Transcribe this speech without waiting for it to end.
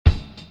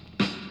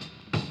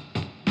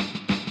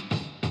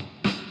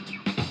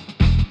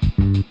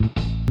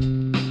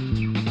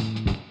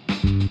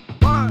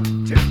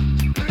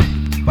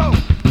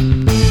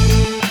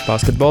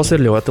Basketbols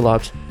ir ļoti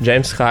labs.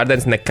 Džeims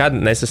Hārdens nekad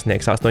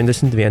nesasniegs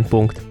 81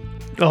 punktu.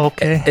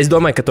 Okay. Es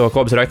domāju, ka to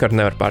Kobas rekordu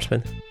nevar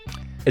pārspēt.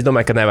 Es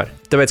domāju, ka nevar.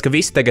 Tāpēc, ka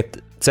visi tagad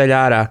ceļ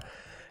ārā.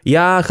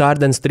 Jā,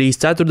 Hārdens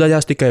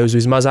 3/4 tikai uz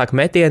vismazāk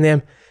metieniem,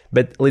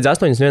 bet līdz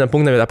 81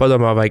 punktam tā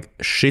padomā vajag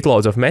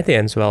shitloads of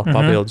metienus vēl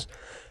papildus.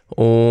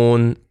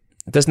 Un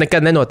tas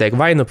nekad nenotiek.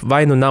 Vai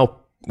nu nav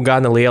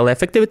gana liela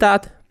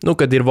efektivitāte,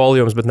 kad ir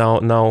volums, bet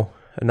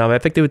nav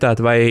efektivitāte,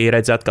 vai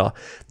redz atkal,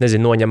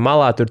 noņem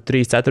malā tur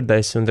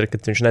 3/4, un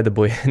kad viņš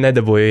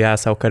nedabūja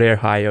savu career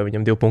high, jo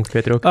viņam 2 punktu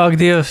pietrūka. Ak,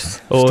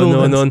 Dievs!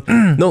 Un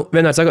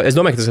vienmēr sakot, es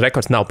domāju, ka tas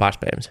rekords nav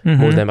pārspējams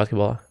mūsdienu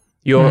basketbolā.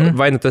 Jo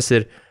vai nu tas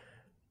ir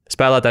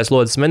spēlētājs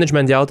lodzes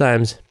menedžmenta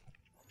jautājums,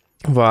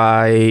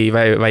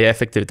 vai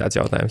efektivitātes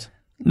jautājums.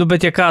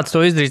 Bet ja kāds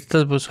to izdarīs,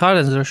 tas būs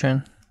Hārdens droši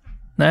vien.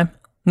 Ne?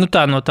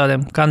 Tā no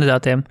tādiem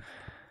kandidātiem.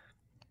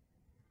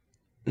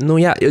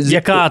 Jā,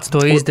 ja kāds to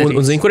izdarīs.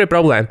 Un zini, kur ir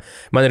problēma?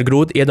 Man ir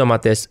grūti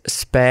iedomāties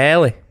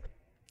spēli,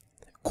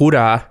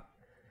 kurā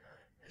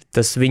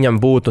tas viņam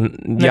būtu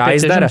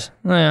jāizdara.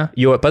 Jā.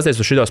 Jo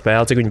paskatieties uz šito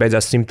spēli, cik viņi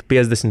beidzās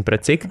 150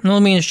 pret cik?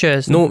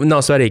 -40.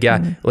 Nav svarīgi,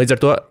 jā. Līdz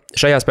ar to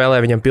šajā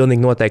spēlē viņam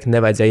pilnīgi noteikti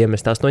nevajadzēja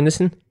iemest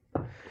 80.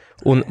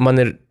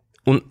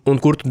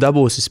 Un kur tu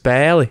dabūsi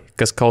spēli,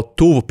 kas kaut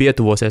tuvu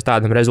pietuvosies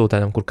tādam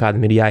rezultātam, kur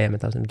kādam ir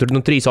jāiemet 80. Tur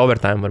 3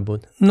 overtime var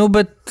būt.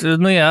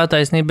 Jā,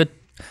 taisnība, bet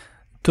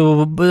tu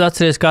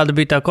atceries, kāda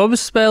bija tā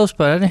Kobas spēle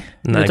vispār?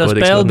 Nē, tā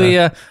spēle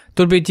bija,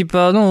 tur bija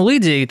ķipā,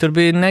 līdzīgi, tur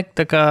bija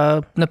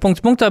ne punkts,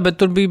 bet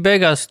tur bija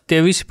beigās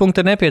tie visi punkti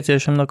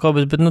nepieciešami no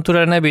Kobas, bet tur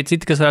arī nebija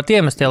citi, kas varētu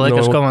iemest tie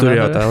Lakers komandā. Tur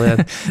jau tā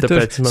lieta.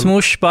 Tur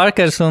Smušs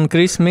Parkers un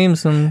Kris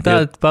Mims un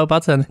tādi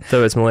paceni.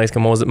 Tāpēc man liekas, ka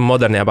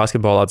modernajā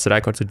basketbolā tas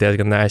rekords ir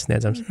diezgan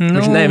neaizsniedzams.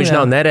 Viņš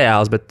nav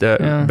nereāls, bet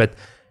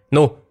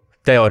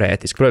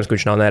teorētiski, protams, ka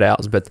viņš nav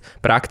nereāls, bet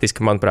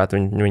praktiski, manuprāt,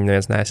 viņu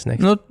neviens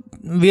neaizsniegs.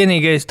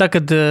 Vienīgais, tā,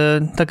 kad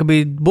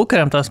bija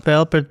Bukaram tā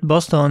spēle pret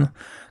Bostonu,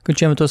 kad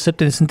viņam to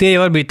 70, tie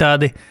jau bija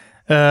tādi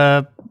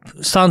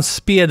Sans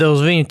spieda uz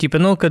viņu,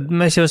 kad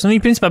mēs jau esam,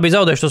 viņi principā bija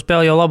zaudējuši to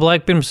spēli jau labu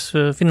laiku pirms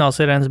fināla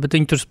sērienas, bet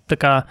viņi tur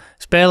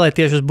spēlēja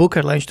tieši uz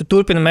Bukaru, lai viņš tur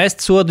turpina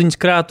mest sodiņus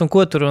krāt un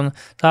ko tur, un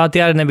tā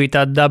arī nebija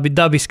tāda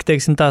dabiski,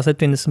 teiksim, tā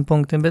 70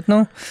 punkti, bet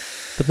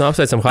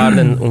apsveicam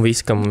Hārdenu un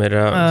visi, kam ir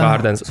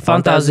Hārdens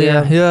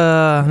fantāzijā. Jā,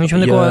 viņš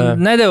man neko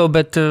nedeva,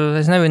 bet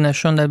es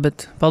nevinēšu šodien,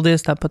 bet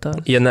paldies tāpat.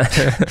 Ja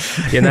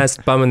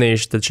neesat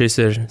pamanījuši, tad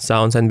šis ir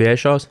Sounds NBA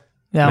šovs.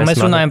 Jā,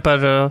 mēs runājam par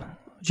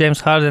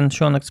James Harden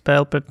šonakt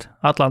spēli pret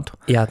Atlantu.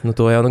 Jā,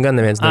 to jau gan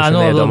neviens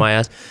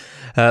neiedomājās.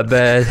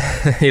 Bet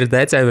ir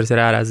decembris,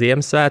 ir ārā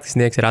Ziemassvētki,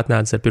 sniegs ir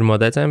atnācis ar 1.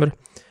 decembru.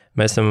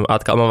 Mēs esam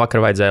atkal, man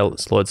vakar vajadzēja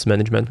slodzes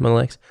menedžmentu, man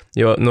liekas,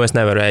 jo es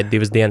nevarēju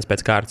 2 dienas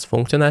pēc kārtas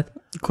funkcionēt.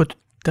 Ko tu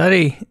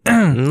darīji?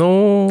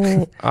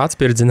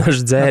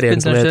 Atspirdzinošs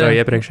dzēriens lietoju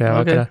iepriekšējā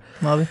vakarā.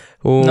 Labi.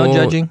 No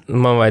judging.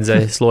 Man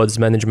vajadzēja slodzes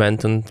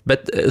menedžmentu,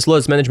 bet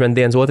slodzes menedžmentu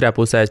dienas otrajā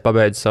pusē es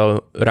pabeidzu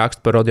savu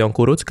rakstu par Rodionu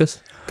Kurucu,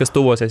 kas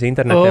tuvosies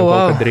internetiem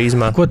kaut kad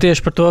drīzumā. Ko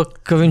tieši par to,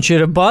 ka viņš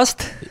ir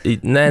bust?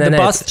 Nē.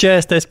 Bust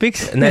 40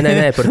 piks?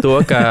 Nē, par to,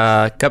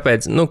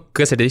 kāpēc,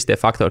 kas ir visi tie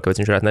faktori, kāpēc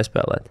viņš varētu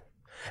nespēlēt.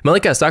 Man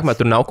liekas, sākumā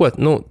tur nav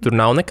tur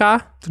nav nekā.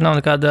 Tur nav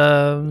nekāda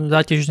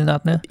zaķiša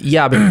zinātne.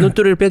 Jā, bet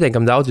tur ir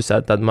pietiekami daudz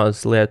visādi tādu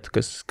mazu lietu,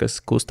 kas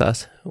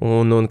kustās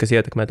un kas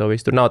ietekmē to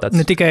visu. Tur nav tāds.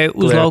 Ne tikai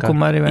uz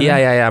laukuma arī.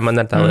 Jā, man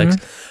arī tā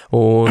liekas.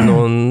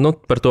 Un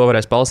par to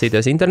varēs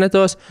palasīties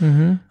internetos.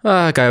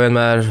 Kā jau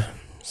vienmēr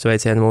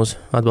sveicienu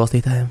mūsu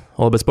atbalstītājiem,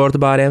 Olbet sporta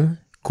bāriem,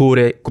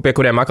 pie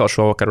kuriem atkal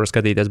šovakar var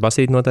skatīties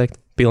basīt noteikti.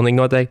 Pilnīgi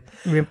noteikti.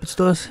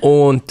 11.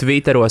 Un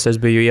Twitteros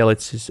es biju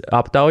ielicis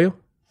aptauju.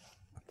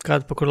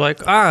 Kādu pa kur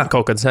laiku?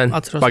 Kaut kad sen,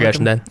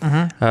 pagājušajā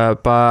dienā.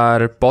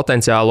 Par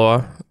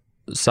potenciālo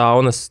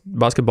saunas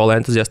basketbola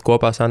entuziastu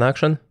kopā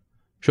sanākšanu.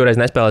 Šoreiz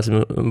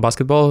nespēlēsim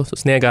basketbolu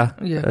sniegā.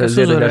 Kas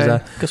uzvarēja?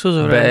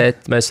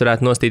 Bet mēs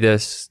varētu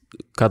nostīties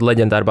kādu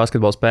leģendāru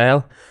basketbola spēli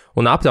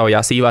un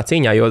aptaujās īvā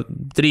cīņā, jo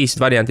 3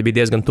 varianti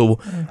bija diezgan tuvu.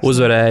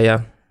 Uzvarēja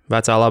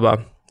vecā labā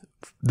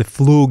The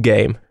Flu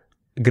Game.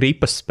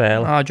 Gripas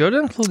spēle.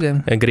 Jordan Flu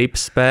Game.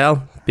 Gripas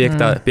spēle.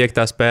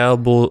 5. spēle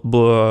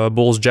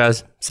Bulls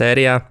Jazz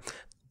sērijā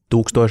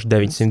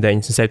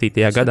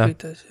 1997. gadā.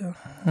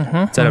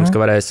 Cerams, ka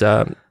varēs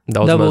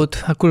dabūt,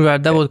 kur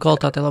varētu dabūt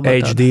kvalitātei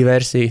labāk. HD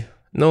versiju.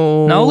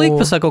 Nav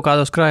līkpasā kaut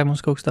kādos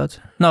krājumus kaut kas tāds?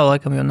 Nav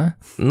laikam, jo ne?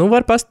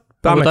 Var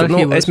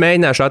pameklēt. Es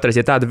mēģināšu atrast,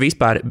 ja tāda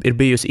vispār ir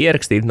bijusi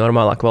ierakstīta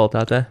normālā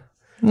kvalitātē.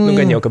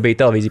 Gan jau, ka bija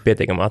televīzija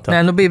pietiekama attēlā.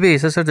 Nē, bija.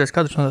 Es redzēju,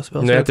 katrs no tās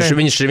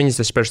spēles. Viņas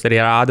tas pēc arī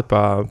rāda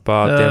pa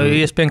tiem...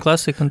 ESPN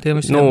Classic un tiem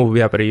visiem.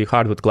 Jā, par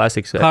Hardwood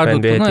Classics.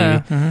 NBA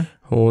TV.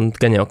 Un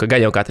gan jau,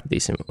 ka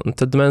atradīsim. Un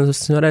tad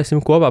mēs varēsim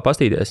kopā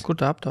pastīties. Kur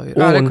tā aptauja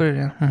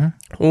ir?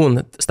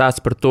 Un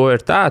stāsts par to ir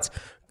tāds,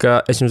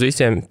 ka es jums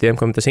visiem tiem,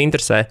 kam tas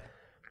interesē,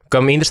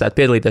 kam interesētu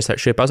piedalīties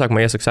šajā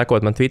pasākumā, iesaku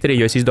sekot man Twitterī,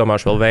 jo es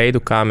izdomāšu vēl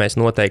veidu, kā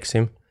mēs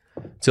noteiksim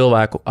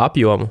cilvēku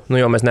apjomu.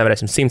 Jo mēs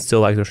nevarēsim 100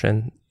 cilvēku droši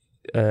vien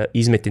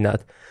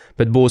izmitināt,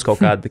 bet būs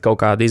kaut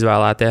kādi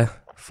izvēlētie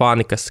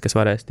fani, kas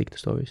varēs tikt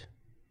uz to visu.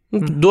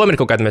 Doma ir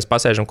kaut kāda, mēs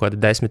pasēžam kaut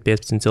kādi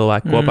 10-15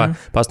 cilvēki kopā,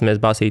 pastamies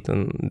basīt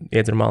un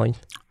iedzer maliņu.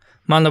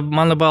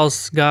 Mana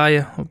balss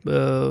gāja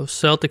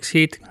Celtics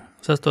Heat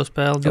 6.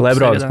 spēle.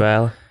 Lebrona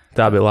spēle.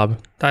 Tā bija laba.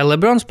 Tā ir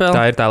Lebrona spēle?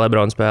 Tā ir tā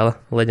Lebrona spēle.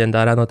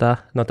 Leģendārā no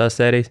tās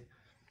sērijas.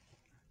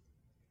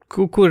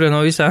 Kura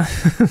no visām?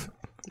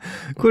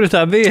 Kura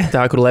tā bija?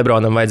 Tā, kur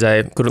Lebronam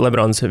vajadzēja, kur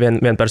Lebrons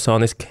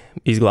vienpersoniski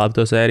izglāba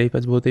to sēriju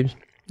pēc būtības.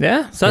 Jā,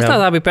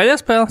 sastāvā bija pēdējā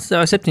spēle,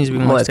 7 bija.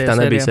 Man liekas, tā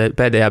nebija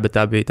pēdējā, bet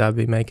tā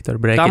bija make it or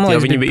break it, jo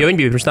viņi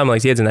bija pirms tam, man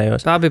liekas,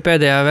 iedzinējos. Tā bija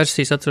pēdējā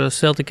versija, atceros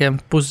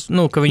Celticiem,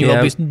 ka viņi vēl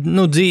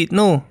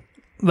bija,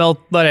 vēl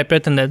varēja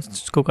pretendēt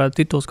kaut kādu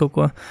tituls, kaut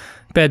ko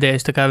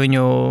pēdējais, tā kā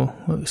viņu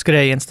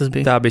skrējiens tas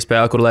bija. Tā bija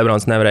spēle, kur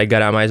Lebrons nevarēja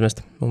garām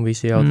aizmest, un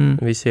visi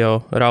jau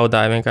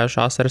raudāja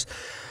vienkārši asaras.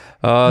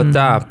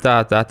 Tā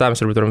mēs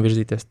varbūt varam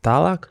virzīties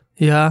tālāk.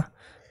 Jā,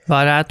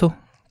 varētu.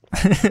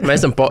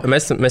 Mēs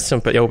esam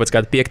jau pēc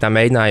kāda 5.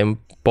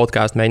 mēģinājuma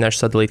podkāstu mēģinājuši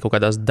sadalīt kaut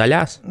kādās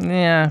daļās.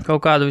 Jā, kaut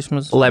kādu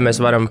vismaz. Lai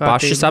mēs varam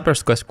paši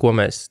saprast, ko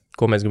mēs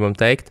gribam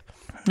teikt.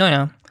 No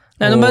jā.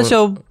 Nē, mēs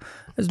jau,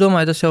 es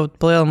domāju, tas jau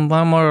palielam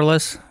more or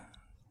less.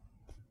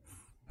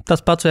 Tas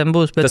pats vien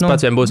būs. Bet,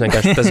 pats vien būs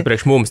vienkārši, tas ir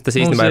priekš mums. Tas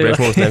īstenībā ir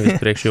priekš mums,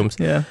 nevis priekš jums.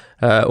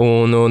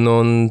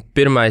 Un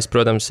pirmais,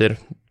 protams, ir,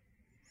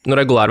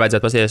 regulāri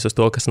vajadzētu pasies uz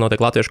to, kas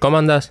notiek latviešu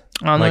komandās.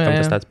 Laikam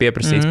tas tāds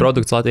pieprasīts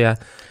produkts Latvijā.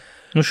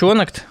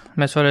 Šonakt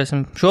mēs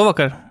varēsim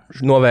šovakar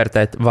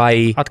novērtēt,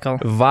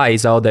 vai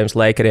zaudējums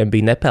Lakeriem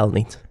bija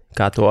nepelnīts,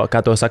 kā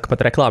to saka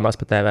pat reklāmās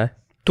pa TV.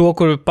 To,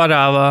 kur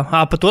parāvā,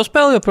 pa to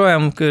spēli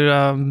joprojām, kur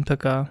tā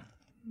kā,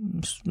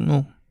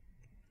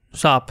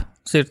 sāp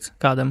sirds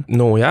kādam.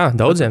 Jā,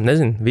 daudziem,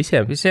 nezinu,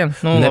 visiem.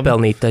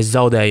 Nepelnītais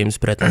zaudējums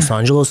pret Los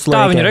Angeles Lakers.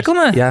 Tā viņi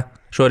reklamē? Jā,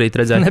 šorīt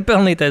redzēju.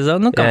 Nepelnītais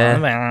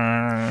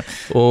zaudējums,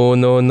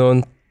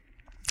 un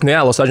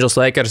jā, Los Angeles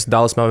Lakers,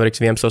 Dallas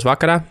Mavericks 11.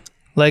 vakarā.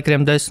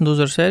 Lakeriem 10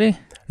 uzvaru sēriju?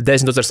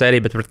 10 uzvaru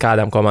sēriju, bet pret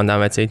kādām komandām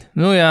vecīt.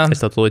 Jā. Es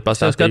tev tūlīt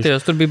pastāstīšu.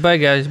 Skatījos, tur bija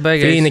baigājis.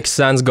 Phoenix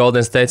Suns,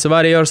 Golden State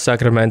Warriors,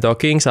 Sacramento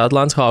Kings,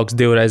 Atlanta Hawks,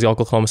 2 reizi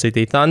Oklahoma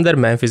City Thunder,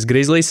 Memphis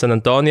Grizzlies, San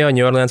Antonio,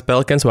 New Orleans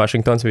Pelicans,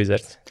 Washingtons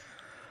Wizards.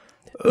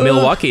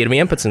 Milwaukee ir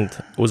 11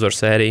 uzvaru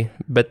sēriju,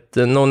 bet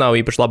nav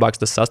īpaši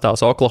labāks tas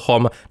sastāvs.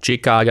 Oklahoma,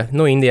 Chicago,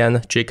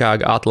 Indiana,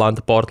 Chicago, Atlanta,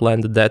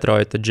 Portland,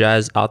 Detroit,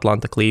 Jazz,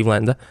 Atlanta,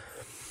 Cleveland.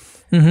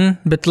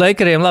 Bet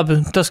Lakeriem, labi,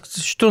 tas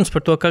štuns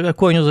par to,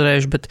 ko viņi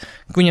uzvarējuši, bet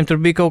viņiem tur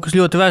bija kaut kas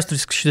ļoti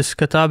vēsturisks,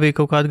 ka tā bija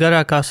kaut kāda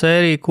garākā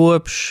sērija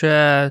kopš,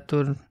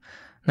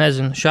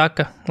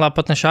 Šaka, labi,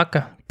 pat ne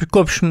Šaka,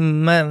 kopš,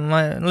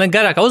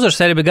 garākā uzvaru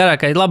sērija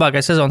bija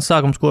labākais sezonas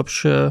sākums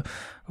kopš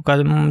kaut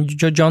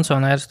kāda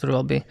Johnsona eras tur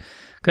vēl bija.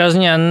 Kā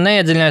ziņā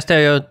neiedziļinājos tev,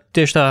 jo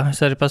tieši tā,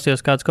 es arī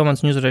pasījos kādas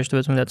komandas viņi uzvarējuši,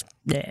 tāpēc man tāds,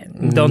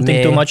 don't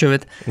think too much of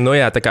it.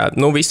 Jā, tā kā,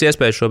 visi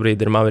iespējas šobrīd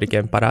ir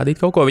Maverikiem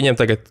parādīt kaut ko, viņiem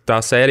tagad tā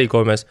sērija,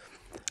 ko mēs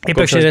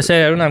iepriekšējā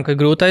sērijā runājam, ka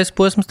grūtais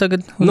posms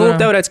tagad.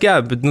 Teorētiski jā,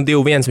 bet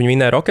 2-1 viņi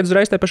vinēja Rockets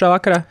uzreiz tajā pašā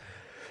vakarā.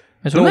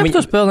 Mēs runājam par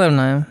to spēli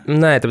nerunājam.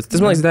 Nē, tāpēc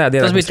tas man liekas tajā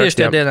dienā. Tas bija tieši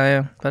tajā dienā,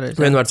 jā. Pareizi.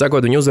 Vienmēr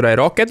sakot, viņi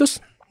uzvarēja Rocketus,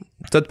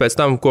 tad pēc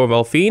tam, ko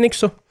vēl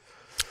Phoenixu.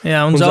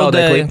 Jā, un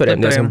zaudēja Clipperiem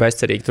diezgan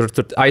bezcerīgi. Tur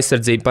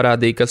aizsardzība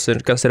parādīja,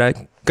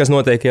 kas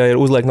notiek, ja ir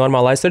uzliek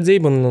normāla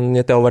aizsardzība, un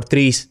ja tev var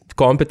 3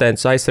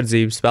 kompetentus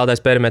aizsardzības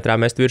spēlētājs perimetrā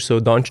mest virsū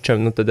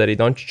Dončičam, tad arī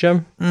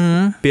Dončičam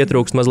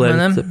pietrūkst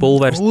mazliet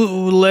pulvers.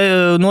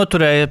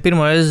 Noturēja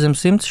pirmo reizi zem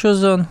 100 šo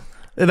zonu.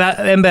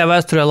 NBA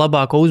vēsturē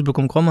labāko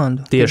uzbrukumu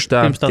komandu. Tieši tā.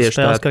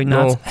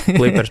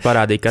 Clippers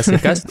parādīja, kas ir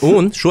kas.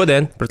 Un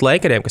šodien pret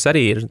Lakeriem, kas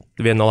arī ir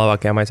viena no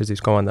labākajām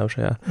aizsardzības komandām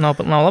šajā. Nav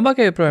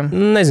labākie joprojām?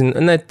 Nezinu,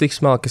 ne tik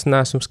smalki, es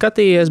neesmu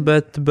skatījies,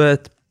 bet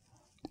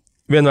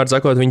vienmēr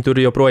sakot, viņi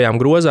tur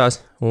joprojām grozās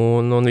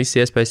un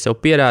visi iespējas sev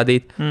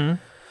pierādīt.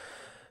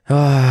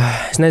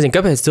 Es nezinu,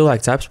 kāpēc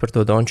cilvēki ceps par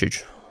to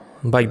Dončiču.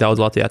 Baigi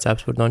daudz Latvijā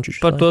ceps par Dončiču.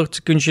 Par to,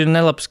 cik viņš ir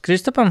nelabs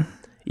Kristapam?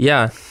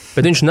 Jā,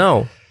 bet viņš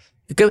nav.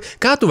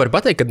 Kā tu vari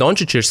pateikt, ka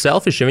Dončičs ir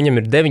selfish, ja viņam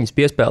ir 9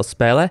 piespēles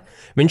spēlē?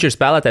 Viņš ir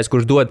spēlētājs,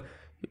 kurš dod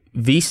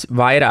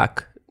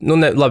visvairāk,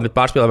 labi,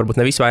 pārspēlē varbūt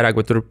ne visvairāk,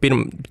 bet tur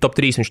top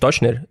 3 viņš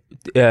točni ir,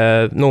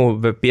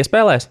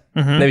 piespēlēs.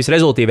 Nevis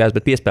rezultīvās,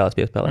 bet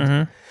piespēlēs.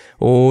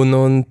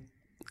 Un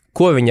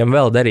ko viņam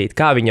vēl darīt?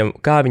 Kā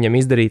viņam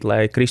izdarīt,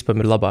 lai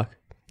Krispam ir labāk?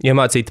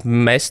 Iemācīt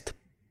mest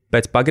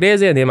pēc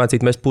pagrieziena,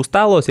 iemācīt mest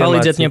pustālos.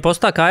 Palīdziet viņam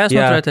postā kājās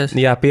noturēties?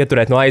 Jā,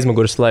 pieturēt no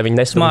aizmuguras, lai viņi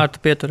nesmētu.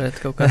 Smārtu pieturēt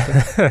kaut kā.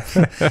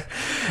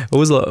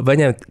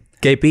 Viņam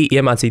KP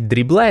iemācīt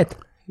driblēt,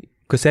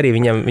 kas arī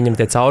viņam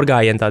tie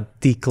caurgājieni tādi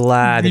tik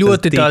lēni.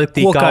 Ļoti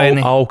tādi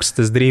kokaini.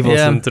 Augstas dribbles,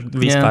 un tur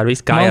vispār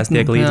viss kājās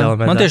tiek līdz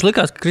elementā. Man tieši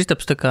likās, ka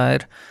Kristaps tā kā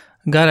ir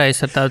garais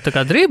ar tādu tā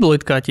kā driblu,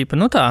 it kā ķipa,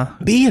 tā.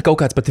 Bija kaut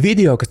kāds pat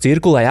video, kas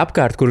cirkulēja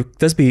apkārt, kur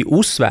tas bija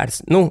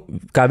uzsvērts,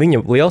 kā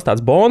viņa liels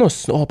tāds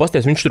bonus,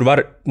 pasties, viņš tur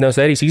var nevis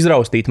sērijas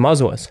izraustīt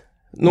mazos,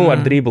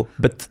 ar driblu,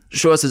 bet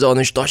šo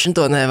sezonu viņš točni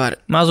to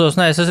nevar. Mazos,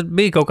 es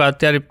biju kaut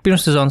kādā, arī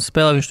pirmssezonas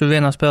spēlē, viņš tur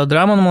vienā spēlē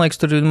Dramonu, man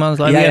liekas, tur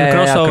mazliet viena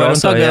crossover,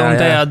 un tagad,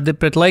 un tajā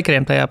pret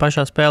Lakeriem tajā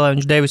pašā spēlē,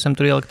 viņš Davisam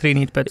tur ielika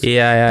trīnīt pēc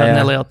tāda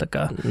neliela tā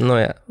kā.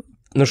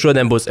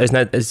 Šodien būs,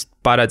 es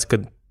pārēdzu,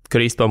 ka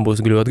Kristupam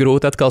būs ļoti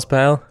grūti atkal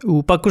spēle.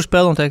 Kur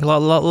spēle notiek?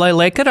 Lai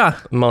Lakerā?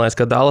 Man liekas,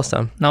 ka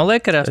Dallasā. Nav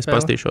Lakerā Es spēle?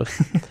 pastīšos.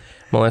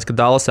 Man liekas, ka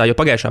Dallasā, jo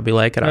pagājušā bija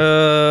Lakerā.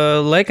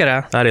 Lakerā?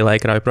 Arī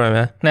Lakerā joprojām,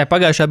 jā? Nē,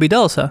 pagājušā bija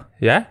Dallasā.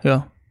 Jā?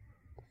 Jā.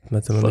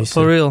 Bet man viss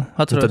For real.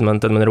 Atceros. Tad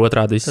man ir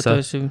otrādi viss. Tad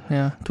tu esi,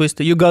 jā,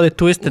 twisted. You got it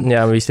twisted.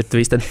 Jā, viss ir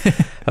twisted.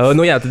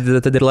 Nu jā,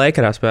 tad ir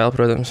Lakerā spēle,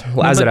 protams.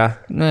 Ezerā.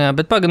 Jā,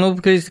 bet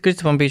pagaid,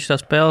 Kristupam bija šī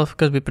spēle,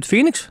 kas bija pret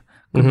Phoenix?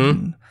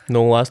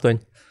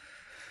 0-8.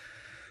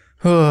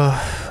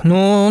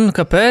 Un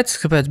kāpēc?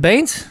 Kāpēc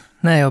Baines?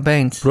 Nē, jau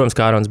Baines. Protams,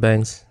 kā Ārons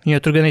Baines. Jo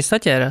tur gan īsti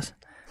saķērās.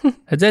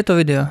 Redzēji to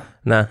video?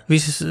 Nē.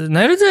 Visas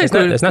neredzēji?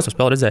 Es neesmu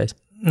spēli redzējis.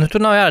 Nu,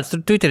 tur nav jārādz.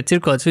 Tur Twitterī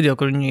cirkulēts video,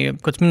 kur viņi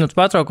kaut kāds minūtes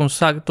pārtraukums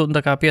sāk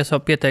tā kā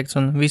pieteikts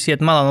un visi iet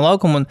malā no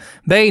laukuma. Un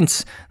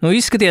Baines,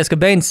 izskaties, ka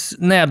Baines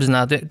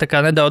neapzināti tā kā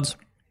nedaudz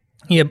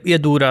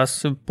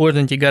iedūrās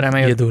porziņķi garām.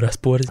 Iedūrās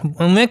porziņķi.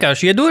 Un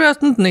vienkārši iedūrās,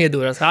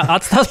 neiedūrās.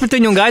 Atstās pret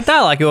viņu un gāja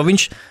tālāk, jo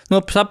viņš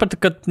saprata,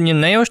 ka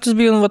viņam nejauši tas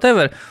bija un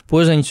whatever.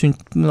 Porziņķis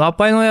viņu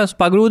apvainojās,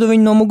 pagrūda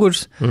viņu no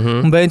muguras.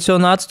 Un Baines jau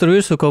nāca tur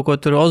virsū, kaut ko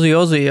tur ozī,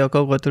 jau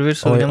kaut ko tur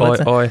virsū.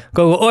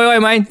 Oi,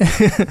 main.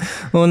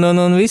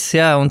 un viss,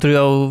 jā, un tur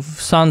jau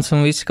Sans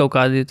un visi kaut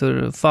kādi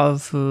tur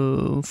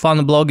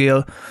fanu blogi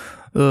jau.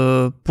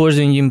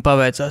 Porziņģim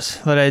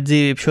paveicās. Varēja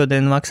dzīvību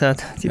šodien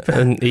maksāt.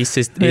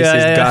 Īsist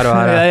garu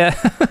ārā. Jā.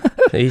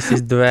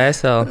 Īsist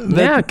dvēseli.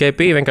 Jā,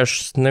 KP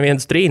vienkārši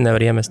neviens trīni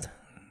nevar iemest.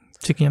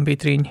 Cik viņam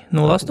bija trīņi?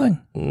 0,8?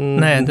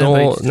 Nē,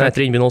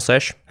 trīņi bija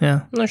 0,6. Jā.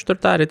 Viņš tur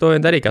tā arī to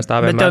darīja, kā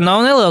stāvēja. Bet tev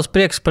nav neliels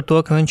prieks par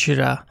to, ka viņš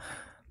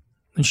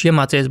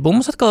iemācījies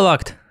bummas atkal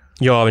vākt?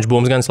 Jo, viņš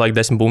bumbas gan laik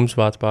 10 bumbas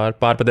vāc pār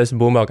pa 10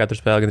 bumbām katru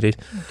spēli gandrīz.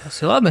 Tas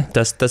ir labi.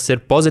 Tas ir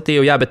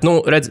pozitīvi, jā, bet,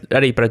 redz,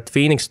 arī pret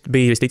Phoenix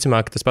bija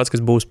visticamāk tas pats, kas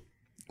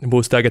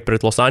būs tagad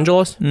pret Los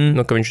Angeles,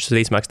 ka viņš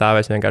visticamāk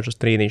stāvēs vienkārši uz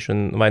trīnīšu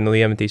un vai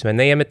iemetīs vai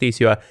neiemetīs,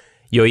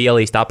 jo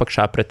ielīst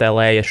apakšā pret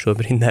LA, es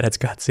šobrīd neredzu,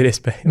 kā tas ir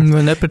iespējams.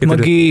 Vai ne pret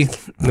Magī?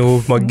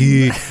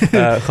 Magī,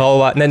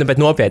 Howard, bet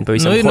nopietni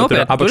pavisam.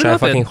 Tur apakšā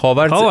ir fucking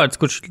Howards,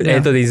 kurš...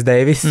 Anthony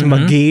Davis,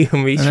 Magī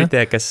un visi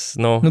šitie, kas,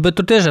 bet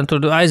tur tiešām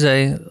tur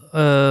aizēja,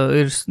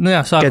 ir,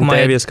 sākumā...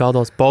 Kentēvies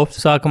Kaldals Pops.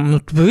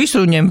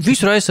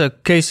 Visur aizsaka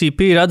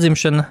KCP ir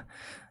atzimšana.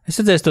 Es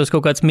redzēju tos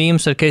kaut kāds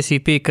mīms ar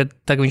KCP, kad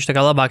viņš tā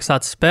kā labāk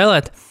sāca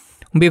spēlēt.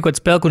 Un bija kaut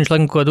kāda spēle, kur viņš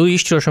laikam kaut kādu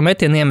izšķirošo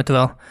metienu iemet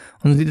vēl.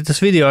 Un tas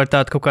video ir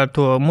tāda kaut kā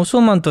to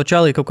musulmanu, to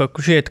čalī kaut kā,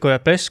 kurš iet kaut kā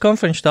preses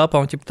konferenču telpā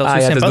un ķipa tās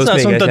visiem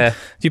pasās. Un tad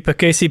ķipa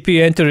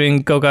KCP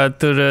entering kaut kā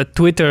tur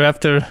Twitter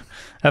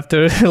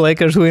after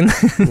Lakers win.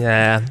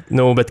 jā,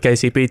 bet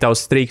KCP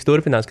tavs streaks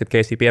turpinās, kad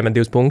KCP iemet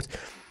 2 punktus.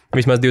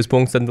 Vismaz 2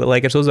 punktus, tad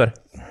Lakers uzvar.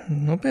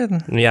 Nopietni.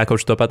 Jā,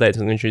 kurš to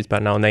pateica, un viņš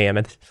vispār nav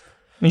neiemetis.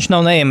 Viņš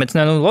nav neiemetis,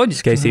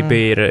 loģiski. KCP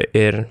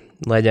ir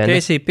leģenda.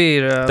 KCP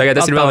ir... Tagad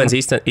tas ir vēl viens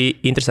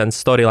interesants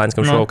storylines,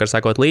 kam šovakar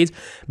sakot līdzi.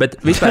 Bet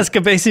vispār... Tas,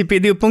 ka KCP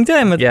 2 punkti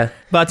iemet,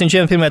 bet viņš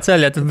iemet pirmajā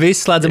ceļā, tad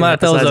viss slēdzam ārā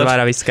televizors. Slēdzam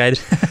ārā, viss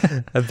skaidrs.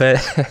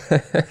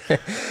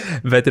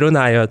 bet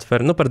runājot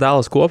par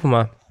Dallas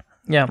kopumā,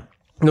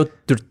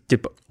 tur,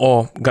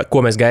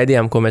 ko mēs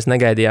gaidījām, ko mēs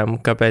negaidījām,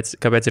 kāpēc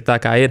ir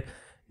tā, kā ir.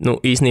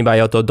 Īstenībā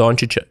jau to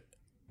Dončiča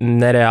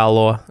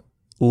nereālo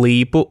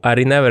līpu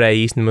arī nevarēja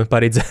īstenībā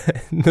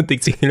paredzēt,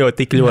 tik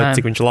ļoti,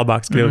 cik viņš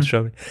labāks kļūst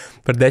šobrīd.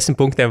 Par 10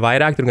 punktiem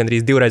vairāk, tur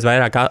gandrīz 2 reizes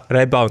vairāk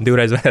rebound, 2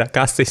 reizes vairāk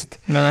asist.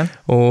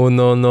 Un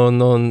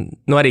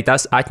arī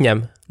tas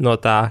atņem no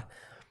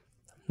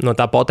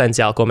tā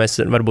potenciāla, ko mēs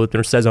varbūt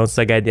pirms sezonas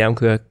sagaidījām,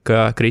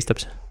 ka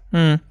Kristaps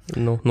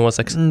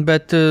nosaks.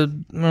 Bet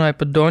runāju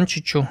par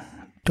Dončiču.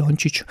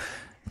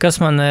 Kas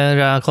man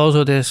ir,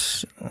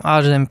 klausoties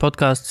ārzemju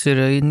podcasts,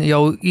 ir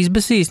jau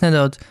izbesījis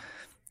nedaudz,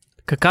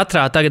 ka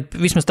katrā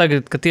vismaz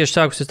tagad, kad tieši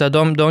sākusies tā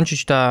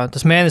Dončiča,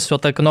 tas mēnesis, vēl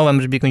tā, ka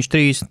novembris bija, ka viņš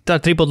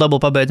triple-double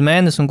pabeidz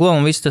mēnesi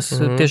un viss tas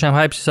tiešām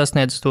hypes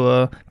sasniedz to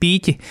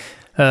pīķi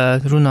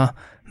runā.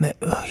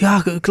 Jā,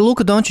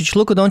 Luka Dončičs,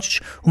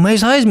 un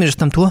mēs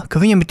aizmirstam to, ka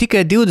viņam ir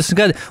tikai 20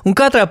 gadi, un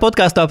katrā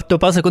podkāstā to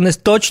pasaka, un es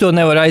toču to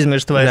nevaru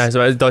aizmirst. Nē,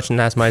 es toču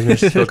neesmu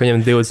aizmirst to, ka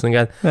viņam ir 20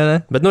 gadi.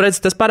 Bet,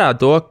 redz, tas parāda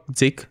to,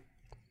 cik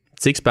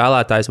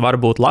spēlētājs var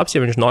būt labs,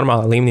 ja viņš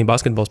normālā līmenī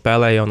basketbolu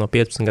spēlē jau no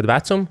 15 gadu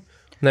vecuma.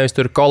 Nevis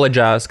tur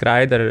koledžā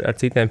skraida ar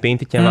citiem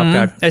pintiķiem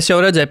apkārt. Es jau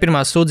redzēju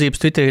pirmās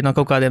sūdzības Twitterī no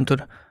kaut kādiem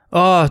tur.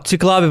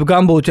 Cik labi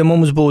gan būtu, ja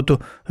mums būtu,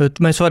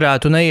 mēs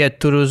varētu neiet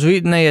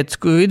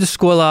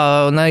vidusskolā,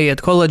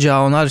 neiet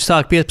koledžā un arī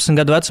sāk 15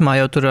 gadu vecumā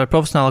jau tur ar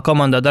profesionālā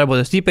komandā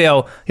darboties. Tīpa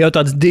jau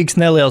tāds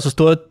digs neliels uz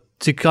to,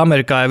 cik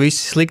Amerikā ir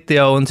viss slikti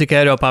jau un cik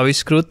Eiropā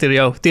viss krūti ir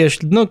jau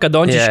tieši, ka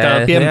Dončičs kā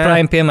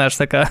prime piemērs.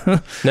 Tā kā.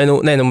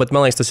 bet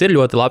man liekas, tas ir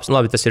ļoti labs.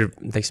 Labi, tas ir,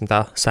 teiksim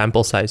tā,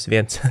 sample size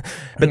viens.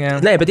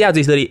 bet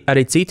jāatzīst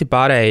arī citi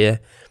pārējie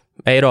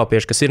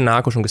Eiropieši, kas ir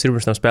nākuši un kas ir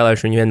pirms tam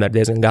spēlējuši, viņi vienmēr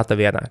diezgan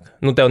gatavi ienāk.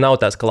 Tev nav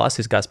tās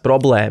klasiskās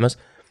problēmas,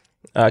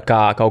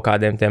 kā kaut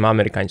kādiem tiem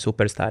amerikāņu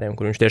superstāriem,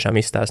 kur viņš tiešām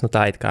izstāsta,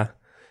 tā it kā.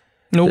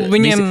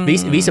 Viņiem...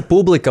 Visa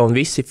publika un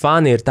visi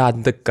fani ir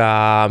tādi tā kā...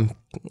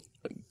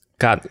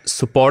 kā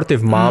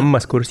supportive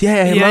mammas, kuras,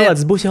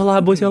 malācis, būs jau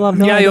labi.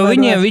 Jā, jo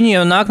viņi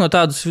jau nāk no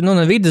tādas,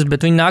 ne vidas,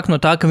 bet viņi nāk no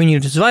tā, ka viņi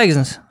ir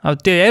zvaigznes.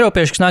 Tie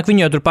Eiropieši, kas nāk,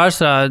 viņi jau tur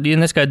pārsvarā,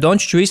 ja neskaidro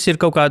Dončiču, visi ir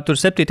kaut kā tur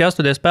 7.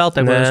 8.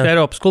 spēlētāji, vai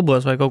Eiropas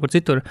klubos vai kaut kur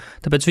citur.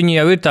 Tāpēc viņi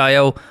jau ir tā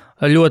jau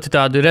ļoti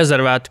tādi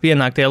rezervēti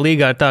pienākt tajā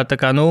līgā. Tā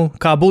kā,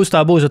 kā būs,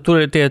 tā būs.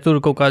 Tur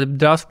kaut kādi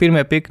draft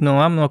pirmie piki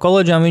no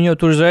koledžām, viņi jau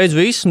tur uzreiz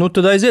viss,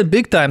 tad aiziet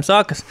big time,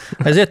 sākas.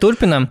 Aiziet,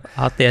 turpinam.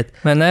 Attiet.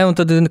 Vai ne? Un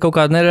tad kaut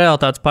kāda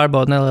nerealitātes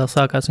pārbauda neliela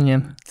sākās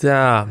viņiem.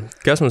 Tā,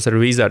 kas mums ar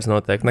Wizards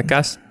notiek?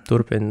 Nekas.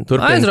 Turpin.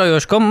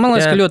 Aizraujoši, man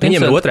liekas, ka ļoti interesanti.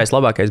 Viņiem ir otrais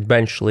labākais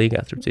bench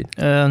līgā, turp cīt.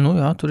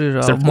 Jā, tur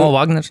ir Mo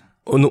Wagners.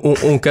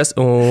 Un kas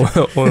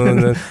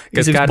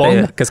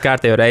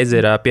kārtējo reizi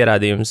ir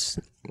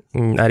pierādījums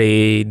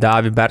arī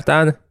Dāvi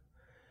Bertāna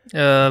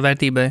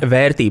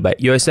vērtībai.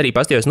 Jo es arī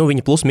pastījos,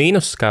 viņa plus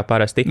mīnus, kā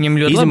parasti.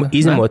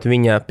 Izņemot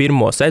viņa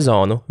pirmo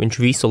sezonu, viņš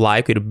visu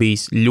laiku ir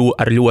bijis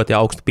ar ļoti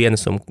augstu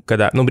pienesumu,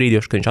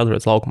 brīdī, kad viņš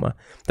atrodas laukumā.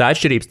 Tā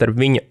atšķirība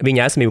starp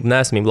viņa esamību un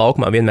neesamību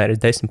laukumā vienmēr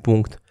ir 10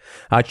 punktu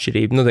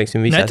atšķirība.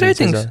 Teiksim,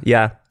 Netreitings?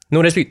 Jā.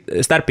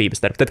 Starpība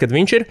starp. Tad, kad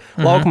viņš ir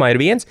laukumā,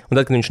 ir 1, un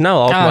tad, kad viņš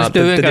nav laukumā,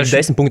 tad ir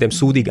 10 punktiem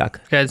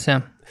sūdīgāk. Skaidrs, jā.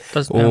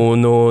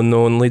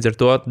 Un līdz ar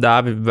to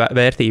Dāvi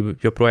vērtība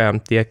joprojām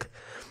tiek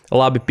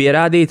labi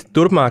pierādīta.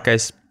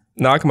 Turpmākais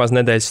nākamās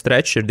nedēļas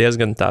stretch ir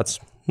diezgan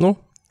tāds,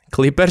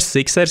 Clippers,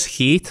 Sixers,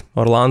 Heat,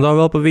 Orlando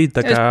vēl pa vidu.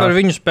 Es par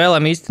viņu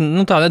spēlēm īsti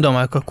tā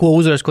nedomāju, ko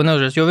uzvarēs, ko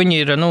neuzvarēs, jo viņi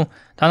ir,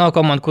 tā nav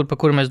komanda,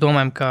 par kuru mēs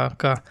domājam,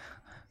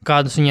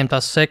 kādas viņiem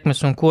tās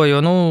sekmes un ko,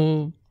 jo,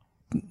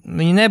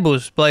 viņi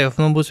nebūs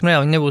playoff, būsim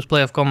reāli, viņi nebūs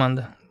playoff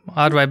komanda.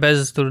 Ar vai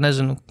bez, tur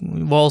nezinu,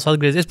 Vols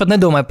atgriezies. Es pat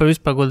nedomāju par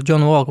vispār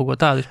Johnu Wall kaut ko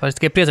tādu vispār. Es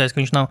tikai priecājos,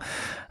 ka viņš nav.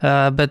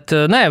 Bet,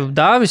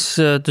 Dāvis,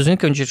 tu zini,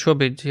 ka viņš ir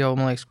šobrīd jau,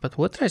 man liekas, pat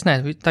otrais.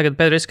 Tagad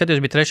pēdējais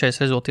skatījos bija 3.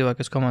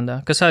 rezultīvākais komandā,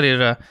 kas arī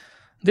ir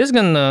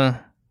diezgan,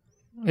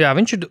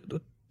 viņš ir,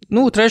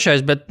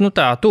 3. bet,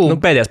 tā, tu.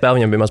 Pēdējā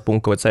spēlē viņam bija maz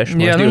punktu, 6.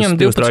 Jā, viņam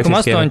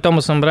 12,8,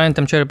 Tomasam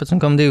Bryantam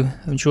 14,2,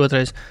 viņš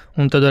 2.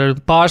 Un tad ar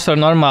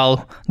pārsvaru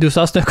normālu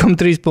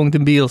 28,3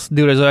 punkti Bīls,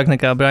 2 reiz vairāk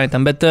nekā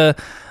Bryantam. Bet,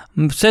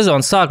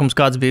 sezonas sākums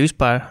kāds bija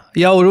vispār.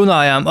 Jau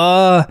runājām,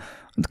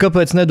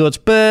 kāpēc nedod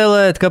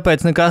spēlēt,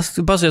 kāpēc nekas,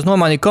 pasies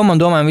nomainīt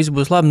komandu, domājam, viss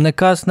būs labi,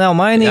 nekas nav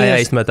mainījies.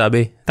 Jā, īstenībā tā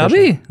bija. Tā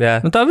bija? Jā.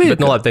 Tā bija.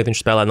 Bet labi teikt,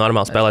 viņš spēlē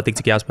normāli, spēlē tik,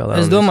 cik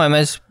jāspēlē. Es domāju,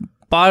 mēs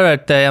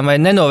pārvērtējam vai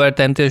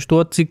nenovērtējam tieši to,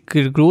 cik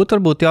ir grūti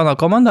varbūt jaunā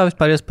komandā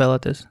vispār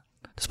iespēlēties.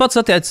 Tas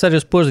pats attiecas arī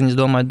uz Porziņas,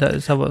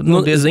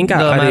 domāju, zin kā,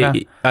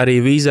 arī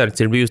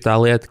Wizards ir bijusi tā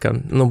lieta, ka,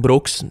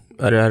 Bruks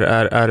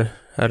ar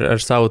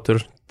savu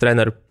tur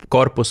treneru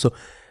korpusu,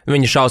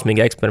 viņi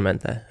šausmīgi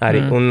eksperimentē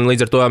arī. Un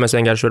līdz ar to mēs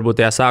vienkārši varbūt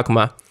tajā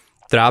sākumā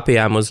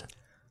trāpījām uz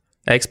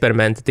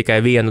eksperimentu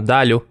tikai vienu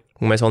daļu,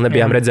 un mēs vēl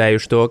nebijām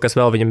redzējuši to, kas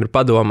vēl viņam ir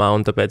padomā,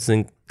 un tāpēc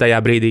tajā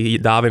brīdī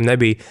Dāvim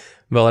nebija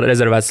vēl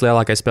rezervēts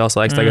lielākais spēles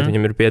laiks, tagad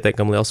viņam ir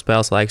pietiekami liels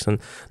spēles laiks, un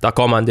tā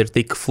komanda ir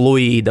tik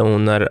fluīda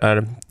un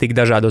ar tik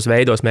dažādos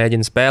veidos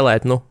mēģina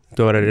spēlēt,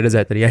 to var arī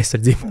redzēt arī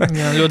aizsardzībā.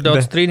 Jā, ļoti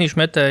daudz trīnīšu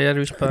metēji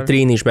arī vispār.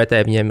 Trīnīšu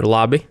metēji viņiem ir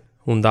labi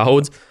un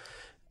daudz.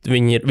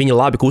 Viņi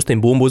labi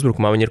kustina bumbu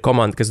uzbrukumā. Viņi ir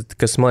komanda,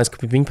 kas man liekas,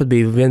 ka viņi pat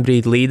bija vien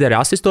brīdi līderi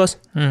asistos.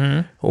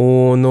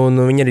 Un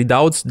viņi arī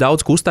daudz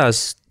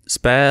kustās,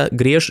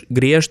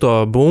 griež to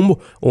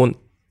bumbu. Un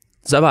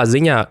savā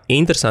ziņā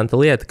interesanta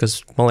lieta, kas,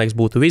 man liekas,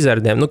 būtu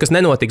Wizardiem, kas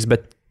nenotiks,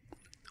 bet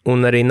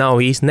un arī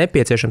nav īsti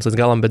nepieciešams līdz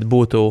galam, bet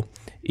būtu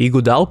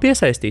Iguodala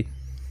piesaistīt.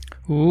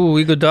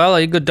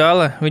 Iguodala.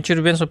 Viņš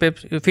ir viens no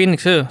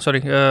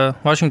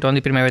Washington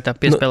pirmajā vietā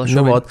piespēlē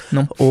šobrīd.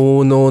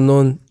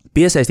 Un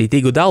piesaistīt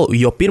Iguodalu,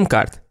 jo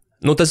pirmkārt,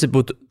 tas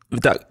būtu,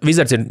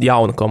 Wizards ir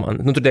jauna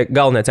komanda. Tur tie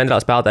galvenie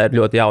centrāli spēlētāji ir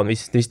ļoti jauni,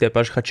 visi tie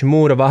paši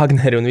Hachimura,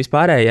 Wagneri un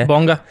vispārējie.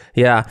 Bonga.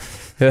 Jā,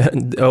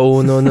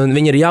 un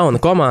viņi ir jauna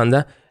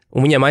komanda,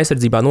 un viņiem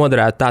aizsardzībā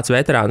noderētu tāds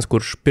veterāns,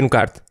 kurš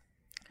pirmkārt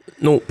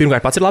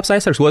pats ir labs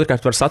aizsargs,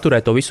 otrkārt var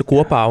saturēt to visu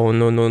kopā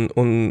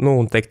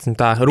un teikt,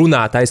 tā,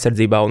 runāt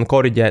aizsardzībā un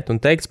koriģēt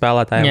un teikt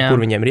spēlētājiem, kur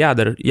viņiem ir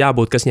jādara,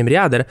 jābūt, kas viņiem ir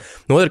jādara.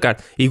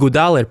 Otrkārt,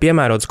 Iguodala ir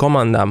piemērots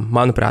komandām,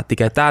 manuprāt,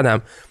 tikai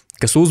tādām,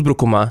 kas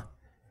uzbrukumā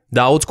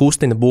daudz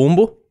kustina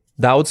bumbu,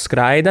 daudz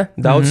skraida,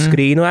 daudz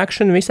screenu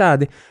action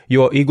visādi,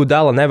 jo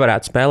Iguodala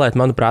nevarētu spēlēt,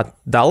 manuprāt,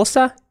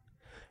 Dallasā,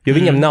 jo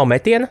viņam nav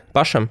metiena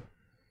pašam.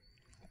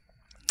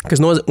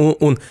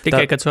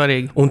 Tikai kad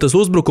svarīgi. Un tas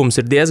uzbrukums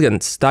ir diezgan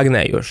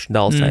stagnējošs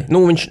Dallasai.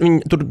 Viņš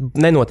tur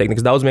nenotiek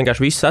nekas daudz,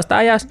 vienkārši viss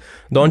sastājās.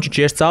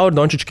 Dončičs ies cauri,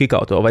 Dončičs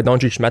kikauto vai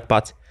Dončičs met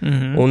pats.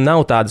 Un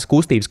nav tādas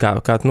kustības, kā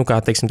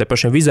teiksim, te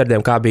pašiem Wizardiem,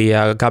 kā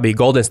bija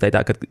Golden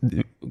State'ā, kad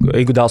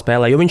Iguodala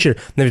spēlē. Jo viņš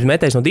ir nevis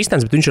metējis no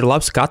distances, bet viņš ir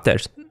labs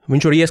skaters.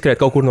 Viņš var ieskriet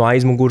kaut kur no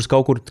aizmugures,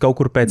 kaut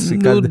kur pēc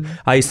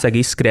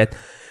aizsega izskriet.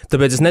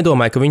 Tāpēc es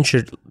nedomāju, ka viņš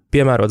ir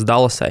piemērots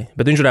Dallasai,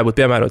 bet viņš varētu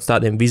būt piemērots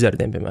tādiem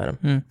Wizardiem, piemēram.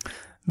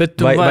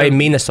 Vai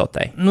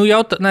Minnesotai?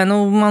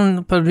 Man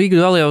par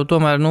Iguodalu jau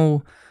tomēr,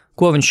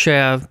 ko viņš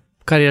šajā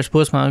karjeras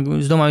posmā,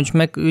 es domāju,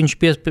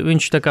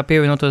 viņš tā kā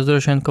pievienotos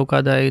droši vien kaut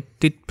kādai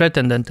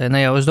pretendentei,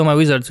 ne jau, es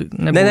domāju, Wizards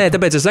nebūtu. Nē,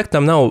 tāpēc es saku,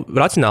 tam nav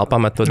racionāli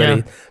pamat to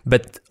darīt,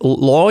 bet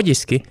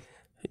loģiski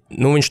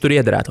viņš tur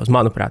iedarētos,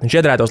 manuprāt. Viņš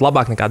iedarētos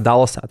labāk nekā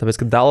Dallasā, tāpēc,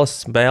 ka Dallas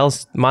spēles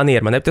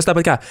maniera man tas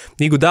tāpat kā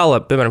Iguodala,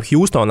 piemēram,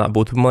 Houstonā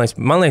būtu, man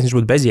liekas, viņš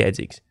būtu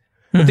bezjēdzīgs.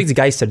 Nu, tik cik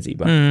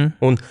aizsardzībā.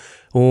 Un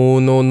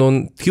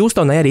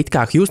Houstonai arī it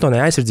kā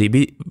Houstonai aizsardzība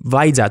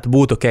vajadzētu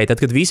būt ok, tad,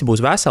 kad visi būs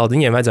veseli,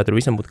 viņiem vajadzētu tur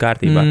visam būt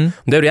kārtībā.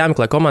 Un tev ir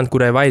jāmeklē komanda,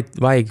 kurai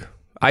vajag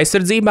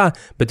aizsardzībā,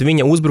 bet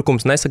viņa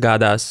uzbrukums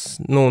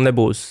nesagādās,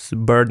 nebūs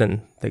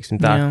burden, teiksim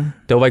tā. Jā.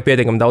 Tev vajag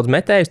pietiekami daudz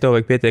metējus, tev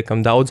vajag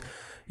pietiekami daudz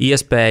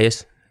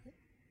iespējas,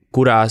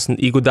 kurās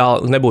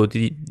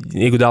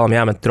Iguodalam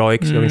jāmet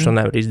trojkas, jo viņš to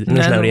nevar izdarīt.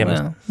 Viņš nevar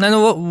iemest.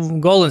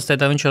 Golden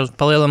State, viņš jau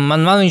palielam,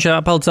 man viņš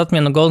palicis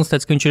atmiņā no Golden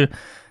State, ka viņš ir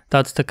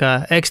tāds tā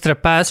kā ekstra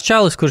pass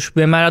čalis, kurš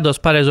vienmēr dos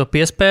pareizo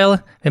piespēli,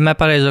 vienmēr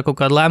pareizo kaut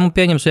kādu lēmumu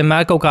pieņems,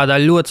 vienmēr kaut kādā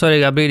ļoti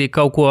svarīgā brīdī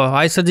kaut ko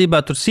aizsardzībā,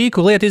 tur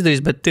sīku lietu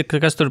izdarīs, bet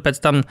kas tur pēc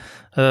tam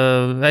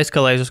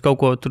eskalējas uz kaut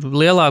ko tur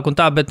lielāku un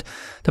tā, bet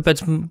tāpēc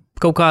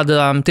kaut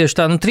kādām tieši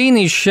tā,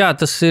 trīnīši, jā,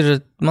 tas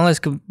ir, man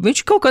liekas, ka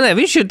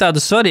viņš ir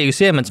tādas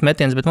svarīgas iemets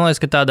metiens, bet man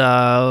liekas, ka tādā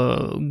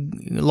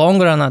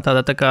longrunā,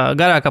 tādā tā kā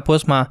garākā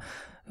posmā,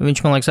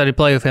 viņš, man liekas, arī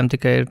playoffiem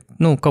tikai ir,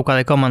 kaut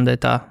kādai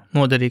komandai tā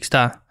noderīgs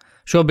tā.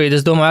 Šobrīd,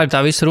 es domāju, arī tā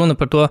visa runa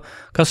par to,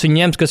 kas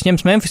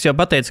ņems Memphis, jau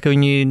pateica, ka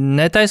viņi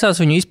netaisās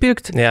viņu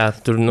izpirkt. Jā,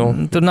 tur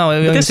nav.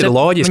 Tas ir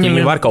loģiski,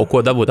 viņi var kaut ko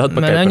dabūt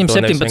atpakaļ. Viņam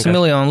 17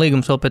 miljonu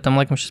līgums vēl pēc tam,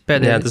 laikam, šis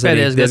pēdējais. Tas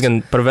ir diezgan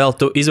par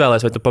veltu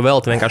izvēlēs, vai tu pa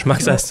veltu vienkārši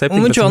maksās 17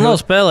 miljonus. Viņš vēl nav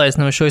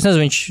spēlējis, es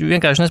nezinu, viņš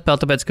vienkārši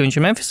nespēlē tāpēc, ka viņš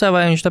ir Memphisā,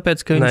 vai viņš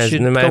tāpēc, ka viņš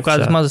ir kaut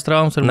kādas mazas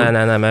traumas.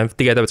 Nē,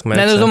 tikai tāpēc, ka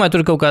Memphis. Es domāju,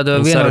 tur ir kaut kāda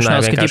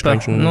vienošanās, ka,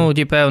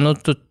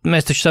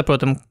 mēs taču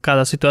saprotam,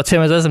 kādā situācijā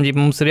mēs esam,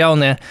 mums ir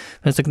jaunie,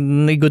 mēs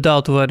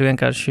Iguodala tu vari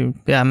vienkārši,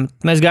 jā,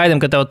 mēs gaidām,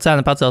 ka tev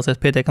cena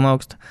pacelsies pietiekami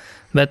augstu.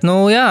 Bet,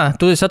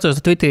 tu es atceros,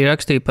 ka Twitterī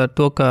rakstīja par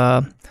to, ka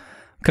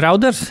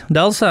Crowders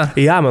Dallasā.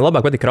 Jā, man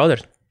labāk patīk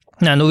Crowders.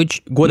 Jā,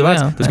 viņš goda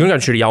vārds. Tas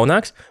pirmkārt, viņš ir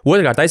jaunāks.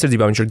 Otrkārt,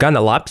 aizsardzībā viņš ir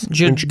gana labs.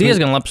 Viņš ir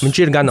diezgan labs. Viņš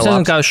ir gana labs. Es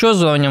nezinu, kā šo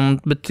zoņam,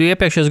 bet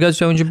iepriekšējos gados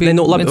jau viņš bija.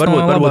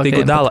 Varbūt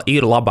Iguodala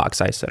ir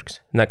labāks aizsargs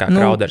nekā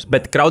Crowders.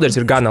 Bet Crowders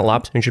ir gana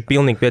labs. Viņš ir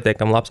pilnīgi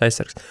pietiekami labs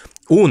aizsargs.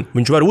 Un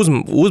viņš var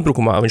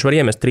uzbrukumā, viņš var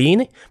iemest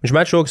trīni. Viņš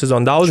met šo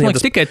sezonu daudz.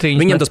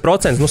 Viņam tas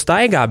procents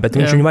staigā, bet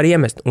viņš viņu var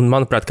iemest. Un,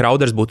 manuprāt,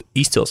 Crowders būtu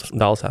izcils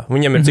Dallasā.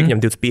 Viņam ir cik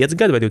viņam 25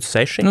 gadi vai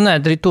 26? Nē,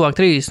 tuvāk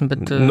 30, bet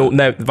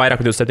ne,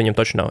 vairāk par 27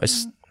 taču nav.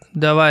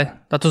 Davai.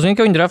 Tā tu zini,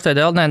 ka viņi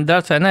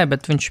draftēja,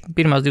 bet viņš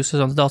pirmās 2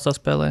 sezonas Dallasā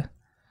spēlēja.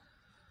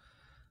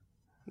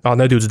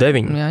 Ne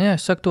 29. Jā,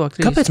 es saku tuvāk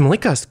 30. Kāpēc man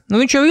likās?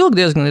 Viņš jau ilgi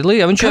diezgan ir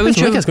līdz. Kāpēc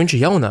man likās, ka viņš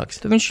ir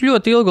jaunāks? Viņš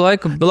ļoti ilgu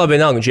laiku. Labi,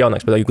 vienalga, viņš ir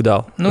jaunāks par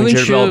Iguodalu. Viņš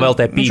ir vēl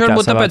te pīkā.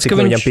 Varbūt tāpēc, ka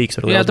viņam pīks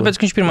var liels. Jā, tāpēc,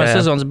 ka viņš pirmās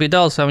sezonas bija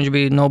Dallasā, viņš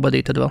bija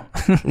nobody tad vēl.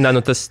 Nē,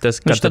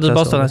 viņš tad uz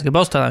Bostonā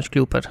viņš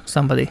kļuva par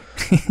somebody.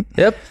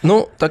 Jep,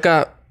 tā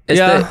kā.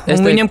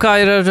 Viņam kā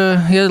ir ar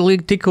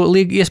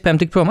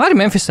iespējami tikt prom? Arī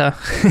Memphisā.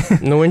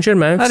 Viņš ir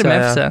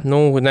Memphisā.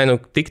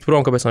 Tikt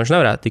prom, kāpēc viņš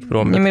nevarētu tikt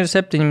prom? Viņam ir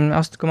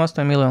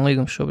 8,8 miljonu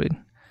līgums šobrīd.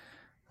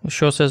 Uz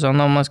šo sezonu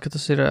nav maz, ka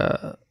tas ir.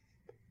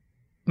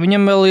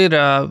 Viņam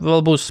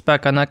vēl būs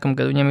spēkā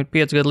nākamgad. Viņam ir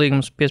 5 gadu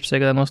līgums,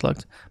 15 gadā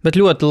noslēgts. Bet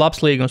ļoti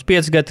labs līgums.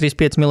 5 gadi,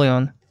 35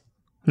 miljoni.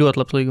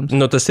 Ļoti labs līgums.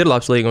 Tas ir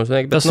labs līgums.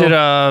 Tas ir,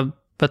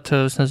 pat,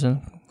 es nezinu,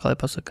 kā lai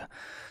pasaka.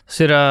 Tas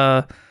ir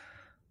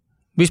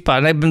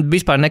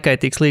vispār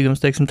nekaitīgs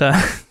līgums, teiksim tā.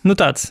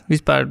 Tāds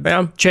vispār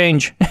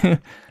change.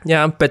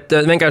 Jā, bet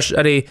vienkārši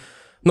arī.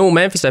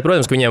 Memphisai,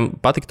 protams, ka viņiem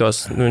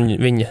patiktos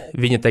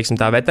viņa teiksim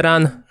tā,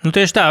 veterāna.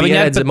 Tieši tā, viņi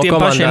ar tiem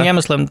pašiem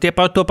iemesliem,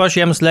 to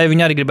pašu iemeslu, lai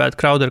viņi arī gribētu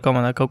Crowder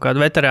komandā kaut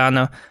kādu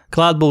veterāna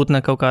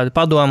klātbūtne, kaut kādu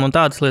padomu un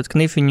tādas lietas,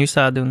 knifiņu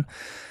visādi.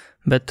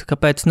 Bet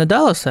kāpēc ne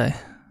Dallasai?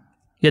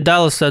 Ja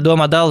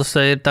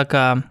Dallasai ir tā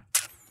kā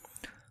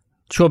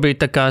šobrīd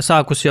tā kā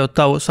sākus jau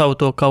savu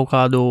to kaut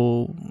kādu,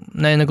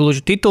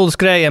 negluži titulu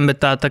skrējiem,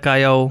 bet tā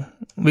kā jau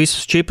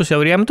visus čipus jau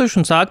ir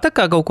iemetuši un sāk tā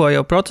kā kaut ko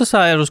jau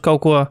procesā ir uz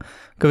kaut ko,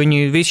 ka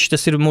viņi visi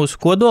tas ir mūsu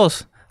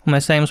kodols, un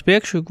mēs ejam uz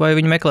priekšu, vai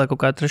viņi meklē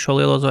kaut kādu trešo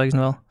lielo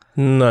zvaigzni vēl?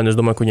 Nē, es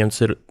domāju, ka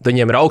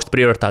viņiem ir augsta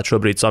prioritāte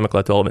šobrīd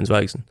sameklēt vēl vienu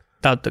zvaigzni.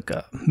 Tā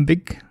kā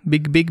big.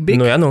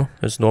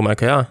 Es domāju,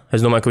 ka jā.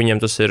 Es domāju, ka viņiem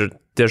tas ir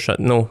tieši,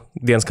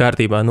 dienas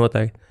kārtībā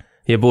noteikti.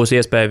 Ja būs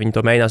iespēja, viņi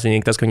to mēģinās,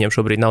 tas, ka viņiem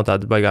šobrīd nav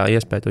tāda baigā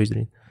iespēja to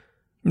izdarīt.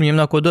 Viņiem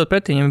nav ko dot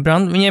pretī,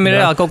 viņiem ir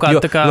reāli kaut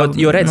kāda tā kā.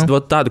 Jo redz,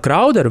 tādu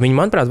Crowderu, viņi,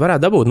 manuprāt,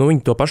 varētu dabūt, viņi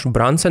to pašu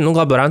Brunsonu,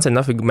 labi, Brunsonu,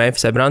 nafig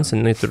Memphisai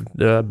Brunsonu,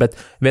 bet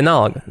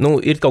vienalga,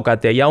 ir kaut kā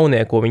tie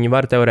jaunie, ko viņi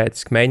var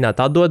teorētiski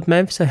mēģināt atdot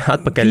Memphisai,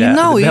 atpakaļ,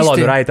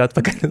 Melonu Raitu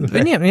atpakaļ.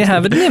 Bet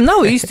viņiem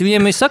nav īsti,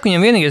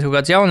 viņiem vienīgais kaut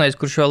kāds jaunais,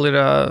 kurš vēl ir,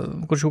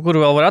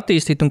 kuru vēl var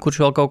attīstīt un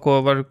kurš vēl kaut ko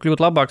var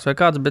kļūt labāks vai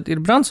kāds, bet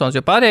ir Brunsons,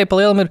 jo pārējie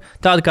pa lielam ir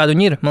tādi, kādi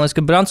viņi ir. Man liekas,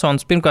 ka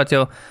Brunsons pirmkārt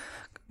jau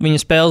viņa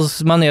spēles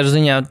manieru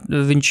ziņā,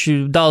 viņš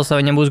Dallasā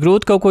viņam būs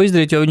grūti kaut ko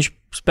izdarīt, jo viņš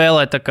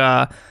spēlē tā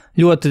kā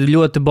ļoti,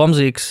 ļoti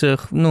bombzīgs,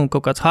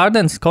 kaut kāds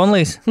Hardens,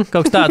 Conleys,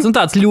 kaut kas tāds,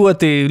 tāds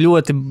ļoti,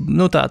 ļoti,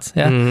 tāds,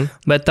 jā.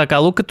 Bet tā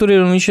kā Luka tur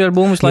ir, un viņš ir ar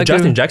bumbu visu laiku.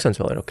 Justin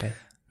Jacksons vēl ir ok.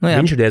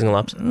 Viņš ir diezgan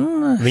labs.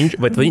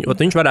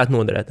 Viņš varētu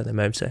noderēt tādai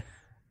Memphisai.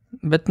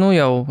 Bet, ne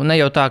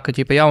jau tā, ka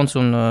ķipa jauns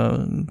un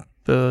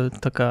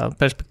tā kā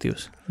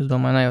perspektīvas. Es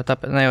domāju, ne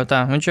jau tā.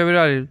 Viņš jau ir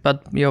arī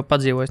jau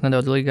padzīvojis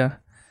nedaudz līgā.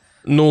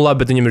 Nu, labi,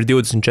 bet viņam ir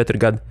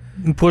 24 gadi.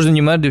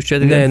 Poždiņam ir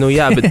 24 gadi. Nē, nu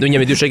jā, bet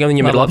viņam ir 24 gadi,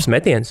 viņam ir labs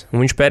metiens. Un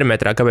viņš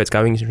perimetrā, kāpēc kā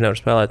viņš nevar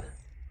spēlēt?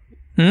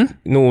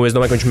 Nu, es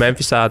domāju, ka viņš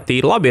Memphisā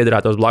tīri labi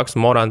iedrātos blakus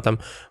Morantam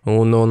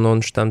un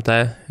šitam te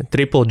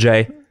Triple J.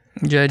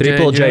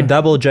 Triple J,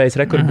 Double J's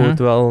rekord būtu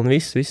vēl un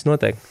viss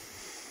notiek.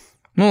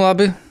 Nu,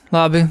 labi,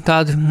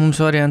 tādi mums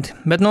varianti.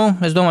 Bet, nu,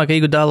 es domāju, ka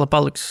Iguodala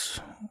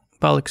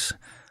paliks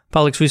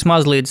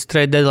vismaz līdz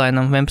trade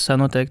deadline'am Memphisā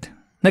noteikti.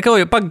 Nekau,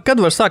 kad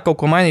var sākt kaut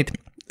ko mainīt?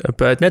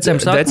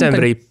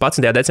 Decembrī,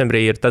 11. decembrī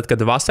ir tad,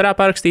 kad vasarā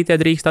parakstītie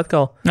drīkst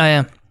atkal.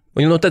 Jā.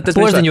 Un, nu, tas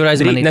Poždiņu var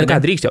aizmanīt.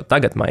 Nekā drīkst jau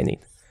tagad mainīt.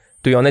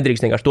 Tu jau nedrīkst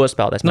vienkārši tos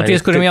spēlētājs mainīt.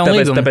 Ties, kuriem jau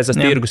līgumi. Tāpēc tas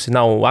tirgus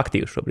nav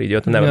aktīvs šobrīd, jo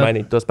tu nevar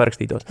mainīt tos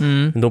parakstītos.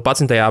 Nu,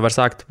 11. var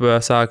sākt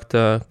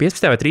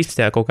 15. vai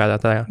 13. kaut kādā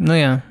tajā. Nu,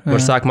 jā.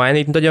 Var sākt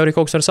mainīt, un tad jau arī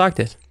kaut kas var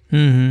sākties.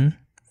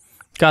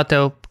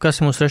 Kas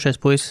ir mūsu trešais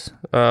puisis?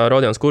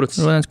 Rodions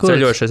Kurucs.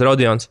 Ceļojušais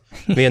Rodions.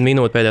 1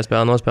 minūte pēdējā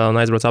spēlē nospēlē un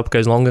aizbrauc apakaļ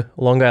uz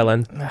Long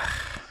Island.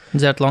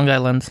 Dzert Long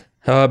Island.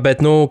 Bet,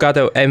 nu, kā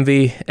tev MV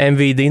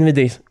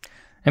Dinvidijs?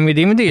 MV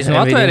Dinvidijs? Nu,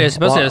 atvēries,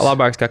 pasies.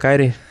 Labāks kā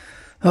Kairijs.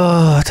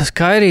 Tas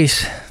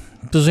Kairijs.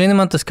 Tu zini,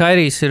 man tas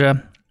Kairijs ir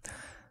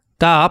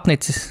tā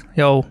apnicis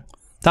jau.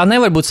 Tā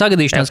nevar būt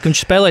sagadīšanās, ka viņš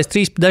spēlēs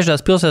 3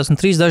 dažādās pilsētās un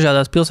 3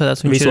 dažādās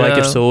pilsētās. Visu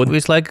laiku ir sūdi.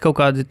 Visu laiku kaut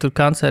kādi tur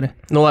kanceri.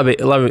 Nu, labi,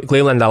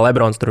 Clevelandā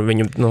Lebrons tur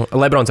viņu,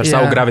 Lebrons ar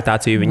savu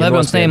gravitāciju viņu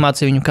Lebrons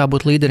neiemācīja viņu, kā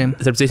būt līderim.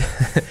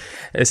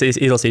 Es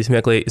izlasīju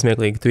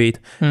smieklīgu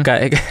tweetu.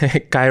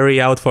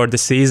 Kyrie out for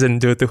the season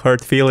due to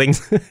hurt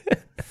feelings.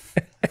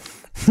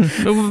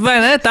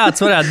 Vai ne? Tāds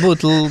varētu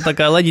būt tā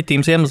kā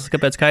leģitīms iemesls,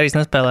 kāpēc Kairijs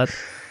nespēlētu.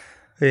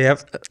 Yep.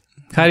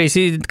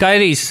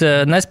 Kairijs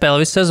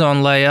nespēlē visu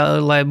sezonu,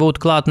 lai būtu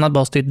klāt un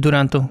atbalstītu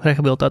Durantu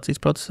rehabilitācijas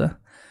procesā.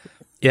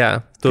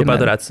 Jā, tu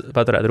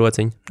paturētu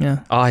rociņu. Jā.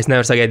 Es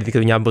nevaru sagaidīt,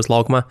 ka viņi būs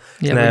laukumā.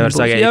 Jā, nevaru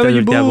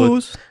sagaidīt,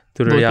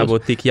 tur ir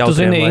jābūt tik jautriem. Tu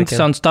zini,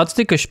 interesants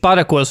statistika, ka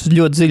Šparakos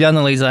ļoti dziļi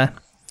analizē.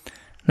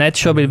 Net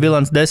šobrīd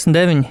bilants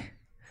 10-9,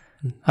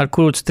 ar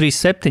Kurucs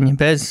 3-7,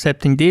 bez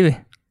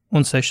 7-2.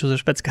 Un 6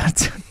 uzvaras pēc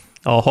kārtas.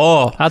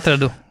 Oho!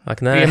 Atradu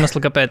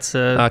iemeslu, kāpēc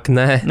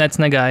Nets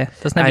negāja.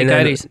 Tas nebija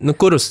Kairijs. Nu,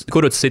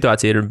 Kurucs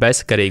situācija ir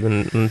bezsakarīga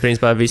un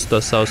principā visus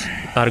tos savus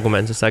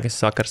argumentus,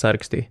 es vakar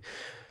sarakstīju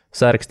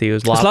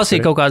uz lapas. Es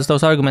lasīju kaut kādus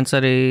tavus argumentus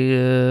arī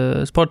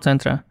sporta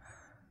centrā.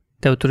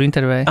 Tev tur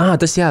intervēja.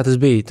 Tas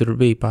bija. Tur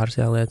bija pāris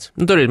lietas.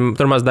 Nu,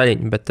 tur maz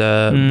daļiņi, bet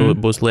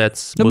būs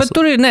lietas. Nu, bet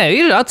tur ir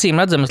acīm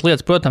redzamas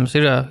lietas, protams,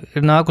 ir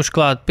nākuši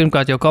klāt.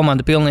 Pirmkārt jau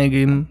komanda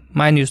pilnīgi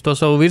mainījusi to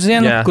savu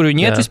virzienu, kur viņi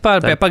iet vispār.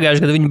 Pie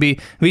pagājušajā gadā viņi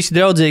bija visi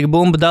draudzīgi,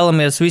 bumba,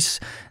 dalamies,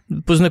 viss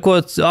uz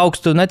neko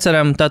augstu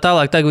neceram. Tā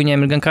tālāk tagad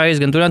viņiem ir gan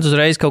Kairijs, gan Durants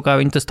uzreiz kaut kā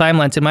viņi tas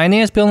timelines ir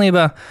mainījies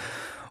pilnībā.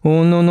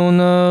 Un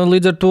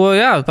līdz ar to,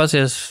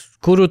 pasies.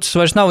 Kurucs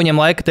vairs nav viņam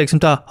laika, teiksim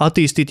tā,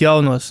 attīstīt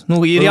jaunos.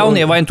 Nu, ir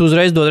jaunie, vai tu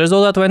uzreiz dod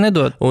rezultātu vai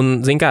nedod.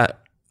 Un, zin kā,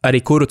 arī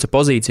Kuruca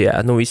pozīcijā,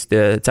 visi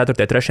tie 4.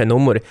 3.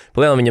 numuri,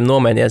 palielam viņam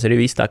nomainījās arī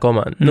visa tā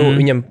komanda.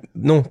 Viņam,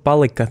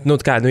 palika,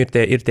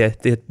 ir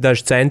tie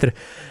daži centri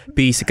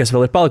pīsi, kas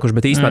vēl ir palikuši,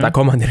 bet īstenībā tā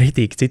komanda ir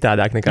ritīgi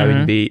citādāk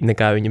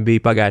nekā viņa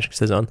bija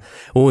pagājušajā sezonā.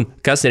 Un,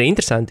 kas ir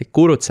interesanti,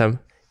 Kurucam,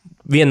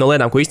 viena no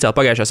lietām, ko izcēla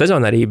pagājušajā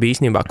sezonā, arī bija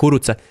īstenībā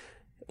Kuruca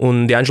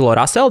un D'Angelo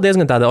Russell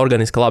diezgan tāda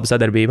organiska laba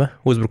sadarbība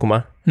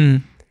uzbrukumā.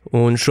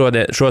 Un šo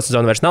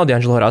sezonu vairs nav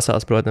D'Angelo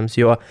Russells, protams,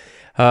 jo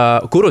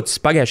Kurucs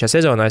pagājušajā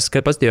sezonā, es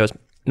paskatījos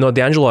no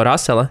D'Angelo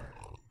Russella,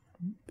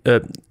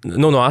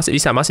 no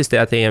visām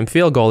asistētajiem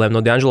field goaliem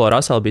no D'Angelo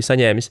Russella bija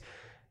saņēmis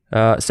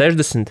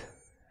 60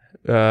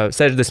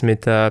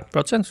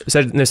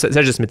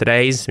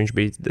 reizes viņš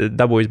bija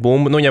dabūjis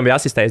bumbu. Viņam bija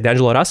asistējis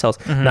D'Angelo Russells.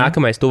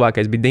 Nākamais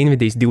tuvākais bija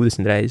Dinvidijs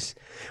 20 reizes.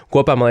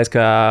 Kopā, man liekas,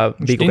 ka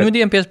bija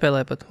Dinvidijam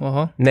piespēlēja pat?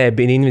 Oho. Nē,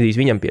 bija Dinvidijs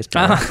viņam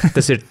piespēlēja.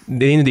 Tas ir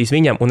Dinvidijs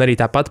viņam, un arī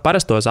tāpat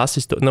parastos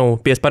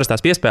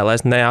parastās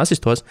piespēlēs, ne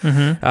asistos.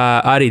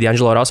 Arī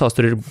D'Angelo Russells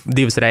tur ir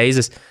 2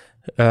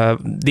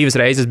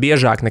 reizes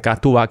biežāk nekā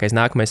tuvākais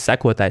nākamais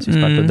sekotājs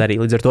vispār to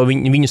darīja. Līdz ar to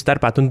viņu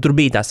starpā tur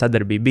bija tā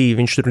sadarbība.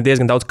 Viņš tur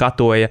diezgan daudz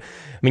katoja,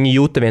 viņi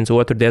jūta viens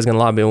otru diezgan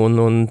labi,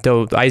 un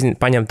tev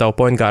paņem tavu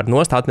point guard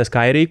nost, atnes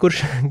Kairī,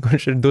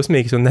 kurš ir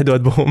dusmīgs un nedod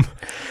bumbu.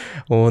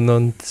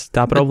 Un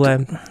tā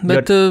problēma.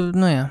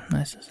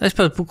 Es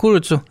pat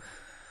Kurucu.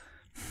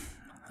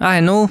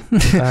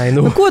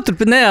 Ko tur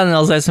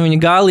neanalizēsim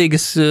viņa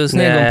gālīgas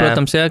sniegumu,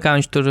 protams, kā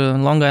viņš tur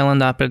Long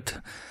Islandā pret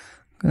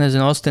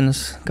nezinu,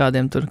 Austinas,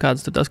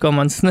 kādas tur tās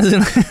komandas,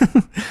 nezinu.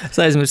 Es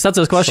aizmirsu,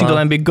 atceros, ka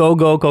Vašingtonā bija go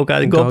kaut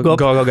kādi, go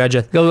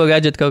gadget. Go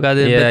gadget kaut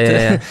kādi.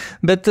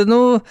 Bet,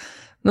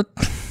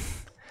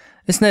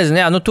 es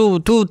nezinu,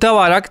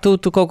 tavā rakstā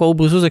tu kaut ko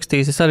būs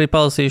uzrakstījis, es arī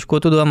palasīšu, ko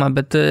tu domā,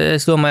 bet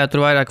es domāju, tur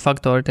vairāk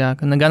faktori,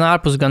 gan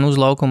ārpus, gan uz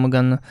laukuma,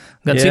 gan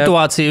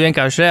situācija,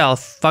 vienkārši reāli,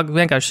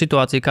 vienkārši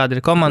situācija, kāda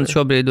ir komanda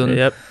šobrīd,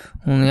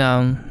 Un jā,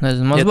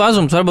 nezinu,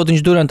 mazums, varbūt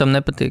viņš Durantam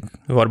nepatīk.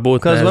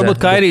 Varbūt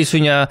Kairijs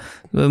viņa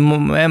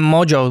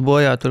mojo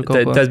bojā tur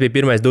kaut ko. Tas bija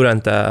pirmais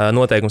Duranta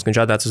noteikums, ka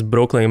viņš atnāca uz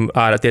Brooklynu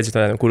ārā tiecīt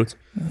no kuruks.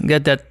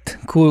 Get that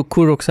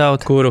kuruks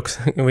out. Kuruks.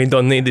 We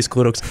don't need this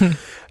kuruks.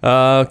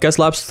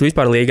 Kas labs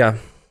vispār līgā?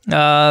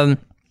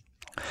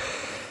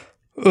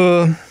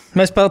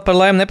 Mēs par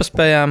laimi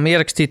nepaspējām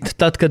ierakstīt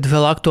tad, kad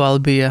vēl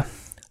aktuāli bija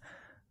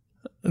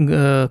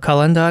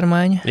kalendāra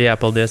maiņa. Jā,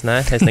 paldies,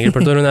 nē. Es negribu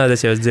par to runāt,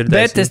 es jau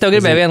dzirdēju. Bet es tev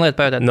gribēju vienu lietu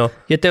pajautāt. No.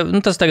 Ja tev,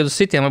 tas tagad uz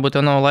sitiem, varbūt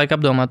tev nav laika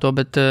apdomāt to,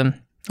 bet,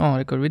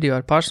 rekur video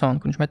ar Parsonu,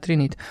 kur viņš met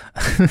trīnīt.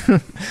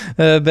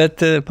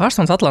 Bet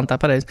Parsons Atlantā,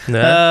 pareizi.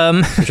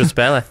 Viņš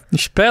spēlē.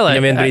 Viņš spēlē.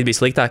 Viņam vien brīdi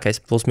bija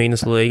sliktākais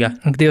plus-mīnus līgā.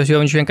 Dievs,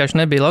 jo viņš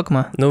vienkārši nebija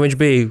laukumā. Nu, viņš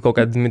bija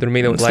kaut kādu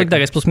minūtu laiku.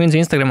 Sliktākais plus-mīnus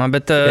Instagramā,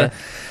 bet...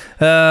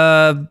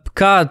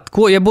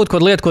 ja būtu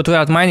kaut lieta, ko tu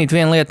varētu mainīt,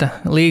 viena lieta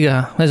līgā,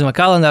 nezinu, vai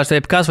kalendārs,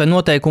 vai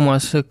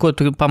noteikumos, ko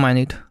tu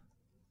pamainītu?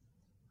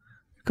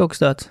 Kaut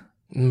kas tāds.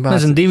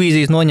 Nezinu,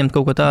 divīzijas noņemt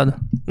kaut ko tādu.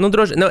 Nu,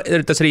 droši,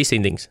 tas ir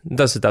īsīdings.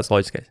 Tas ir tāds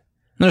loģiskais.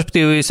 Nu,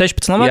 respektīvi,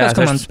 16 labākās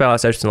komandas. Spēlē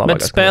 16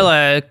 labākās.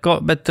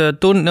 Bet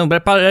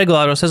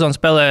regulāro sezonu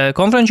spēlē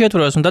konferenču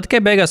ietvaros, un tad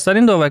tikai beigās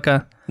sarindo vai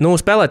kā? Nu,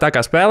 spēlē tā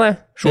kā spēlē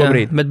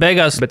šobrīd. Jā, bet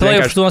beigās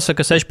play-offs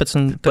nosaka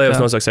 16.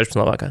 Play-offs nosaka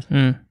 16 labākās.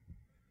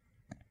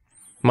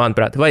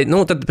 Manuprāt, vai,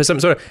 tad pēc tam,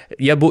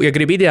 ja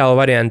grib ideālu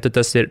variantu, tad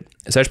tas ir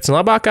 16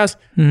 labākās,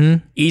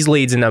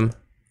 izlīdzinam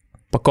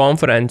pa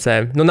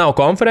konferencēm. Nu, nav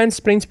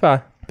konferences, principā,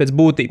 pēc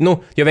būtība,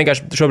 jo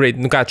vienkārši šobrīd,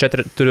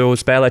 tu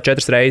spēlē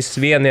 4 reizes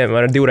vieniem,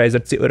 ar 2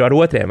 reizes ar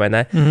otriem, vai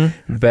ne?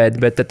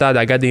 Bet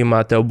tādā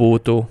gadījumā tev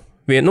būtu,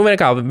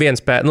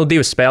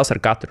 divas spēles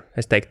ar katru,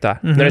 es teiktu tā.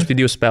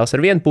 Respektīvi, 2 spēles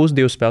ar vienu pusi,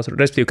 2 spēles,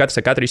 respektīvi, katrs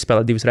ar katru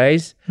izspēlē 2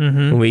 reizes,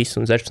 un viss,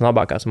 un 16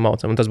 labākās un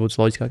maucam, un tas būtu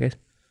loģiskākais.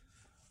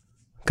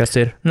 Kas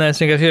ir? Nē, es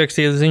vienkārši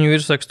ierakstīju ziņu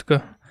virsrakstu,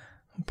 ka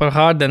par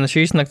Hardena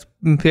šīs nakts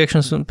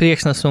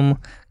priekšnesumu,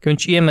 ka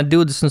viņš iemet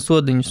 20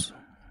 sodiņus.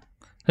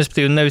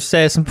 Respektīvi, nevis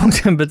 60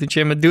 punktiem, bet viņš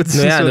iemet 20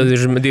 sodiņus. Nu jā,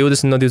 viņš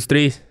 20 no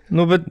 23.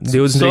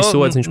 23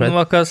 sodas viņš met.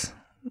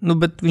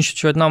 Bet viņš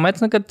taču nav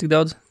metis nekad tik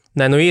daudz.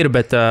 Nē, ir,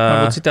 bet...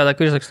 Varbūt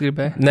citādāk virsrakstu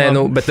gribēja. Nē,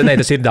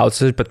 tas ir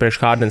daudz, tas ir pat priekš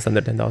Hardena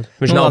standartiem daudz.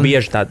 Viņš nav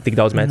bieži tik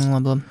daudz metis.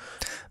 Labi.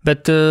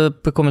 Bet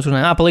par ko mēs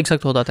runājam? Par līgas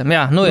aktualitātēm.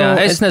 Jā,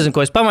 es nezinu,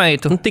 ko es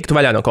pamainītu. Tiktu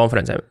vaļā no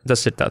konferencēm.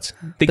 Tas ir tāds.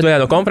 Tiktu vaļā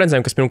no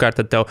konferencēm, kas pirmkārt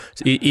tad tev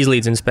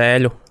izlīdzina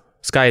spēļu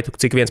skaitu,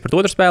 cik viens pret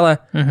otru spēlē,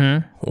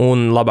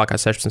 un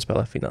labākās 16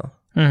 spēlē finālā.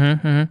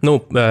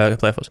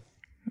 Play-offs.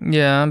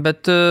 Jā,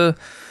 bet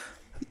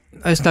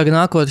es tagad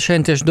nākot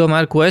šeit tieši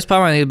domāju, ko es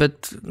pamainītu,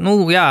 bet,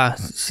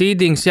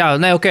 seedings, jau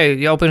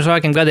pirms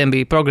vairākiem gadiem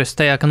bija progress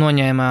tajā, ka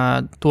noņēma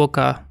to,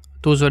 ka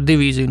tu uzvar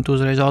divīziju, un tu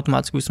uzreiz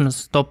automātiski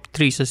vismaz top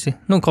 3 esi.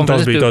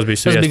 Tas bija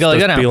galīgi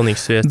garām.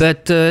 Pilnīgs sviest.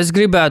 Bet es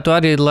gribētu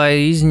arī,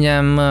 lai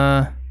izņem...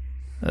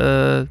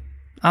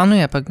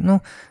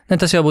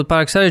 tas jau būtu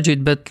pārāk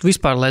sarežģīti, bet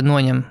vispār, lai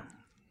noņem...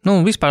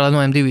 vispār, lai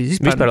noņem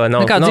divīziju. Vispār, lai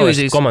nav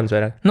komandas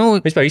vairāk.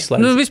 Vispār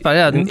izslēdz. Vispār,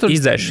 jā.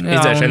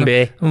 Izdzēš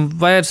NBA.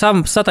 Vai ar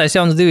savu satais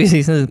jaunas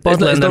divīzijas, nezinu,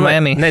 Portland ar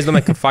Miami. Es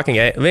domāju, ka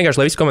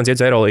vienkārši, lai visi komandas iet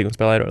uz Eurolīgu un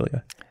spēlē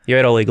Eurolīgā.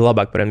 Jo Eurolīga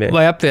labāk par NBA.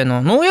 Vai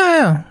apvieno.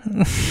 Jā.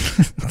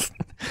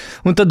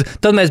 Un tad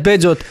mēs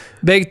beidzot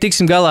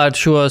tiksim galā ar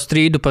šo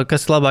strīdu par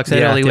kas ir labāks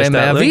Eurolīga vai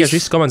NBA.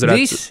 Visas komandas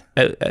varētu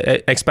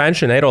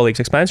expansion,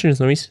 Eurolīgas expansion,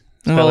 viss.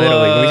 Spēlē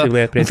Eurolīgu, visi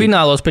lieta priecīgi. Un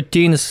finālos pret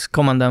Ķīnas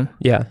komandām.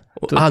 Jā.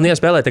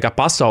 Spēlē tā kā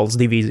pasaules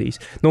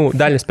divīzijas.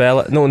 Daļa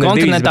spēlē.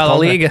 Kontinentālā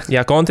līga.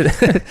 Jā,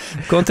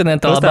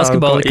 kontinentālā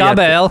basketbola.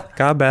 KBL.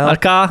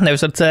 Ar K,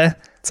 nevis ar C.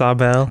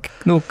 CBL.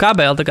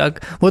 KBL, tā kā,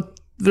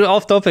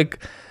 off topic.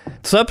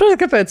 Tu saproti,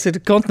 kāpēc ir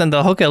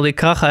Continental Hockey League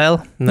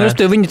KHL?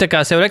 Viņi tā kā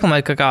sev reklamē,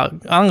 ka kā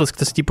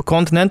angliski tas ir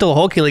Continental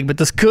Hockey League,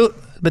 bet tas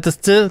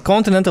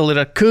Continental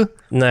ir ar K.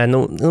 Nē,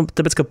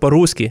 tāpēc, ka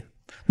по-русски.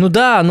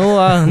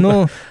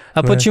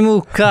 А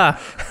почему К?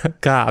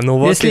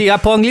 Если я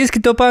по-английски,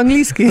 то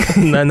по-английски.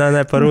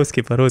 Nē,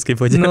 по-русски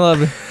будет.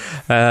 Labi.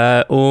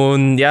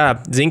 Un jā,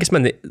 zini, kas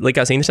man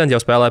likās interesanti,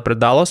 jau spēlēja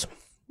pret Dallas.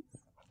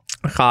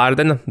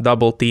 Hardena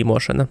double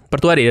tīmošana.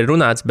 Par to arī ir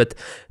runāts, bet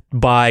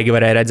baigi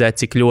varēja redzēt,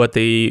 cik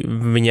ļoti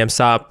viņiem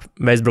sāp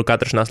Westbrook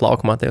atrašanās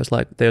laukumā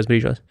tajos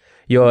brīžos.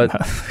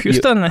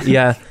 Houstonā?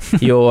 Jā,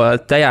 jo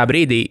tajā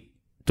brīdī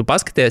tu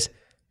paskaties,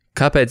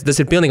 kāpēc tas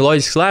ir pilnīgi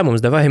loģisks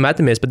lēmums. Vai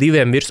metamies pa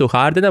 2 virsū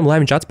Hardenam, lai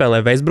viņš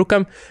atspēlē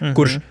Westbrookam,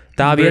 kurš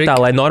tā vietā,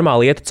 lai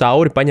normāli ietu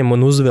cauri, paņem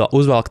un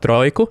uzvelk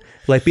trojku,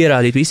 lai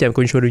pierādītu visiem,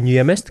 ko viņš var viņu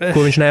iemest,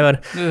 ko viņš nevar.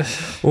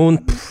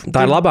 Un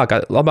tā ir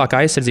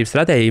labākā aizsardzības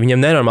stratēģija.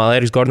 Viņam nenormāli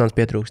Eriks Gordons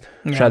pietrūkst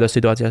šādās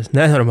situācijās.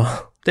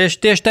 Nenormāli.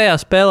 Tieši tajā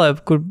spēlē,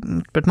 kur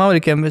pret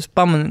Maverikiem es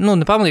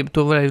nepamanīju, bet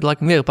to varēju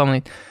laikam viegli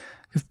pamanīt.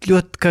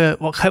 Ļoti, ka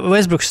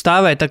Westbrooks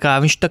stāvēja tā kā,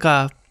 viņš tā kā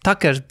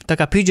Takers, tā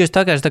kā PJs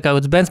Takers, tā kā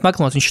Bens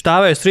Maklons, viņš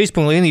stāvēja uz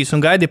 3-punktu līnijas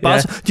un gaidīja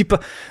pasu. Ķipa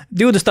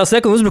 20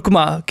 sekundu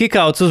uzbrukumā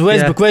kickouts uz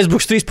Westbrook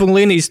 3-punktu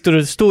līnijas tur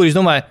stūri. Es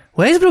domāju,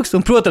 Westbrooks,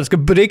 un, protams, ka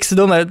Briks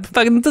domā,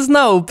 tas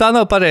nav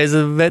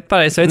pareizi veids,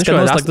 kā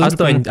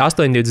noslēgt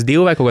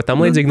 8-22 vai kaut ko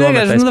tam līdzīgi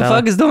nometēt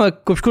spēlē. Es domāju,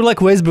 kopš kur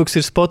laika Westbrooks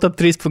ir spot-up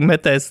 3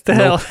 metējs.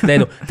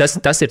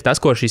 Tas ir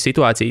tas, ko šī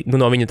situācija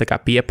no viņa tā kā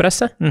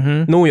pieprasa.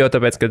 Jo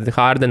tāpēc, ka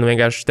Harden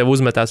vienkārši tev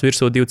uzmetās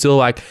virsū 2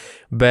 cilvēki,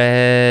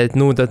 bet,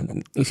 tad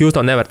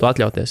Houston nevar to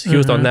atļauties.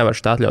 Houston nevar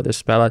šo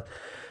atļauties spēlēt.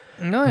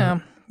 Jā.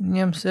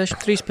 Viņam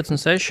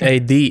 13-6.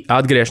 AD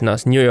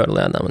atgriešanās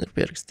Ņujorkā man ir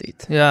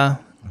pierakstīta. Jā,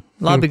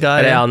 labi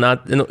gāja. Reāli,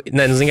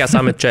 zin kā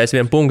samet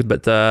 41 punktu,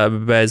 bet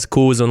bez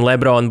Kūza un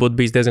Lebrona būtu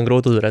bijis diezgan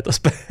grūti uzvarēt to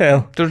spēli.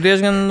 Tur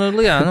diezgan,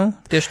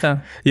 tieši tā.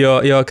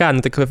 Jo kā,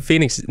 tā kā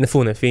Phoenix,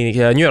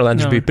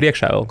 Ņujorkā bija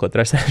priekšā vēl ko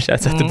trešajā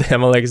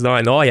ceturtajā, man liekas,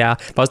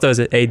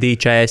 pastāvēs AD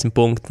 40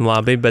 punktu,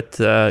 labi, bet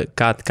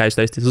kā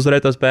jūs teicāt,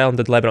 uzvarēt to spēli, un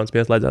tad Lebrons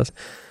pieslēdzās.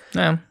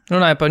 Jā,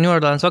 runāju par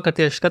Ņujorkā,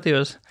 vakar tieši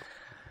skatījos.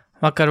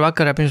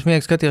 Vakarā pirms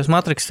miega skatījos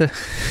Matrix.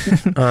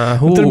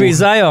 Tur bija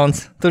Zions.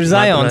 Tur ir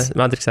Zions.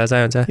 Matrixā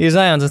Zions, jā. Ir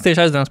Zions, es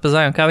tieši aizdomās par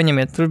Zionu, kā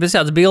viņam iet. Tur bija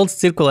tāds bildes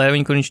cirkulē,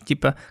 kur viņš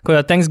ķipa, kaut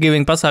kā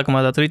Thanksgiving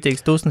pasākumā tā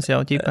ritīgs tusnes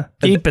jau ķipa.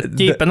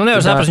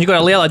 Nevar saprast, viņš kaut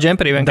kā lielā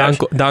džemperī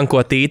vienkārši.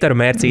 Danko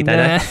tītaru mērcītē,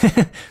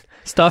 ne?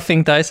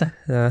 Stuffing taisa.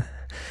 Jā.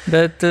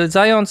 Bet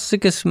Zions,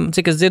 cik es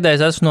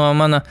dzirdējis, esmu no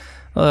mana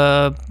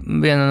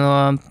viena no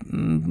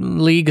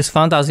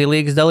fantāzija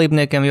līgas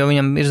dalībniekiem, jo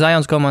viņam ir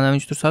Zions komandā,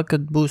 viņš tur saka,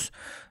 ka būs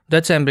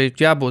decembrī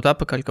jābūt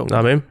apakaļ kaut kā.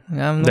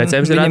 Jā,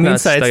 decembris ir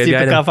atnācis.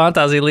 Kā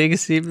fantāzija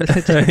līgas.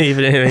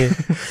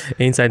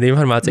 Inside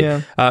informācija.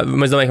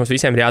 Mēs domājam, ka mums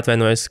visiem ir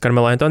jāatvainojas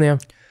Karmelo Antonijam.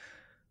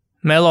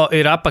 Melo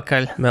ir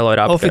apakaļ.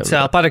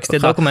 Oficiāli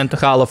parakstīja dokumentu.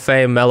 Hall of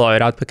Fame Melo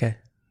ir atpakaļ.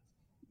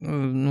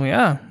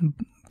 Jā.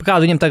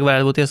 Kādu viņam tagad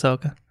varētu būt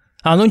iesauka?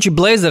 Viņš ir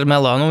blazer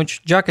Melo,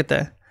 viņš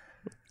džaketē.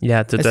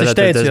 Jā, es taču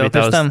teicu jau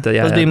pirms tam.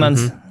 Tas bija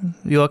mans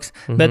joks.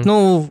 Bet,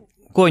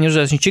 ko viņi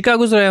uzvarēja? Viņš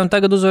Čikāgu uzvarēja un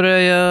tagad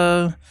uzvarēja...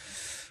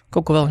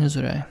 Kaut ko vēl viņi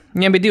uzvarēja.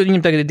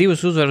 Viņam tagad ir 2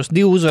 uzvaras.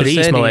 2 uzvaras 3,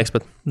 sērija. Man liekas,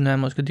 pat. Nē,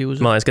 man liekas, ka 2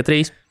 uzvaras. Man liekas, ka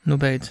 3.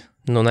 Beidz.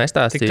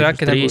 Nestāstīju. Tik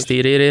traki 3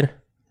 tīri ir.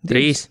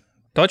 3.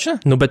 Točna?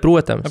 Bet,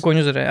 protams. Ko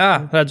viņi uzvarēja?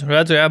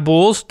 Redzu,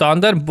 Bulls,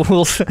 Thunder,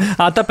 Bulls.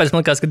 Tāpēc man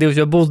liekas, ka 2,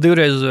 jo Bulls 2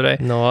 reizes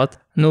uzvarēja.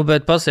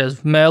 Bet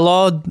pasies, Melo,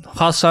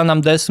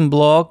 Hasanam 10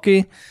 bloki.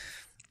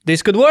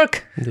 This could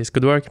work.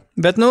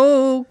 Bet,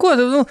 ko?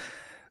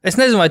 Es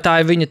nezinu, vai tā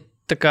ir viņa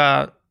tā kā...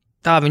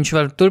 Tā viņš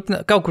var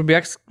turpināt. Kaut kur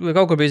bija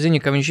ziņa,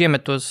 ka viņš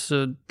iemet tos,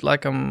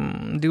 laikam,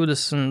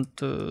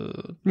 20...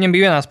 Viņam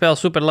bija vienā spēlē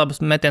super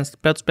labas metiens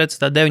pēc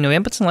tā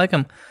 9-11,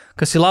 laikam,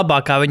 kas ir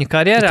labākā viņa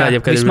karjerā.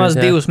 Vismaz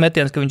 2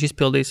 metiens, ka viņš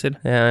izpildījis ir.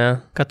 Jā.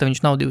 Kā tā viņš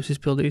nav 2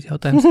 izpildījis,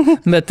 jautājums.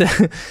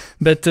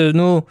 bet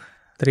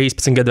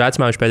 13 gadu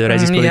vecumā viņš pēdējo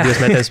reizi izpildīja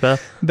 2 metienus spēli.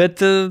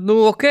 Bet,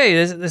 ok,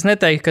 es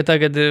neteiktu, ka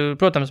tagad,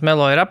 protams,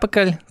 Melo ir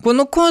apakaļ. Ko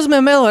nozīmē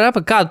Melo ir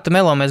apakaļ? Kādu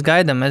Melo mēs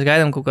gaidām? Mēs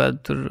gaidām kaut kādu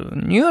tur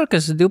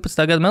Ņujorkas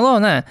 12. gada Melo?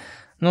 Nē.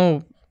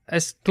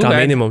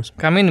 Minimums.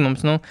 Kā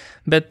minimums,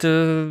 Bet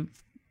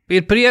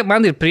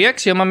man ir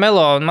prieks, jo man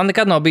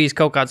nekad nav bijis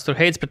kaut kāds tur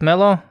heits pret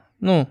Melo.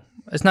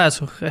 Es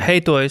neesmu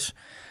heitojis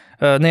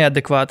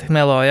neadekvāti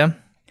Melo, ja?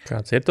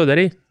 Kāds ir to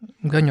darīt?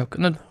 Gaņu,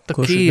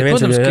 kurš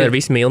protams, ka ir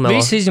visi mīl Melo.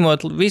 Visi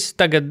izņemot, visi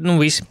tagad,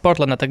 visi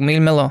Portlandā tagad mīl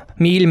Melo,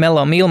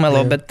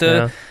 bet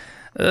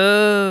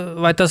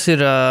vai tas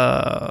ir,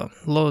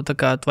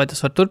 vai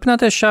tas var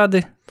turpināties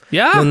šādi?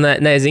 Jā.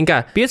 Nē, zin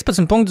kā.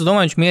 15 punktus,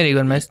 domāju, viņš mierīgi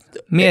var mest.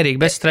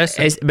 Mierīgi, bez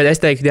stresa. Bet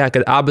es teiktu, jā,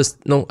 ka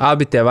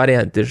abi tie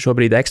varianti ir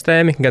šobrīd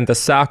ekstrēmi, gan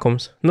tas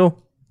sākums,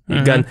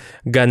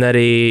 gan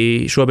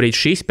arī šobrīd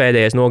šis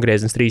pēdējais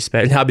nogrieziens 3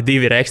 spēļu. Abi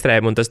 2 ir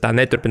ekstrēmi, un tas tā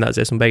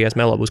neturpināsies, un beigās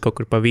Melo būs kaut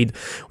kur pa vidu.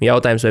 Un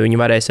jautājums, vai viņi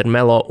varēs ar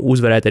Melo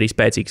uzvarēt arī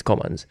spēcīgas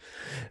komandas.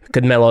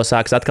 Kad Melo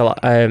sāks atkal,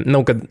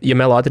 ja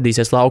Melo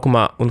atradīsies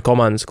laukumā un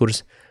komandas,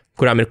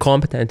 kurām ir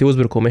kompetenti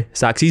uzbrukumi,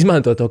 sāks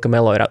izmantot to, ka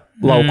Melo ir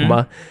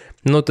laukumā,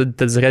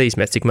 tad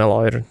skatīsimies, cik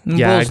Melo ir.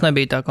 Bulls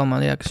nebija tā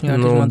komanda, kas viņu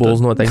izmantot.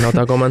 Bulls noteikti nav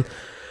tā komanda.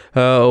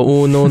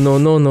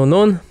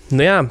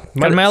 Jā.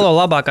 Melo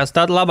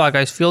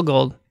labākais field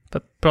goal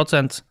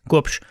procents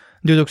kopš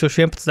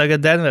 2011.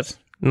 gada Denvers.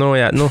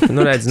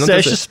 Redz.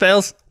 6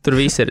 spēles. Tur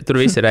viss ir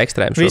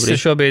ekstrēms šobrīd. Viss ir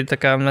šobrīd tā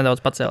kā nedaudz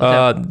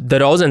pacēlās.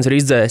 DeRozans ir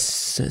izdzēs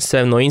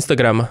sev no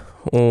Instagrama,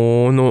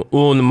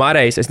 un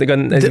Marejs,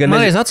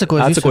 Marejs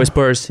atsakoja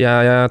Spurs, jā,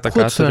 tā kā.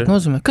 Ko tas varētu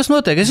nozīmē? Kas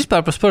notiek? Es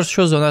vispār par Spurs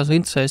šo zonu esmu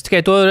interesējis.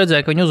 Tikai to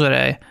redzēju, ka viņi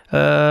uzvarēja.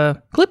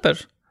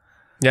 Clippers.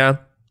 Jā.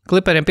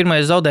 Clipperiem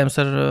pirmais zaudējums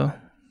ar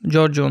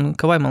Džordžu un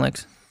Kavai, man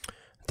liekas.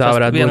 Tā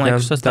varētu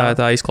būt,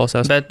 tā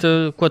izklausās. Bet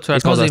ko tas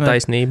varētu nozīmēt?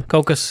 Taisnība.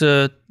 Kaut kas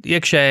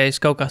iekšējais,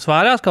 kaut kā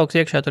svārās, kaut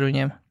kas iekšē tur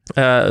viņiem?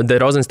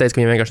 DeRozans teica,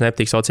 ka viņam vienkārši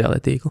nepatīk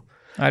sociālajie tīkli.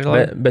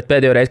 Bet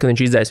pēdējo reizi, kad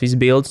viņš izdzēs visas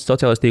bildes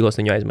sociālajos tīklos,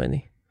 viņu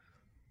aizmainīja.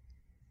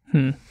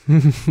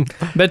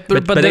 Bet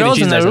par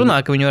DeRozanu runā,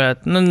 ka viņi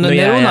varētu,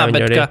 nerunā,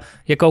 bet ka,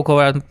 ja kaut ko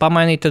varētu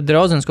pamainīt, tad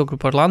DeRozans kaut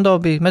kur par Orlando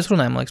bija, mēs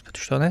runājam, liekas,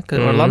 par šo, ne?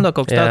 Kad Orlando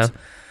kaut kas tāds.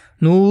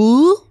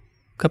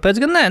 Kāpēc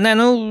gan nē?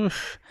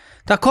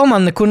 Tā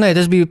komanda nekur nē,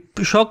 tas bija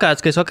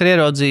šokāts, ka es vakar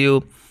ieraudzīju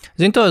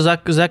Zini to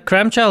Zach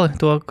Kramčeli,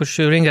 to, kurš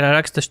Ringerā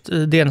raksta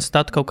dienas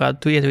statu kaut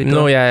kādu, tu ietvīto.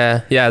 Nu,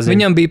 jā, zinu.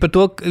 Viņam bija par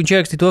to, viņš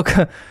ierakstīja to,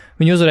 ka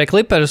viņi uzvarēja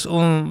Clippers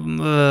un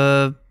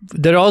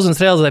DeRozans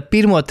realizēja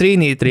pirmo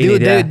trīnīti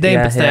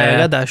 19.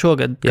 gadā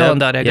šogad,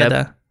 kalendārajā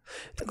gadā.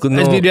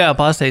 Es biju reāli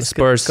pārsteigts,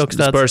 ka kaut kas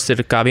tāds. Spurs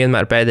ir kā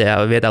vienmēr pēdējā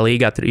vietā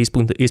līgā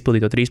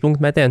izpildīto 3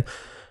 punktu metienu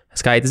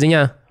skaita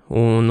ziņā,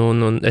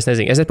 un es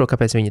nesaprotu,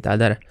 kāpēc viņi tā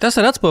dara. Tas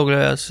arī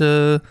atspoguļojās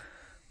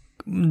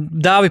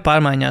Dāvi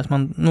pārmaiņās,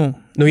 man,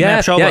 ja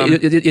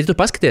tu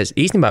paskaties,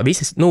 īstenībā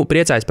visi,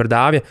 priecājas par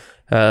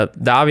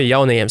Dāvi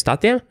jaunajiem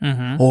statiem,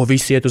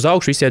 visi iet uz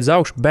augšu,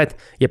 bet,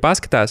 ja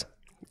paskatās,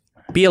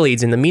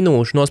 pielīdzina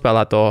minūšu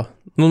nospēlēto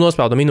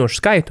minūšu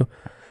skaitu,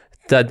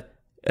 tad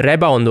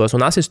reboundos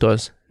un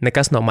asistos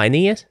nekas nav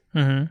mainījies.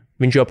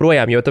 Viņš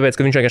joprojām, jo tāpēc,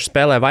 ka viņš vienkārši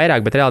spēlē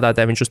vairāk, bet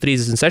realitātē viņš uz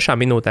 36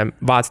 minūtēm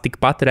vāc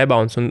tikpat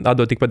rebounds un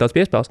atdod tikpat daudz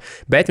piespēles,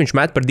 bet viņš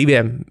met par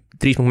 2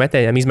 3 punktu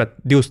metieniem, izmet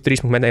 2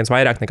 3 punktu metienus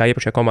vairāk nekā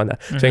iepriekšējā komandā.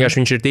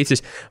 Vienkārši viņš ir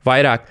ticis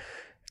vairāk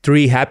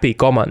 3 happy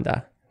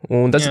komandā.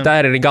 Un tā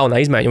ir arī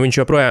galvenā izmaiņa.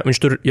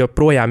 Viņš tur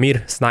joprojām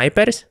ir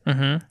sniperis,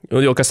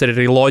 jo kas ir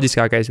arī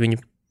loģiskākais viņa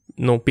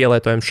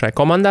pielietojums šai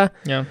komandā,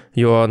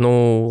 jo,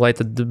 lai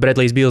tad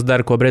Bradley's Beals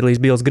dara, ko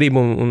Bradley's Beals grib,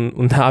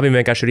 un Dāvim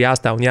vienkārši ir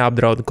jāstāv un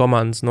jāapdraud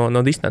komandas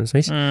no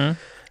distances.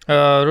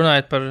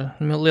 Runājot par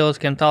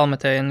lieliskiem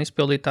tālmetējiem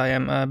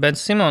izpildītājiem,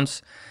 Bens Simons,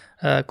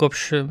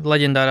 kopš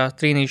leģendārā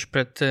trīnīša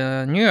pret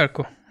New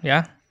Yorku,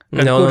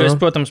 kur es,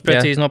 protams,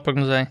 precīzi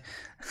noprognozēju,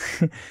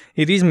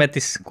 ir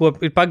izmetis, ko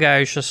ir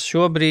pagājušas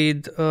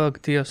šobrīd,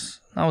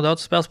 nav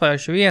daudz spēles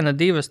pagājuši, 1,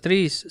 2,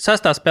 3,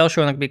 6. spēle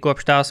šonakt bija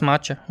kopš tās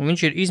mača, un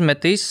viņš ir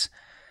izmetis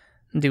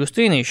 2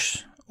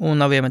 trīnīšus, un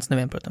nav iemetis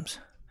nevienu, protams.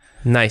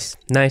 Nice.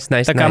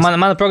 Tā kā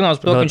mana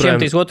prognoze, ka viņš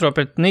iemetīs otro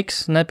pret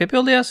Knicks,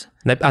 nepiepildījās.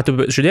 Tu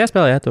šodien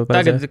spēlēji, to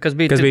tagad, kas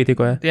bija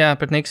tikko, jā,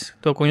 pret Knicks,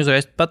 to, ko viņš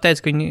uzreiz pateica,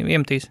 ka viņi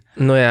iemetīs.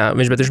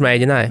 Bet viņš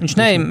mēģināja. Viņš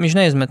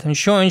neizmet.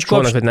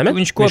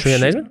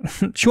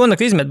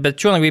 Šonakt izmet,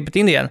 bet šonakt bija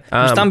pret Indiānu.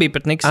 Viņš tam bija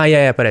pret Knicks.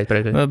 Jā,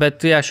 pareizi.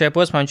 Bet šajā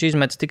posmā viņš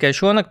izmetis tikai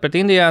šonakt pret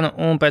Indiānu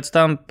un pēc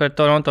tam pret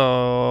Toronto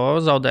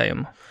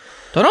zaudējumu.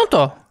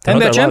 Toronto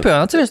NBA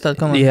čempioni, atceries tādu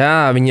komandu?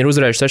 Jā, viņi ir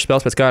uzvarējuši 6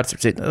 spēles pēc kārtas.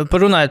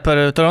 Runājot par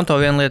Toronto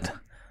vienu lietu.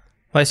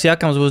 Vai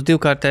Siakams būs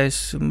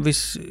divkārtējs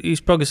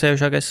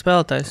visprogresējušākais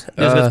spēlētājs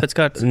 2 gadus pēc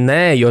kārtas?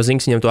 Nē, jo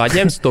Zings viņam to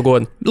atņems, to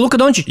godu. Luka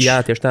Dončičs.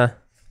 Jā,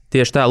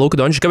 tieši tā, Luka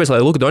Dončičs. Kāpēc,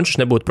 lai Luka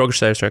Dončičs nebūtu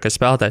progresējušākais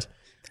spēlētājs?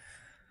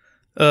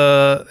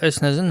 Es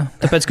nezinu.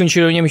 Tāpēc, ka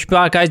viņam ir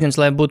pārāk aizņemts,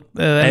 lai būtu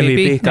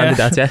MVP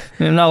kandidāts, jā.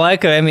 Nav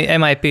laika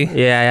MIP.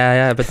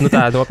 Jā, bet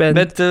tā nopietni.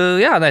 Bet,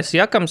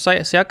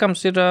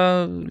 Siakams ir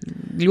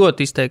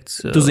ļoti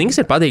izteikts. Tu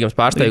Zings ir patīkams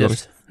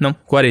pārsteigums.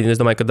 Ko arī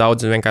es domāju, ka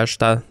daudz vienkārši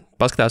tā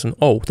paskatās un,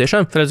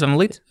 tiešām. Freds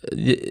VanVleet,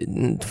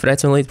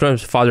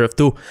 protams, father of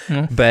 2.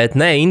 Bet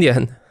nē,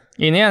 Indiana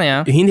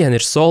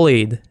ir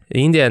solīda.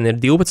 Indiana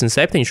ir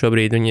 12-7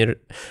 šobrīd. Viņi ir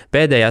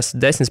pēdējās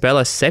 10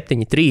 spēlēs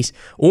 7-3.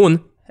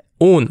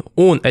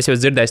 Un es jau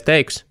dzirdēju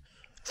teikus.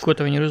 Ko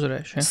tu viņi ir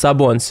uzvarējuši? Ja?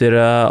 Sabonis ir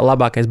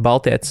labākais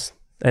baltietis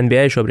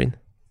NBA šobrīd.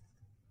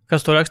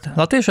 Kas to raksta?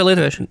 Latvieši vai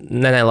lietuvieši?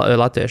 Nē,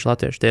 latvieši.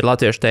 Tie ir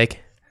latviešu teiki.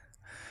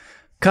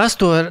 Kas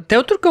to...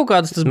 Tev tur kaut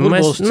kādas tas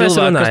burbulis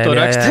cilvēki, kas to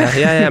raksta?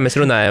 Jā,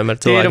 mēs runājam ar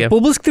cilvēkiem. Tie ir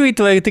publiski tvīti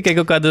vai tikai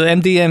kaut kādu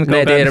MDM?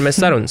 Nē, tie ir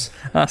mēs sarunas.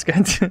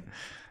 Skaidrs.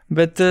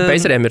 Bet...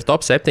 Pacers ir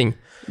top 7.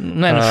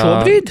 Nē,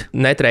 šobrīd?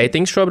 Net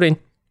ratings šobrīd.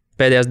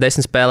 Pēdējās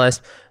 10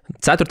 spēlēs.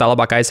 4.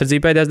 labākā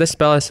aizsardzība pēdējās 10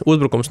 spēlēs.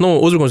 Uzbrukums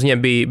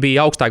viņiem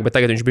bija augstāk, bet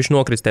tagad viņš bija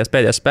nokristies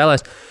pēdējās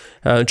spēlēs.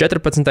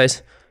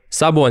 14.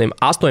 Sabonim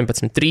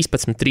 18,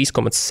 13,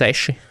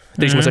 3,6.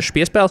 3,6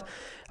 piespēles.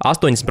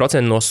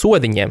 80% no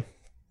sodiņiem.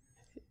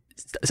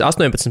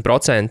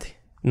 18%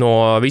 no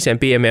visiem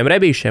pieejamiem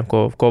rebīšiem,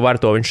 ko var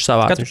to viņš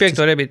savāc. Katru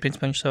 5. rebīti,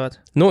 principā, viņš savāc.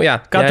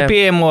 Katru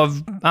pieejamo,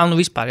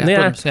 vispār,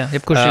 protams,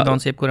 jebkurš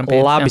rebounds, jebkuram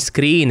pieejams. Labi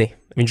skrīni.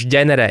 Viņš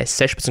ģenerē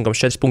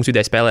 16,4 punktus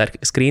vidēji spēlē ar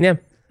skrīniem,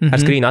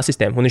 ar skrīnu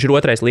asistiem, un viņš ir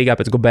 2. līgā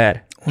pēc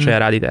Gobēra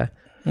šajā rādītājā.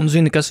 Un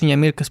zini, kas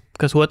viņam ir,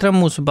 kas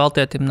otram mūsu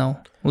baltietim nav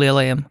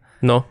lielajiem?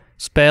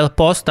 Spēle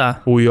postā.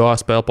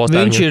 Spēle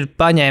postā. Viņš ir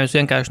paņēmis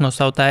vienkārši no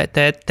savu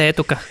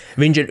tētuka.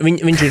 Viņš ir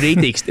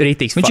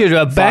rītīgs. Viņš ir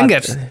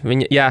bangers.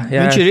 Jā.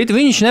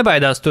 Viņš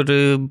nebaidās tur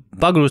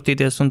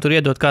pagrūstīties un tur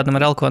iedot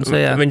kādam ar alkoholu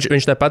sejā.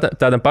 Viņš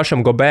tādam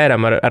pašam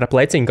Gobēram ar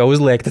pleciņu, kā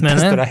uzliek, tad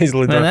tas tur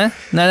aizlido.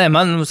 Nē,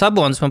 man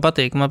Sabonis man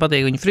patīk. Man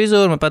patīk viņa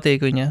frizūra, man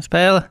patīk viņa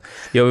spēle.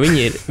 Jo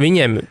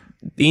viņiem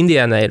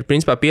Indiānai ir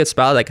principā 5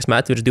 spēlētāji, kas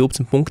met virs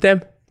 12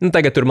 punktiem.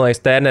 Tagad tur, man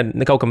liekas, Tērner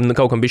kaut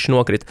kam bišķi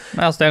nokrita.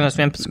 Mēls Tērners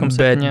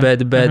 11,7.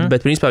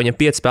 Bet principā viņam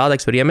 5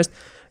 spēlētājs var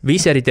iemest.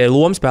 Visi arī tie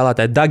lomu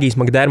spēlētāji, Dagijs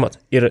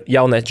Makdermots, ir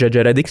jaunais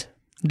J.J. Rediks.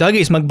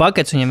 Dagijs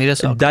Makbakets viņam ir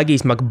iesaukts.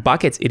 Dagijs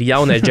Makbakets ir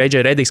jaunais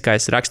J.J. Rediks, kā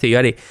es rakstīju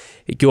arī,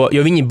 jo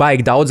viņi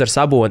baigi daudz ar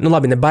Saboni, nu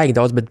labi, ne baigi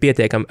daudz, bet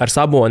pietiekam ar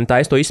Saboni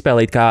taisa to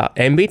izspēlīt, kā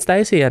Embiids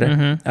taisīja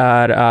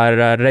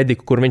ar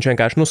Rediku, kur viņš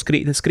vienkārši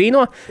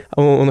skrīno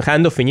un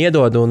handoff viņu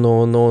iedod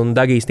un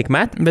Dagijs tik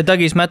met. Bet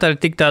Dagijs met arī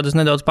tik tādus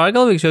nedaudz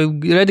pārgalvīgus, jo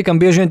Redikam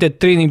bieži vien tie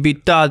trīni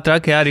bija tādi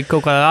traki, arī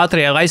kaut kā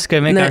ātrijā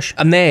aizskai vienkārši.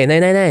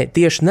 Nē,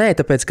 tieši nē,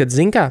 tāpēc, kad,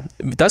 zin kā,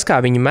 tas,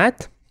 kā viņi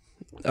met,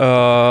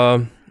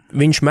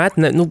 viņš met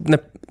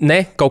ne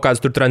kaut kāds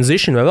tur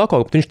transition vai vēl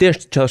kaut ko, viņš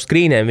tieši caur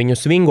skrīnēm viņu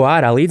svingo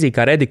ārā līdzīgi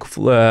kā Rediku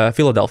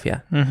Filadelfijā.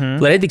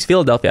 Rediks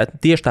Filadelfijā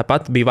tieši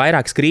tāpat bija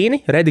vairāk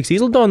skrīni, Rediks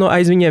izlido no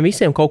aiz viņiem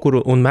visiem kaut kur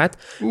un met,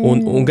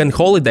 un gan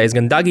Holidays,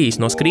 gan Dagijs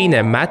no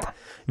skrīnēm met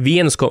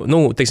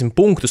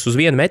punktus uz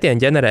vienu metienu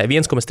ģenerē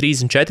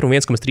 1,34 un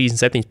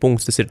 1,37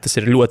 punktus. Tas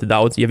ir ļoti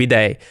daudz, ja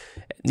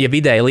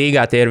vidēji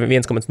līgā tie ir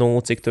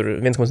 1,0, cik tur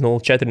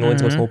 1,04,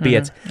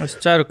 1,05. Es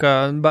ceru,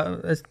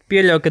 es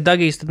pieļauju, ka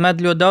Dagijs tad met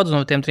ļoti daudz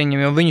no tiem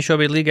trīņiem, jo viņi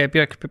šobrīd līgai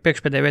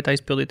priekšpēdējā vietā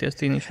izpildīties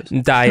trīnīšos.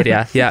 Tā ir,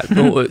 jā.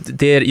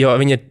 Tie ir, jo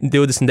viņi ir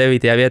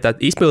 29. vietā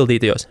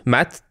izpildītajos,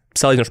 met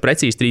salīdzinoši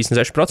precīzi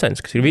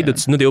 36%, kas ir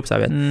vidus, 12.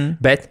 vietā.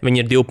 Bet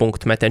viņi ir 2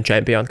 punktu metienu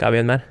čempioni, kā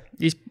vienmēr.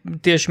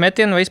 Tieši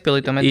metienu vai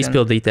izpildīto metienu?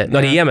 Izpildītie,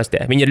 arī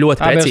iemestie. Viņi ir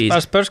ļoti precīzi.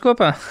 Ar Spurs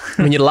kopā?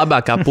 Viņi ir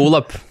labākā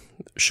pull-up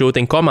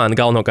shooting komanda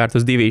galvenokārt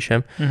uz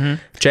divīšiem.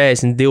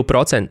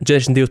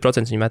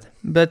 42% viņi met.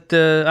 Bet,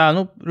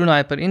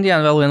 runāja par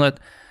Indiānu vēl vienu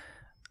lietu.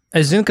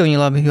 Es zinu, ka viņi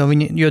labi,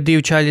 jo 2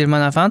 čaļi ir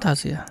manā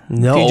fantāzijā.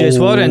 TJs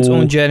Warrens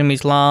un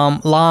Jeremijs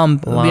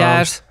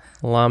Jārs.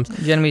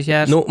 Jeremijs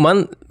Jārs.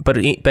 Man par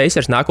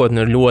Pacers nākotni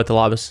ir ļoti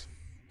labas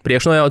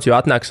priekšnojauts, jo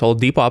atnāks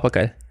Oladipo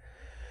apakaļ.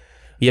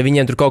 Ja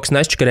viņiem tur kaut kas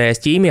nešķakarējas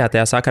ķīmijā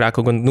tajā sakarā,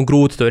 kaut gan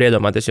grūti to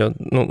iedomāties, jo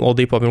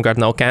Oladipo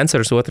pirmkārt nav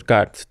cancers,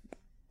 otrkārt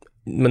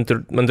man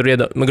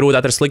grūti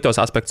atrast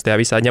sliktos aspektus tajā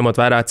visā, ņemot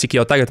vērā, cik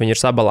jau tagad viņi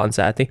ir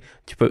sabalansēti,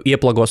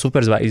 ieplago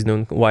superzvaigzni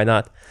un why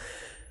not.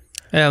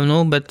 Jā,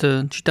 bet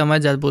šitam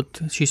vajadzētu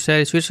būt šīs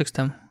sērijas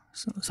virsrakstam.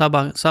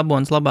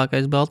 Sabonis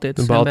labākais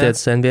Baltietis.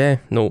 Baltietis NBA.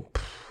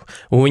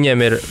 Un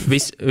viņiem ir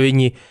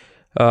viņi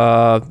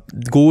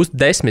gūst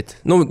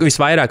 10,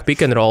 visvairāk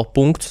pick and roll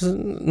punktus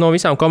no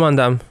visām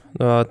komandām,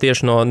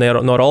 tieši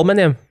no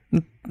rollmeniem.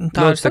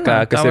 Kas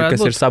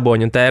ir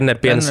Saboņa un Tērnera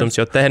pienesums,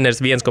 jo Tērners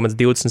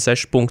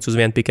 1,26 punktus uz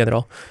vienu pick and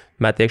roll.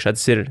 Met iekšā,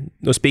 tas ir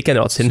uz pick and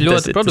roll.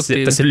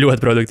 Tas ir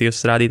ļoti produktīvs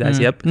rādītājs.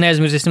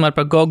 Neaizmirsīsim ar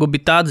par Gogu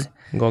Bitadzi.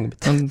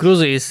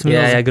 Gruzijas.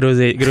 Jā,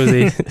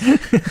 Gruzijas.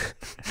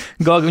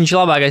 Gogu, viņš ir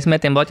labākais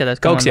metienu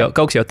bloķētājs.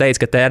 Kauks jau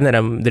teica, ka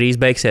Tērneram drīz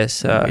beigsies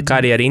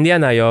karjera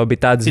Indiānā, jo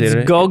Bitadzi ir...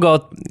 It's go-go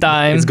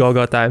time. It's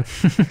go-go time.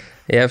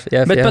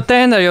 Bet par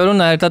Tērneru jau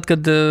runāja tad,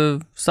 kad,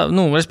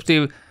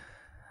 respektīvi,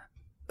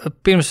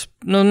 pirms,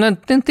 ne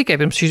tikai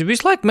pirms šīs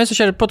visu laiku, mēs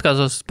taču arī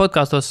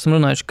podkastos esam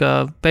runājuši, ka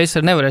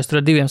Pacers nevarēs tur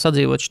ar 2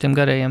 sadzīvot šitiem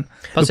garējiem.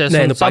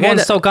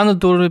 Sabonis savu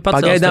kandidatūru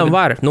pacēlis. Pagaidām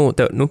var.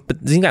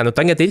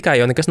 Tagad it kā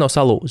jau nekas nav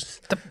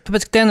salūzis.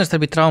 Tāpēc, ka Tērners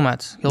bija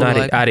traumēts.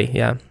 Arī,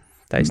 jā.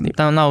 Taisnība.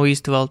 Tā nav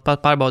īsti vēl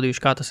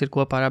pārbaudījuši, kā tas ir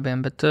kopā ar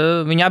abiem, bet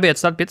viņi abi iet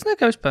start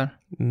pieciniekā vispār?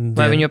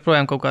 Vai viņi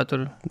joprojām kaut kā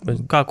tur,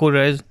 kā kur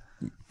reizi?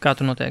 Kā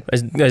tur notiek?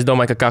 Es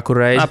domāju, ka kā kur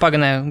reizi.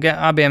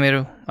 Abiem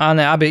ir,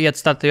 abi iet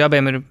start, jo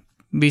abiem ir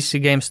visi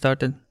games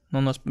started.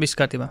 Viss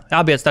kārtībā.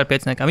 Abi iet start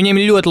pieciniekā. Viņiem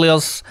ir ļoti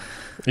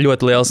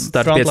liels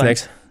start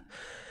piecinieks.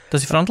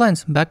 Tas ir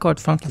frontlines?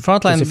 Backcourt?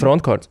 Frontline? Tas ir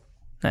frontcourt.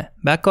 Nē,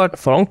 backcourt?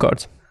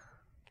 Frontcourt.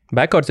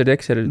 Backcourt ir tie,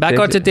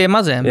 Backcourt ir tie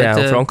mazie. Jā,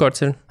 un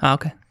frontcourt ir.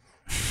 Ok.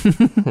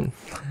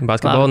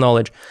 Basketball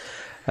knowledge.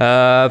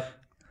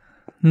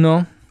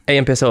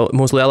 Ejam pie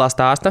mūsu lielā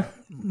stāsta.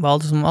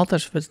 Valdis un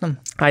Valters pēc tam.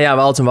 Jā,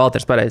 Valds un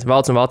Valters, pareizi.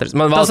 Valds un Valters.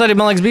 Tas arī,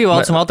 man liekas, bija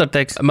Valds un Valters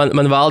teiks.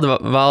 Man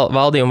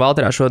Valdi un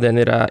Valterā šodien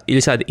ir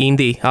visādi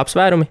indie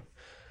apsvērumi.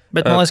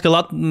 Bet man liekas, ka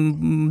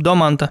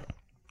Domanta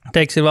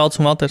teiks ir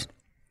Valds un Valters.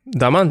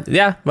 Domanta?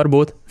 Jā,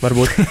 varbūt.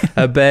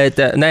 Bet,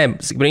 nē,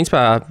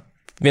 principā,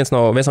 viens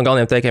no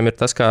galvenajiem teikiem ir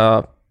tas, ka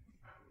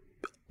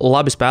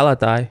labi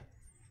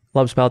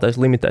spēlētājs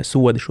limitē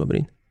sodi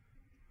šobrīd.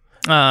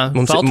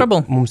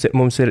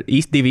 Mums ir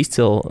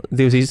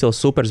divas izcils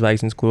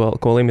superzvaigznes,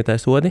 ko limitē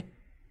sodi.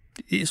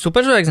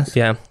 Superzvaigznes?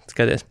 Jā,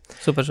 skaties.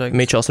 Superzvaigznes.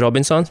 Mičels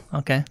Robinsons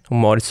un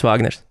Morits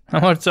Wagners.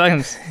 Morits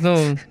Wagners,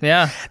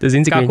 jā.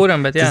 Kā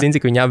kuram, bet jā. Tu zini,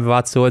 cik viņi abi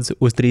vāc sodus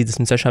uz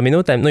 36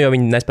 minūtēm, jo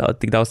viņi nespēlē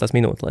tik daudz tās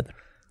minūtes.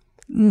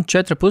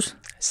 4,5.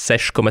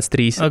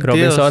 6,3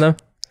 Robinsonam.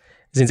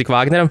 Zini, cik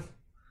Wagneram?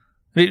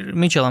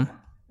 Mičelam.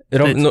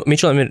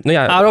 Mičelam ir,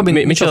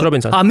 Mičels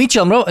Robinsons.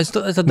 Mičelam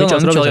Robinsons. Es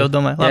domāju, jau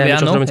domāju. Labi,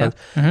 Mičels Robinsons.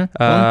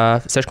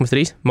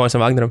 6,3,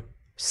 Morisam Wagneram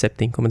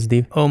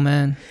 7,2. Oh,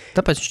 man.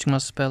 Tāpēc viņš tik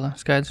maz spēlē,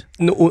 skaidrs.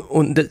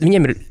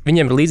 Viņiem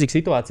ir līdzīga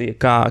situācija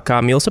kā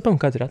Millsapam,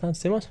 kāds ir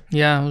atnācis ciemos?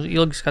 Jā,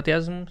 ilgi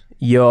skatījās mums.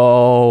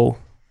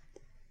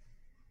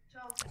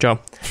 Čau.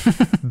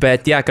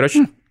 Bet jā,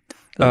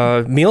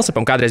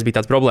 Millsapam kādreiz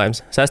bija tāds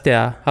problēmas 6.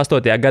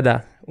 8.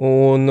 gadā,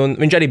 Un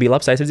viņš arī bija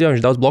labs aizsardzībā,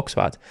 viņš daudz blokus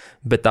vāc.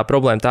 Bet tā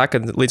problēma tā, ka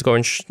līdz ko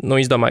viņš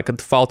izdomāja, ka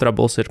foul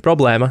troubles ir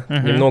problēma,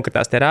 viņam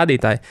nokritās tie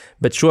rādītāji.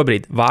 Bet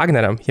šobrīd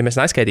Vāgneram, ja mēs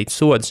neskaitītu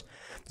sodus,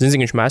 zini,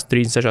 cik viņš mēst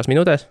 36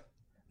 minūtēs?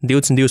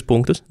 22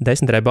 punktus,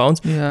 10 rebounds,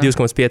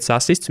 2,5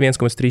 assists,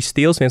 1,3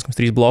 stils,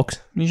 1,3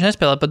 bloks. Viņš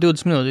nespēlē pat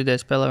 20 minūtes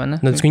vidēji spēlē, vai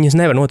ne? Nu, viņas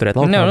nevar noturēt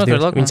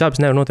laukumā. Viņas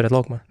abas nevar noturēt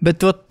laukumā. Bet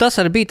tas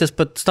arī bija tas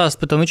pat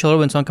stāsts par to Mitchell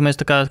Robinsonu, ka mēs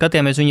tā kā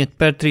skatījāmies viņa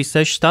per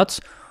 3-6 stats.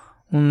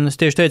 Un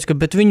es tieši teicu, ka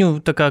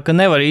viņu ka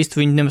nevar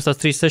īsti viņi nemaz tās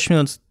 3-6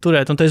 minūtes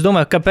turēt. Un tad es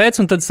domāju, kāpēc,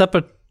 un tad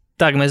sapratu,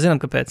 tā, ka mēs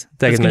zinām, kāpēc.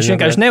 Viņš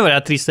vienkārši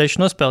nevarētu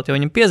 3-6 nospēlēt, jo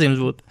viņam piezīmes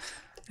būtu.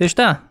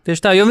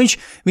 Tieši tā, jo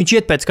viņš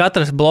iet pēc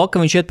katras bloka,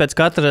 viņš iet pēc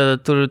katra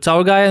tur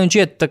caurgāja, viņš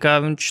iet tā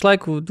kā viņš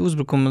laiku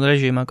uzbrukuma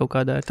režīmā kaut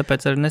kādā,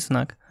 tāpēc arī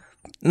nesanāk.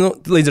 Nu,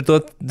 līdz ar to...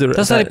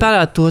 Tas arī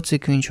parāda to,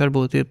 cik viņš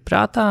varbūt ir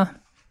prātā.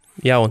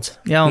 Jauns.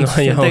 Jā,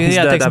 tieši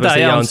tā,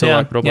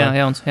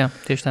 jauns.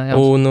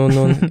 Un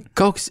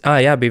kaut kas,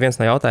 bija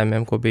viens no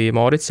jautājumiem, ko bija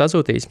Morits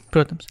sazūtījis.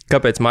 Protams.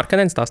 Kāpēc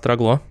Markkanens tā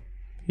straglo?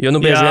 Jo,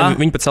 bieži vien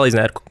viņi pat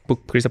salīdzināja ar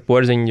Krista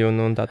Porziņu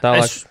un tā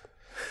tālāk.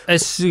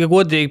 Es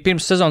godīgi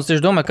pirms sezonas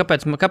tieši domāju,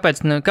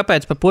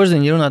 kāpēc par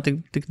Porziņu runā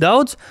tik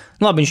daudz.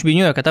 Nu, labi, viņš bija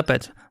Ņujorkā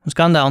tāpēc, un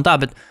skandāli un tā,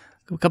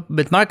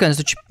 bet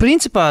Markkanens taču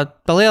principā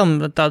pa lielam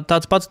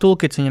tāds pats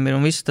tulkits viņam ir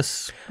un viss tas,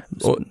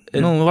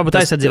 varbūt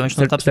aizsardzība viņš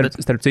no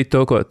tāpēc. Starp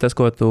citu, tas,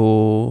 ko tu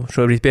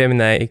šobrīd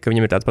pieminēji, ka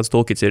viņam ir tāds pats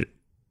tulkits, ir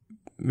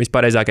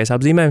vispareizākais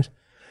apzīmējums,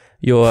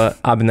 jo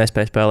abi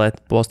nespēja spēlēt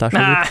postā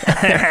šobrīd.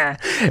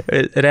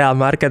 Reāli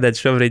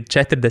Markkanens šobrīd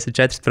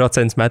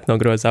 44% met no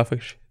groza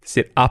apakšu. Tas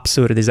ir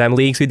absurdi. Zem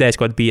līgas vidējais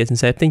kaut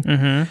 57.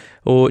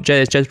 Un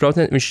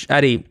 44% viņš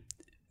arī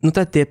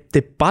tad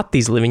tie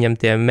patizli viņam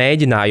tie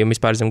mēģinājumi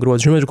vispār zem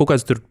groza. Viņš ir kaut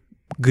kāds tur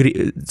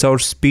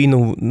caur spinu,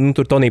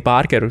 tur Tonijs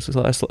Parkers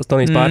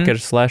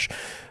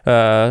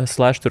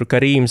slash tur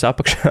Karīms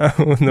apakšā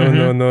un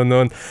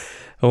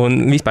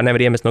vispār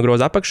nevar iemest no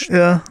groza apakšu.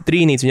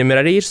 Trīnīts viņam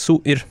arī ir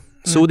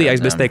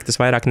sūdīgāks, bet es teiktu,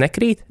 tas vairāk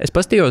nekrīt. Es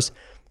pastījos,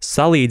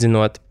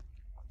 salīdzinot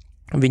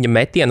viņa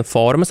metienu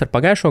formas ar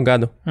pagājušo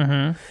gadu.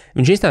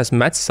 Viņš izstās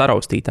mets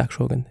saraustītāk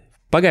šogad.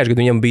 Pagājušajā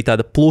gadā viņam bija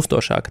tāda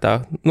plūstošāka,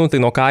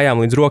 no kājām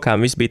līdz rokām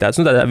viss bija tāds,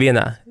 tādā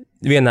vienā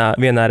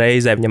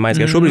reizē viņam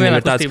aizgāja. Šobrīd viņam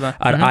ir tāds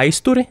ar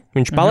aizturi,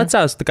 viņš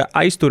palecās, tā kā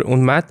aizturi un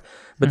met,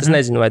 bet es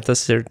nezinu, vai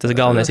tas ir tas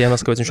galvenais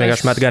iemesls, kāpēc viņš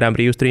vienkārši met garām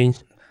brīvus trīņus.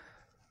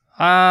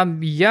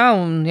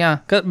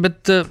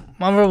 Bet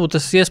man varbūt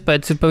tas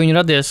iespējas ir pa viņu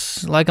radies,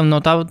 laikam no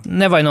tā,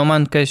 nevaino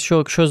man, ka es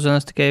šodien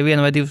tikai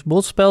 1 vai 2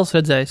 Bulls spēles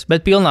redzējis,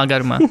 bet pilnā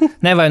garumā.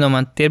 Nevaino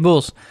man, tie ir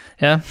Bulls.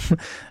 Ja?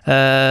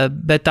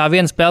 Bet tā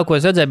viena spēle, ko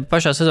es redzēju, bija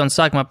pašā sezonas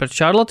sākumā pret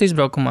Charlotte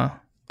izbraukumā.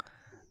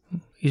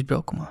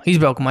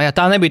 Jā,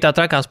 tā nebija tā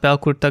trakā spēle,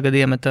 kur tagad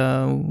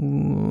iemeta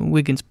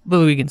Wiggins,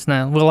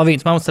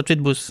 Lavīns. Man starp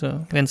citu būs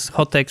viens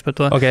hot takes par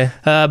to. Okay.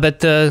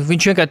 Bet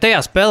viņš vienkārši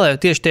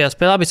tieši tajā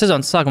spēlē bija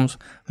sezonas sākums.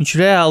 Viņš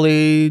reāli,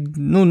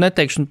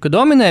 neteikšu, ka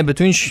dominēja,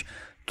 bet viņš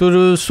tur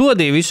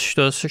sodīja visus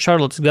šos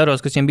Charlottes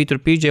garos, kas viņiem bija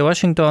tur PJ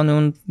Washington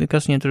un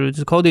kas viņiem tur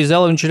Cody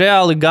Zella. Viņš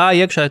reāli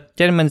gāja iekšā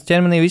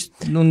ķermenī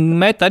un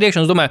met arī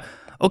iekšā. Un es domāju,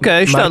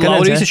 šitādi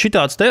Laurīs ir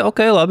šitāds te,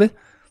 labi.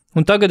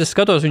 Un tagad es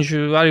skatos, viņš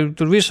arī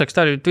tur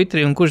virsraksta arī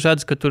Twitterī, un kurš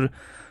redz, ka tur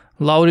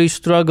Laurijas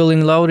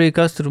struggling, Laurija,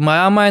 kas tur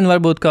jāmaina,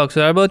 varbūt kaut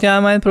kas, varbūt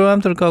jāmaina, prom,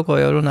 tur kaut ko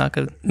jau runā.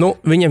 Ka...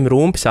 Viņam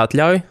rumpis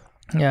atļauj,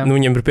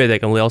 viņam ir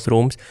pietiekami liels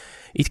rumpis.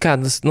 It kā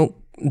tas,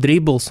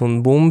 dribbles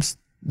un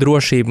bumbs,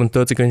 drošība un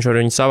to, cik viņš var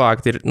viņu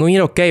savākt, ir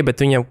ok,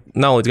 bet viņam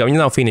nav līdz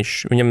viņam nav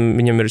finish.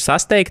 Viņam ir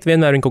sasteigt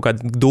vienmēr, viņa kaut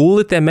kādi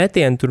dūli tie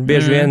metieni, tur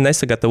bieži vien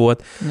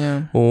nesagatavot.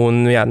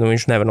 Un,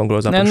 viņš nevar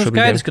nogrozāt.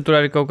 Skaidrs, ka tur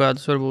arī kaut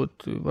kādas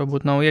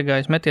varbūt nav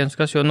iegājis metienas,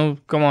 kas jau,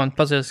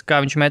 pazies,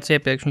 kā viņš mets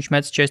iepriekš, viņš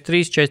mets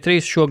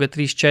 43, šogad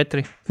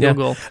 3-4.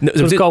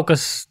 Tur kaut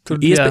kas...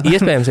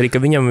 Iespējams arī, ka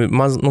viņam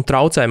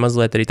traucēja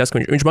mazliet arī tas,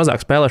 ka viņš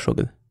mazāk spēlē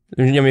šogad.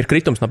 Viņam ir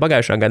kritums no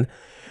pagājušā gada.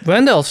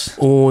 Vendels.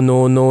 Un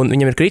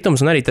viņam ir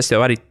kritums, un arī tas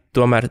jau arī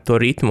tomēr to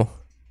ritmu.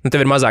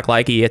 Tev ir mazāk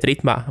laika iet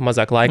ritmā,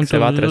 mazāk laika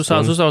sev atrast. Un tu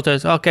sāc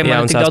uzrauties,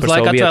 man tik daudz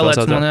laika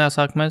atvēlēts, man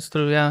jāsāk mest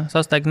tur,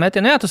 sasteigt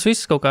metienu. Tas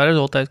viss kaut kā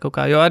rezultēs kaut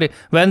kā, jo arī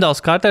Vendels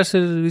Carters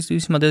ir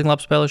vismaz diezgan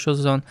labi spēlē šo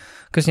sezonu.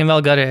 Kas viņam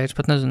vēl garējais,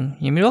 pat nezinu,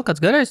 viņam ir vēl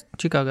kāds garējais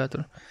Čikāgā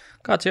tur.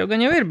 Kāds jau gan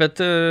jau ir, bet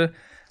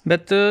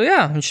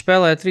viņš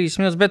spēlē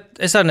 3 minūtes, bet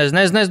es arī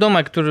nezinu, es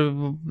domāju, ka tur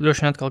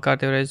droši vien atkal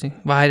kārtīgi reizi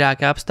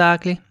vairāki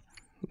apstākļi.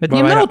 Bet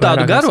viņam nav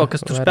tādu garo, kas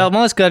tur spēlē.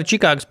 Man liekas, ka arī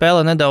Čikāga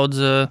spēlē nedaudz,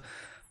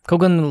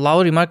 kaut gan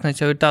Laurija Markkanens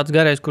jau ir tāds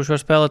garais, kurš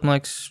var spēlēt, man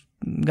liekas,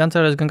 gan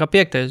ceturtais, gan kā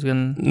 5. Gan...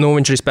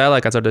 viņš arī spēlē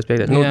kā 4.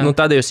 5.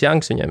 Tādējos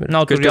Janks viņam ir.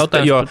 Nav tur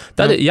jautājums. Jo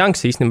tādēļ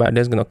Janks īstenībā ir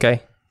diezgan ok.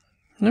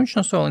 Viņš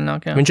no soliņa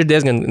nāk, jā. Viņš ir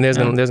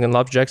diezgan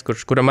labs džeks,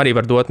 kuram arī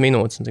var dot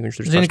minūtes.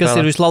 Zini, kas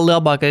ir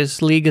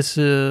vislabākais līgas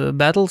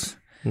battles?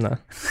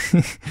 Nē.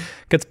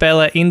 Kad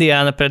spēlē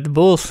Indiana pret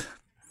Bulls.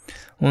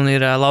 Un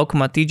ir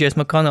laukumā TJs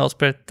McConnells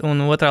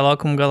un otrā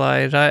laukuma galā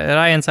ir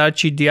Ryans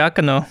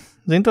Arcidiakono.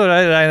 Zini to,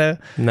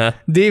 Nē.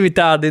 Divi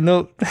tādi,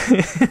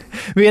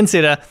 viens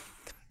ir,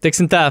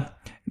 teiksim tā,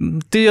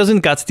 Tu jau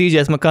zini, kāds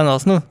TJs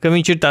McConnells, ka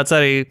viņš ir tāds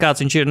arī,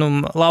 kāds viņš ir,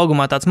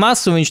 laugumā tāds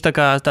mazs, un viņš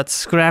tāds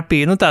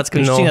scrappy, tāds,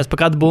 ka viņš cīnās par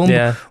kādu bumbu.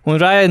 Yeah. Un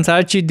Ryans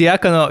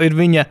Archidiakono ir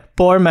viņa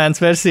poor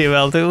man's versija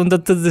vēl. Un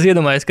tad es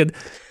iedomājos, ka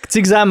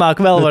cik zemāk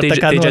vēl var tā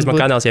kā TJs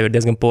McConnells jau ir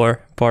diezgan poor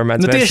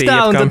man's versija. Tieši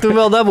tā, un tad tu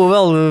vēl dabū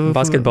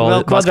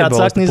basketbola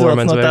poor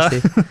man's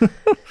versija.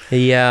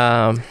 Jā.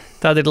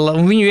 Tāda ir,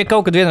 un viņu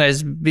kaut kad vienreiz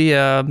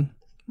bija...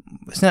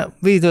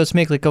 bija ļoti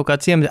smieklīgi kaut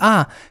kāds iemets.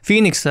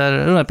 Phoenix,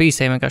 runāju par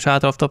īsiem, vienkārši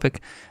ātri off topic.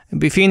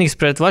 Bija Phoenix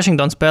pret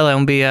Washington spēlē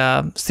un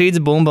bija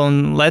Streets Bumba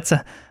un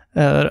Leca,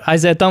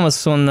 Isaiah Thomas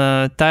un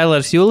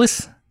Tylers Julis.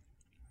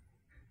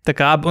 Tā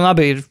kā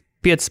abi ir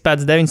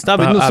 5'9",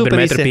 abi ir super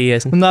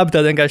īsie. Un abi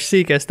tādi vienkārši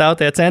sīkie stāv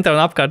tajā centrā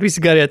un apkārt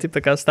visi garie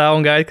tā kā stāv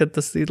un gaida, kad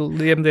tas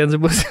iemdienas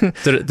būs.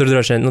 Tur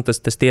droši vien,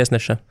 tas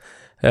tiesneša.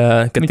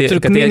 Viņi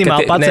tur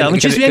minimāli pacēla.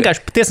 Viņš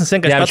vienkārši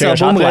pacēla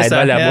bumbu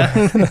gaisā.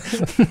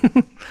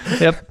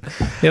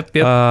 Jep.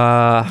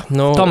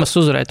 Tomas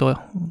uzvarēja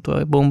to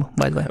bumbu.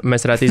 Vai.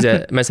 Mēs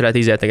varētu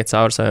iziet tagad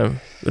cauri saviem,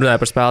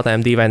 runāju par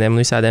spēlētājiem, dīvainiem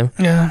un visādiem.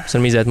 Mēs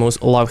varam iziet mūsu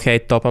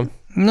love-hate topam.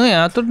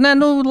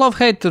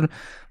 Love-hate tur.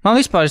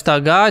 Man vispār tā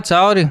gāja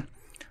cauri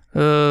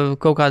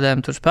kaut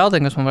kādiem tur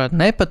spēlētājiem, kas man varētu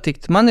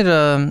nepatikt. Man ir...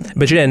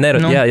 Bet šie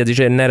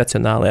ir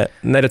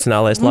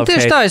neracionālais love-hate.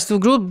 Tieši tā, es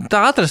grūti tā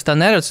atrast tā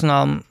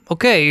neracionāli.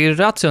 Ir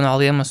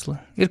racionāli iemesli.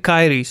 Ir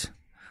Kairijs.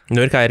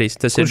 Ir Kairijs,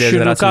 tas ir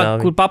diezgan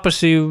racionāli. Kur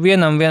paprasīju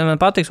vienam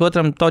patiks,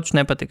 otram toči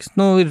nepatiks.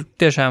 Ir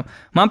tiešām.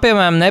 Man,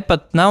 piemēram,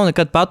 nav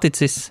nekad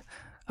paticis.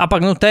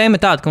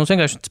 Tēma tāda, ka mums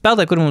vienkārši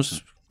spēlētāji, kur mums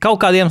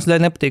kaut kādiem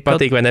iemesliem nepatīk.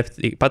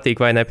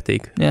 Patīk vai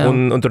nepatīk.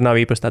 Un tur nav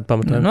īpaši tāda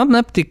pamatojuma.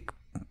 Nepatīk.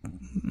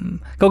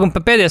 Kaut gan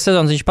pēdējās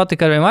sezonas viņš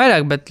patika arvien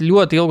vairāk, bet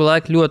ļoti ilgu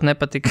laiku ļoti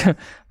nepatika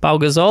Pau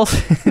Gasols.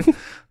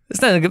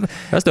 Es nezinu,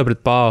 kas tev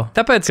pret Pau?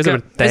 Tāpēc,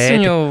 ka es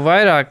viņu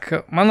vairāk,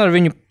 man ar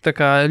viņu tā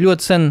kā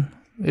ļoti sen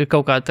ir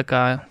kaut kā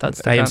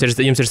tāds...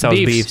 Jums ir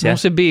savs beefs, ja?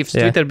 Mums ir beefs,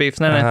 Twitter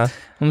beefs, ne.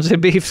 Mums ir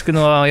beefs, ka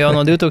jau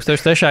no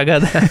 2003.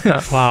 gada.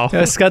 Wow.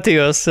 Es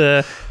skatījos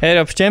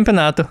Eiropas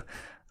čempionātu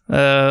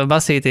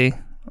basītī.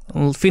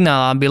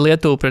 Finālā bija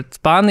Lietuva pret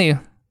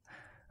Spāniju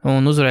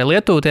un uzvarēja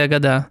Lietuvu tajā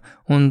gadā.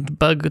 Un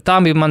tā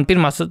bija man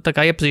pirmā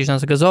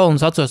iepazīšanās ar Gazolu, un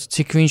es atceros,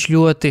 cik viņš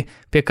ļoti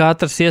pie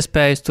katras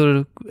iespējas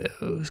tur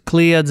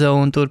kliedza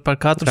un tur par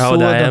katru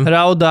sodu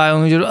raudāja,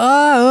 un viņš tur,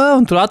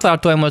 un tur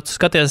atvērtojumos, tu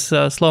skaties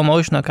slow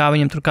motionā, kā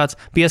viņam tur kāds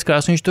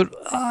pieskarās, un viņš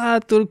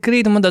tur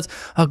krīt, un man tāds,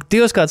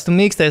 Dievs, kāds tu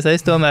mīksties,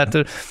 es tomēr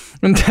tur.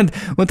 Un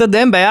tad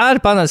NBA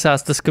arī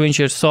panesās tas, ka viņš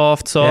ir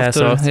soft.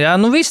 Jā,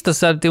 viss tas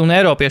arī, un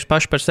Eiropieši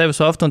paši par sevi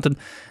soft, un tad,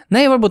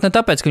 varbūt ne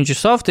tāpēc, ka viņš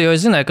ir soft, jo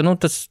es zināju, ka,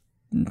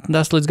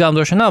 tas līdz galam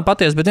droši nav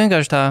patiesi, bet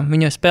vienkārši tā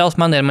viņa spēles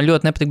maniera man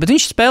ļoti nepatīk. Bet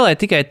viņš spēlēja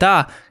tikai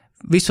tā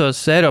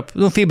visos Eiropas,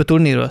 FIBA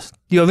turnīros.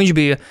 Jo viņš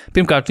bija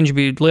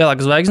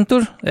lielāka zvaigzne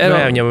tur,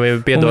 viņam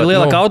piedod,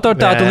 lielāka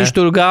autoritāte, un viņš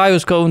tur gāja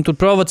un tur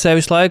provocēja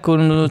visu laiku,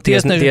 un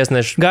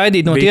tiesneši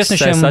gaidīt no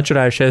tiesnešiem,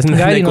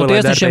 gaidīt no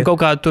tiesnešiem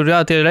kaut kādu tur,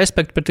 tie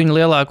respekti pret viņu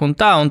lielāku un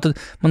tā, un tad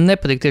man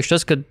nepatīk tieši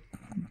tas, ka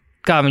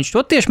kā viņš to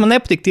tieši man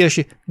nepatīk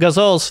tieši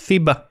Gasols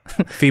FIBA.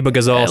 FIBA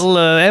Gasols.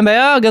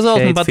 NBA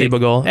Gasols man patīk.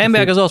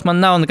 NBA Gasols man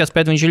nav nekas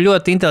pēc, viņš ir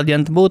ļoti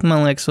inteliģenti būt,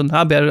 man liekas, un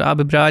abi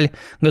brāļi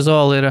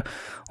Gasoli ir,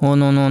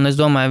 un es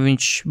domāju,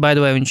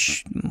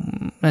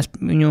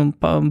 viņu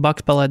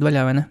Bucks palaid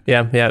vaļā, vai ne?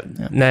 Jā.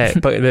 Nē,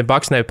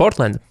 Bucks ne,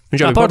 Portland.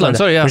 Viņš jau Portland,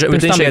 sorry, jā.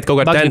 Viņš iet kaut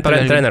kā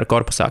treneru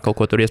korpusā, kaut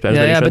ko tur iespējams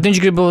darīšot. Jā, bet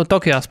viņš grib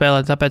Tokijā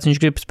spēlēt, tāpēc viņš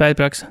grib spēļu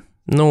praksi.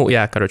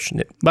 Jā, karoči.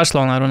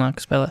 Barcelonā runā,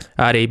 ka spēlē.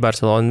 Arī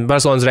Barcelona.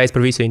 Barcelonas reiz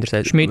par visu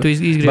interesēs. Šmitu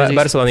izgriezīs.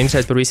 Barcelona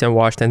interesēs par visiem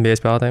Washington NBA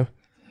spēlētājiem.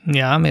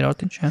 Jā,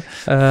 Mirotiņš, jā.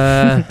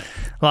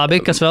 Labi,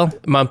 kas vēl?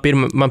 Man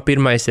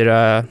pirmais ir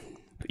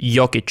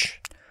Jokic.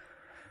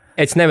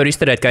 Es nevaru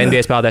izturēt, kā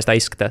NBA spēlētājs tā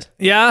izskatās.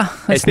 Jā,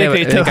 es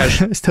piekrītu.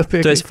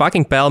 Tu esi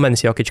fucking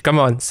pelmenis, Jokic.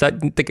 Come on.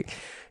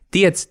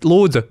 Tiec,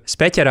 lūdzu,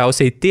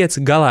 speķerausīt,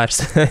 tiec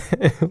galārs.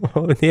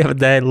 Un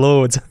ievadēji,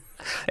 lūdzu.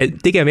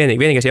 Tikai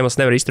vienīgais iemesls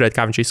nevar izturēt,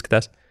 kā viņš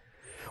izskatās.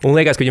 Un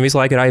liekas, ka viņam visu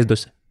laiku ir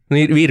aizdusi.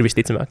 Ir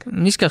visticamāk.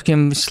 Izskatās, ka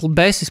viņam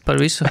besis par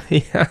visu.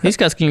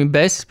 Izskatās, ka viņam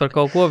besis par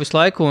kaut ko visu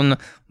laiku, un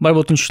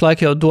varbūt viņš visu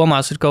laiku jau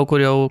domās ir kaut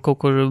kur,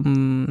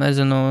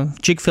 nezinu,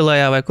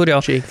 Chick-fil-A vai kur jau.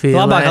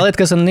 Labākā lieta,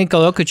 kas ar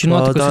Nikolu Jokiču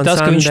notikusi, ir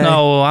tas, ka viņš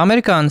nav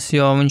amerikānis,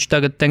 jo viņš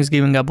tagad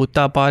Thanksgivingā būtu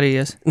tā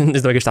pārījies.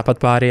 Es domāju, ka viņš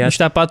tāpat pārījās.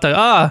 Viņš tāpat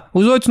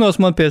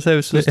uzaicinās man pie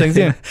sevis uz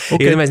Thanksgiving.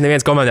 Okay. Mēs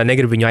neviens komandā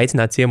negrib viņu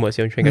aicināt ciemos,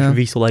 jo viņš vienkārši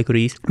visu laiku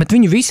ir īsti. Bet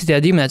viņi visi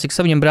tie ģimenē, cik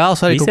viņam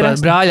brālis arī kaut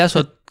kādi brāļi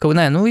esot.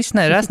 Visi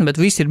neresni, bet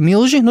visi ir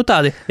milži,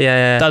 tādi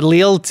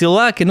lieli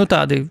cilvēki,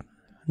 tādi,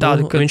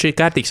 viņš ir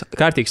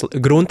kārtīgs,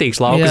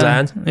 gruntīgs lauka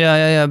zēns.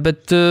 Jā,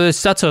 bet es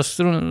atceros,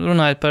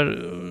 runājot par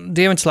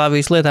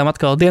Dienvidslāvijas lietām,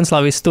 atkal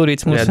Dienvidslāvijas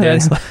stūrīts mūsu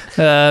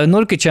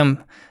Nurkičam.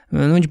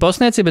 Viņš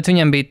bosnieci, bet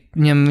viņam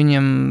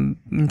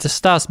tas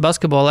stāsts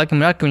basketbola laikam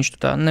ir, ka viņš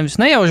tā nevis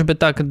nejauši,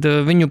 bet tā, kad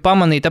viņu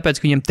pamanīja,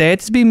 tāpēc, ka viņam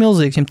tētis bija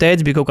milzīgs, viņam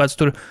tētis bija kaut kāds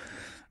tur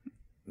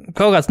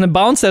kaut kāds ne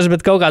bouncers,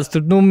 bet kaut kāds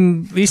tur,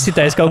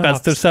 izsitējis kaut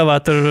kāds tur savā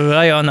tur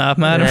rajonā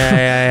apmēram.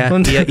 Jā.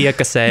 Un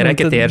iekasēja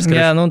reketieris.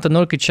 Jā, un tad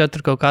Nurkičs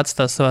tur kaut kāds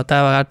tās savā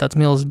tēvā ar tāds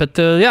milzis. Bet,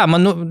 jā,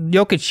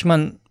 Jokičs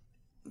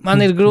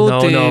man ir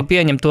grūti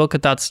pieņemt to, ka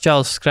tāds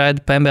čalis skraida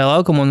pa NBA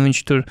laukumu, un viņš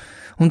tur,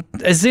 un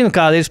es zinu,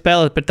 kāda ir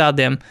spēlēt par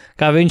tādiem,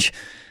 kā viņš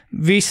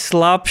viss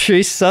labs,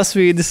 viss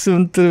sasvīdis,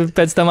 un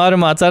pēc tam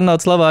aromāts ar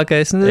nav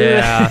labākais.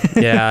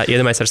 Jā,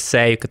 iedomājies ar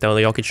seju, ka tev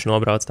Jokičs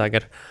nobrauc tā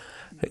gar.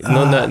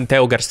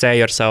 Tev gar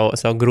seju ar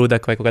savu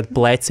grūdaku vai kaut kādu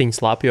pleciņu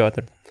slapjot.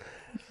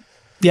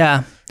 Jā.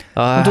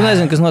 Un tu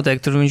nezini, kas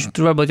notiek. Viņš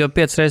tur varbūt jau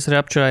 5 reizes ir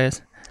apčurājies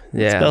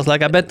spēles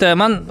laikā. Bet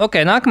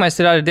nākamais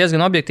ir arī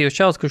diezgan objektīvs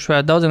čalis, kurš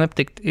varētu daudziem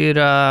nepatikt, ir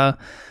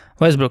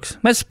Westbrooks.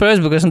 Mēs par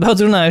Westbrooku esam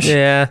daudz runājuši.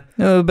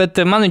 Bet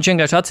man viņš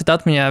vienkārši atcita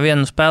atmiņā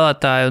vienu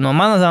spēlētāju no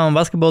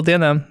manām basketbola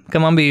dienām,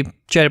 ka man bija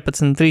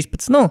 14,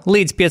 13,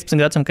 līdz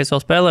 15 gadam, kad es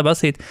vēl spēlēju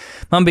basīt.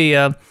 Man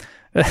bija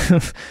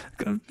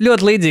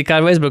ļoti līdzīgi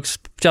kā ar Westbrooks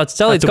čalis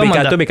celīts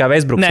komandā. Tu biji kā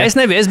Westbrooks? Nē, es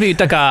nebiju, es biju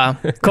tā kā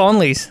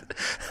Conleys.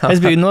 Es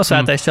biju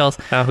nosvētais čalis.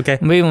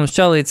 Okay. Bija mums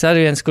čalīts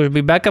arī viens, kurš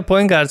bija backup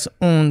point guards,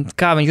 un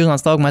kā viņš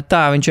uznāca laukumā,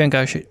 tā viņš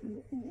vienkārši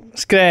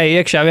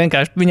skrēja iekšā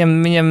vienkārši.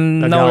 Viņam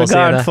no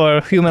regard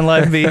for human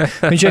life bija.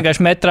 Viņš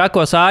vienkārši met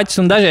trakos āķus,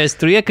 un dažreiz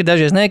tur iekrita,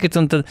 dažreiz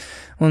nekrita,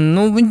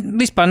 viņi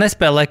vispār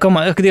nespēlēja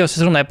komandas, kad Dievs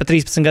es runāju par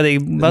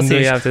 13-gadīgu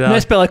basīšu,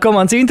 nespēlēja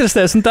komandas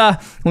interesēs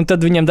un tad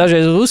viņam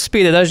dažreiz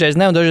uzspīdē, dažreiz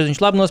ne, un dažreiz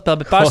viņš labi nospēlē,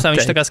 bet pārstāv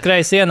viņš tā kā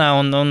skrēja sienā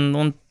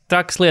un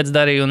trakas lietas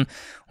darīja,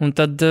 un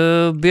tad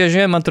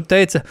bieži vien man tur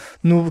teica,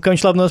 ka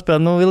viņš labi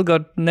nospēlē,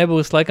 Vilgard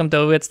nebūs laikam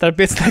tev vietas starp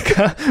 5.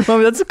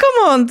 Man bija tāds,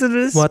 come on, tur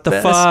es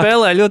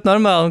spēlēju ļoti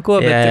normāli un ko,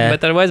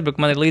 bet ar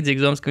Westbrook man ir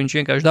līdzīgs domas, ka viņš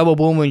vienkārši dabo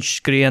bumbu, viņš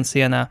skrien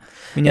sienā.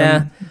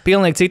 Viņam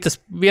pilnīgi citas,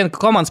 viena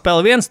komanda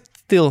spēlē viens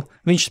stilu,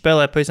 viņš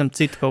spēlē pavisam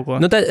citu kaut ko.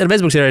 Ar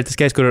Westbrooks ir arī tas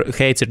case, kur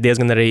heits ir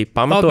diezgan arī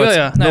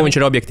pamatots. Viņš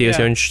ir objektīvs,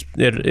 jo viņš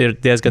ir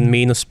diezgan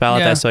mīnus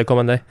spēlētājs savai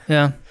komandai.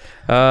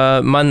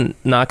 Man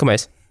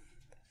nākamais.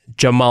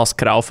 Jamals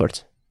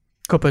Crawfords.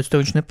 Kāpēc tev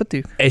viņš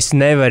nepatīk? Es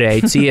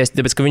nevarēju ciest,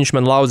 tāpēc, ka viņš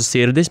man lauza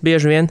sirdis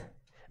bieži vien.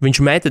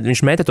 Viņš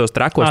meta tos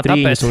trakos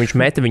trīņus, un viņš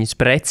meta viņus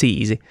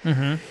precīzi.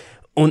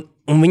 Un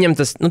viņam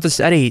tas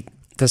arī,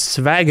 tas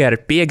swagger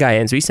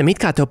piegājiens visam, it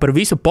kā tev par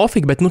visu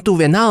pofīgi, bet tu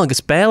vienalga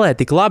spēlē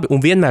tik labi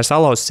un vienmēr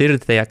salauza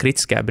sirdi tajā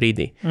kritiskajā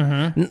brīdī.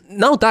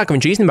 Nav tā, ka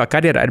viņš īstenībā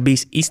karjerā ir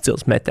bijis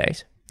izcils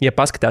metējs. Ja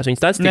paskatās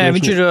viņas tāds, nē,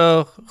 viņš ir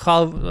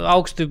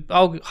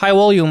high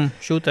volume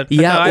shooter.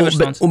 Jā, un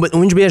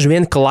viņš bieži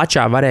vien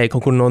klačā varēja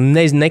kaut kur no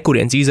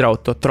nekurienes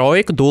izraut to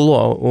trojku,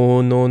 dulo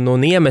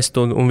un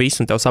iemest un visu,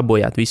 un tev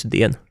sabojāt visu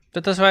dienu.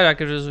 Tad tas vairāk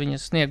ir uz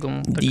viņas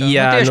sniegumu.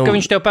 Tieši, ka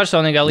viņš tev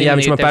personīgā līmenī. Jā,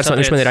 viņš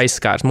man ir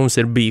aizskārs. Mums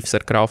ir beefs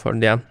ar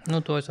Crawfordu, jā.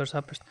 To es varu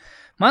saprast.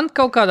 Man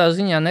kaut kādā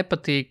ziņā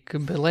nepatīk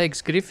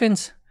Blakes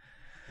Griffins.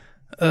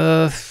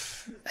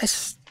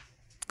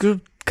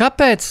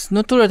 Kāpēc?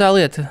 Tur ir tā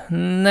lieta.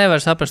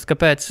 Nevar saprast,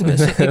 kāpēc.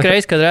 Es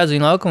ikreiz, kad redzu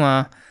viņu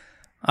laukumā,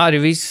 arī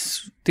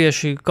viss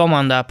tieši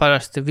komandā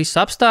parasti viss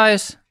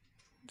apstājas,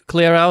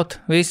 clear out,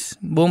 viss,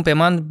 bumbu pie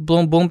man,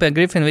 bumbu pie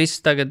Griffina,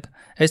 viss tagad,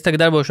 es tagad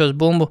darbošos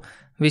bumbu,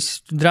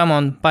 viss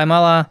Drummond pai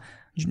malā,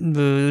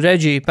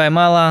 Reggie pai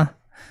malā,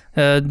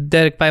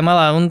 Derek pai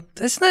malā, un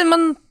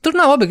man tur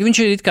nav objekti, viņš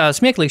ir it kā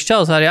smieklīgs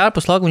čalis arī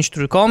ārpus lauka, viņš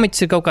tur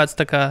komiķis ir kaut kāds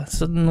tā kā,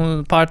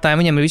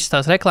 pārtājiem, viņam ir visas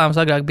tās reklāmas,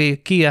 agrāk bija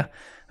Kia.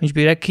 Viņš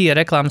bija Kia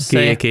reklāmas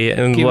seja.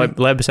 Kia.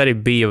 Lebris arī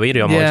bija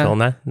virjomos vēl,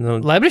 ne?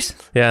 Lebris?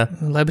 Jā.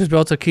 Lebris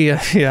brauc ar Kia,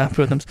 jā,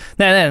 protams.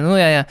 Nē,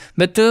 jā.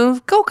 Bet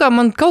kaut kā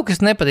man kaut kas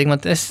nepatīk.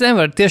 Es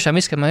nevaru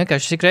tiešām izskatīt, man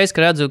vienkārši cik reiz,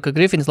 ka redzu, ka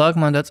Griffins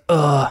laukumā tāds,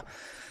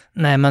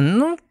 nē,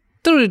 man,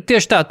 tur ir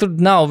tieši tā, tur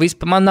nav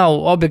vispār, man nav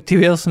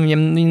objektīvi ielas, un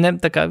viņi ne,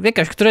 tā kā,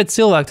 vienkārši, ka tu redzi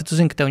cilvēku, tad tu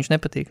zini, ka tev viņš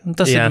nepatīk. Un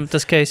tas ir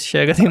tas case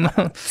šajā gadījumā.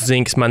 Tu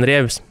zini, kas man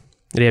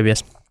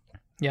riebies.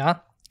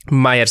 Jā.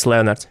 Myers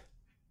Leonards.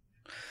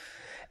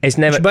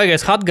 Viņš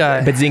baigais hot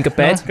guy. Bet zini,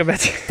 kāpēc?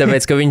 Kāpēc?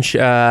 Tāpēc, ka viņš,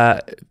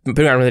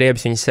 pirmkārt, man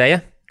riebis viņa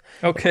seja.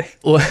 Okay.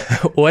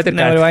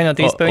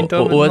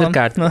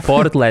 Otrkārt,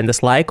 Portlandas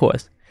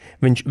laikos.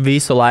 Viņš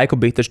visu laiku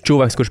bija tas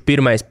čuvaks, kurš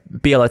pirmais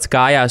pielēc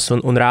kājās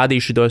un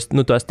rādīja šitos,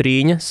 tos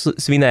trīņas,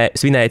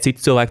 svinēja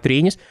citu cilvēku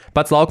trīņas.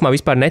 Pats laukumā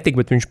vispār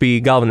netika, bet viņš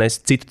bija galvenais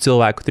citu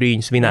cilvēku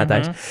trīņu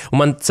svinētājs. Un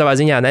man savā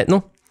ziņā,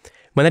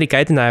 man arī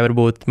kaitināja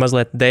varbūt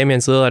mazliet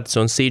Damians Lillards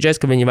un CJs,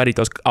 ka viņi arī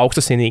tos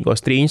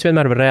augstasinīgos trīņus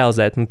vienmēr var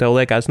realizēt. Un tev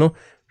liekas,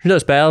 šo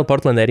spēli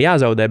Portlandē ir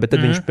jāzaudē, bet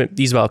tad viņš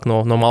izvelk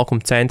no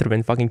malkuma centra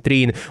vienu fucking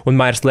trīnu, un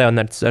Myers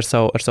Leonards ar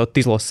savu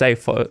tizlo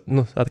seifu,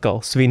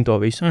 atkal svin to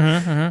visu.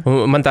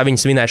 Un man tā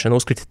viņa svinēšana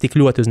uzkrita tik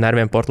ļoti uz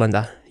nerviem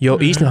Portlandā. Jo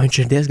īstenībā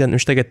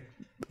viņš tagad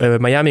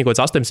Miami kaut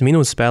 18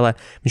 minūtes spēlē,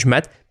 viņš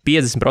met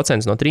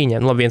 50% no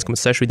trīņiem,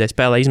 1,6 vidēji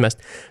spēlē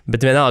izmest,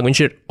 bet vienalga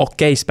viņš ir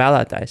ok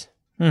spēlētājs.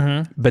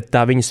 Bet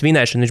tā viņa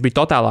svinēšana, viņš bija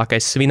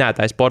totālākais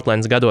svinētājs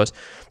Portlandas gados.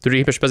 Tur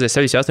īpaši pazies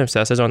 18.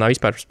 sezonā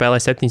vispār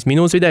spēlēja 7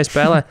 minūtes vidēji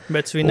spēlē.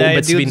 bet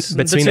svinēja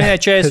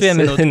 41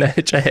 minūti. Ne,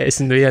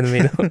 41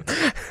 minūti.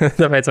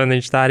 Tāpēc man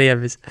viņš tā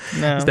riebis.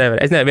 Es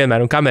nevaru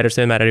vienmēr, un kameras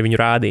vienmēr arī viņu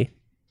rādīja.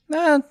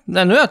 Jā,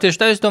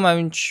 tieši tā, es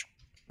domāju, viņš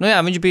Nu jā,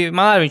 viņš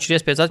ir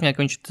iespējas atmiņā,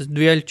 ka viņš ir tas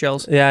dueļu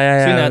čels. Jā.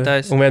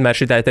 Svinētājs. Un vienmēr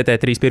šitai te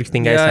 3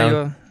 pirkstingais. Jā,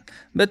 jo.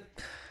 Bet,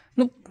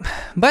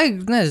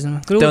 baigi,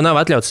 nezinu. Grūti. Tev nav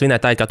atļauts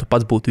svinēt tā, kā tu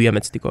pats būtu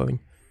iemetis tikko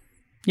viņu.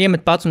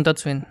 Iemet pats un tad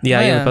svin. Jā,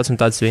 iemet pats un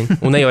tad svin.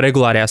 Un ne jau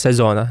regulārajā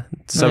sezonā.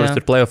 Tas saprast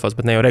tur playoffos,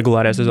 bet ne jau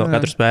regulārajā sezonā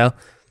katru spēli.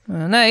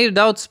 Nē, ir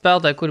daudz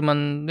spēlētāju, kuri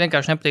man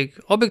vienkārši nepatīk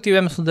objektīvi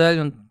iemeslu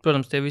dēļ. Un,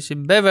 protams, tie visi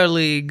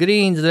Beverly,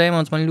 Greens,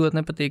 Draymonds man ļoti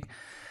nepatīk.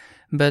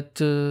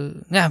 Bet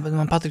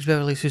man Patriks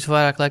Beverlijs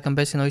visvairāk laikam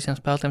besi no visiem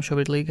spēlētājiem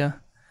šobrīd līgā.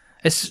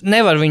 Es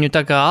nevaru viņu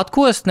tā kā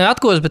atkost,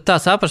 bet tā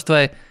saprast,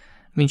 vai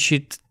viņš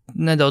ir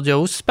nedaudz jau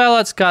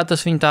uzspēlēts, kā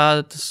tas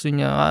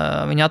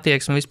viņa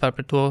attieksme vispār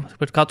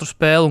pret katru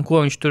spēli un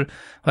ko viņš tur,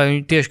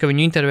 vai tieši, ka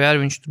viņa intervijā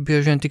arī viņš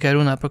bieži vien tikai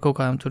runā par kaut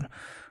kādām tur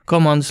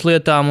komandas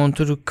lietām un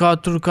tur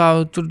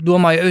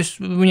domāju,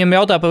 viņam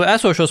jautāju par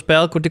esošo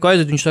spēli, kur tikko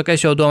aizved, viņš saka,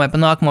 es jau domāju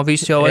par nākamo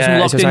visu, jau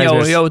esmu loktiņ,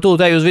 jau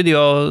tūlīt eju uz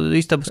video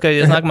istabu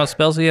skatīties nākamās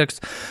spēles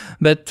ieraksts,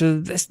 bet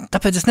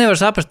tāpēc es nevaru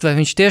saprast, vai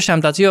viņš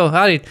tiešām tāds,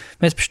 arī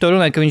mēs par to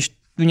runājam, ka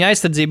viņa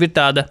aizsardzība ir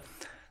tāda,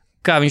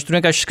 kā viņš tur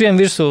vienkārši skrien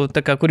virsū,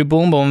 tā kā kur ir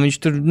bumba, un viņš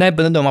tur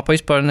nedomā par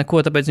vispār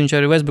neko, tāpēc viņš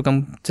arī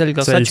Westbrookam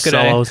ceļu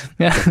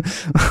sačkarēja.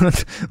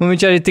 Un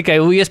viņš arī tikai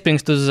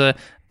iespringst uz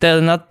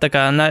tā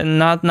kā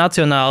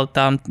nacionāli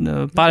tām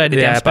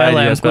pārēdītiem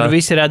spēlēm, kur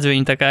visi redz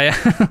viņu, tā kā,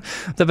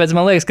 Tāpēc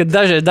man liekas, ka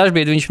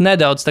dažbrīd viņš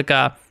nedaudz, tā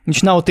kā,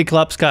 viņš nav tik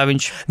labs, kā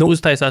viņš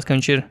uztaisās, ka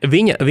viņš ir.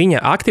 Viņa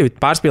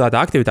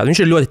pārspīlētā aktivitāte,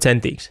 viņš ir ļoti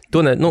centīgs.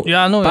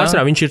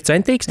 Pārsvarā viņš ir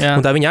centīgs,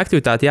 un tā viņa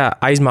aktivitāte,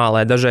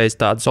 aizmālē dažreiz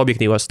tādus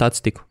objektīvos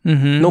statistiku.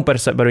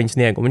 Par viņu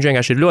sniegumu. Viņš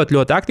vienkārši ir ļoti,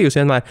 ļoti aktīvs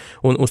vienmēr,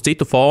 un uz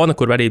citu fona,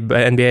 kur arī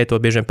NBA to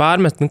bieži vien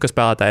pārmest, ka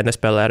spēlētāji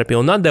nespēlē ar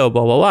pilnu atdevu,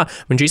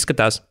 viņš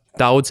izskatās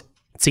daudz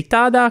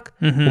citādāk,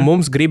 un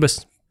mums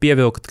gribas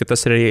pievilkt, ka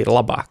tas ir arī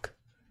labāk,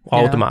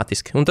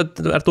 automātiski. Un tad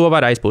ar to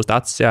var aizpūst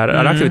acis, ar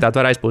aktivitāti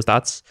var aizpūst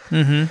acis.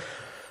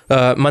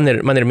 Man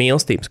ir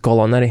mīlestības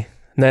kolona arī,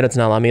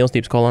 neracionālā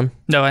mīlestības kolona.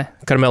 Davai.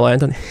 Carmelo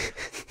Anthony.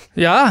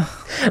 Jā.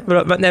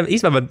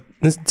 Īstenībā man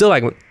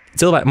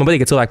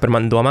patīk, ka cilvēki par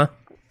mani domā,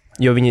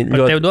 jo viņi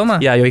par tevi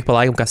domā? Jā, jo ik pa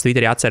laikam kāds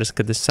Twitterī atceras,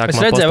 kad es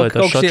sākumā postoju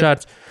tos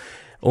shotcharts.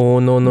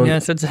 Jā,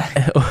 es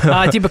redzēju.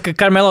 Ķipa, ka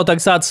Carmelo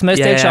tagad sācis mest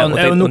iekšā,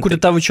 kur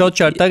tavu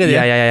shotchart tagad ir?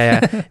 Jā.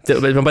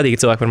 Bet man patīk,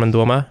 ka cilvēki par mani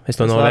domā, es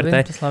to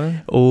novērtēju.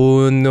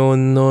 Un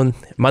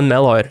man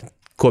Melo ir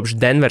kopš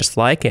Denveras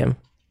laikiem.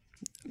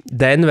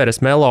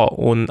 Denveras, Melo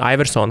un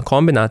Iversona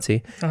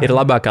kombinācija ir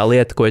labākā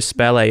lieta, ko es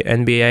spēlēju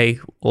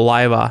NBA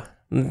laivā.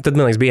 Tad,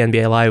 man liekas, bija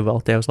NBA laiva vēl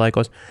tajos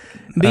laikos.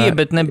 Bija,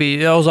 bet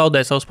nebija jau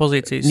zaudēja savas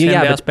pozīcijas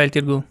NBA spēļu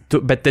tirgu.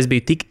 Bet tas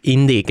bija tik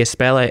indīgi, ka es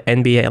spēlēju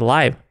NBA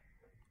laivu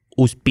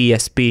uz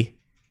PSP,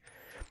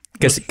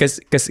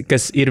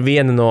 kas ir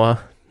viena no,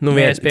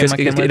 kas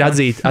ir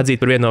atzīt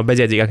par vienu no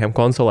bezjēdzīgākajām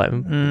konsolēm,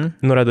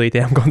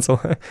 radītajām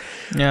konsolēm.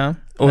 Jā.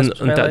 Un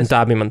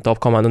tā bija mana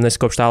top komanda, un es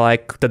kopš tā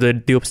laika, tad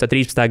ir 12.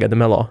 13. gada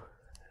Melo.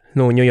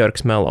 New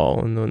Yorks Melo,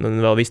 un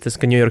vēl viss tas,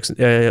 ka New Yorks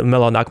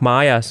Melo nāk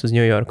mājās uz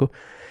New Yorku.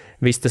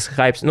 Viss tas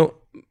hypes,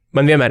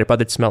 man vienmēr ir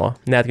paticis Melo,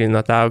 neatkarīgi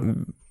no tā,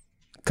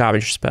 kā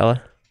viņš spēlē.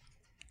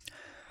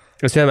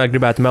 Es vienmēr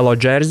gribētu Melo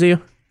džerziju.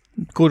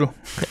 Kuru?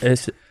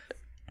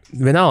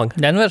 Vienalga.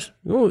 Denvers?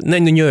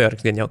 New Yorks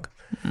gan jau.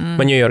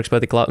 Man New Yorks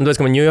patīk labi. Tāpēc,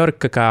 ka man New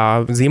York kā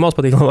zīmols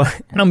patīk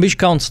labi. Man bišķi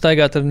kauns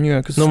staigāt ar New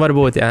Yorkas.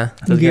 Varbūt, jā.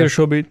 Tas ir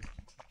šobrīd.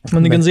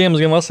 Man gan ziemas,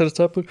 gan vasaras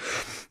cepuri.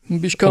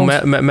 Bišķi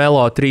kauns.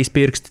 Melo 3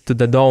 pirksti to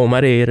the dome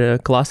arī ir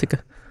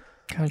klasika.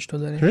 Kā viņš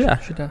to darīja? Jā.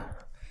 Šitā.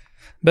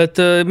 Bet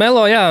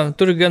Melo,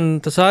 tur gan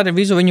tas arī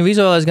viņu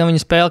vizuālais, gan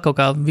viņa spēle kaut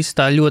kā viss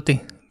tā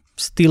ļoti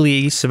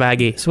stilīgi,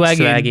 swaggy.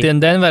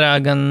 Denverā,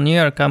 gan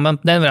Ņujorkā. Man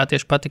Denverā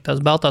tieši patīk tās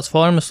baltās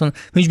formas, un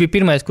viņš bija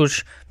pirmais,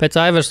 kurš pēc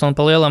Iversona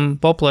pa lielam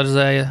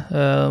popularizēja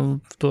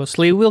to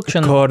slīvu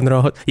vilkšanu.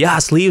 Cornrow. Jā,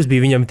 slīvs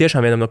bija viņam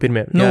tiešām vienam no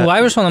pirmiem.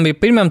 Iversonam bija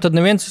pirmiem, tad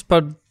neviens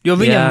vispār, jo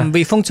viņam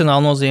bija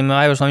funkcionāla nozīme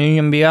Iversonam,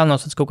 viņam bija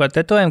jānosacīt kaut kādu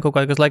tetojumu, kaut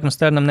kādu, kas laikam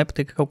Sternam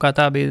nepatika, kaut kā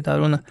tā bija tā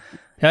runa.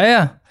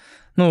 Jā.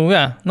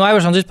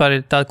 Iversons vispār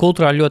ir tā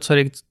kultūrāli ļoti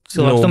svarīga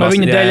cilvēks. Tomēr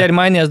viņa dēļ arī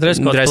mainījās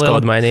dreskods.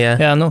 Dreskodu mainīja.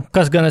 Jā,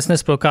 kas gan es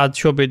nesaprotu, kādi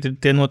šobrīd ir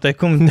tie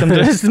noteikumi. Man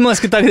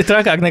liekas, ka tagad ir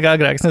trakāk nekā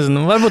agrāk. Es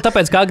nezinu, varbūt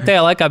tāpēc, ka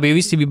tajā laikā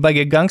visi bija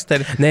baigie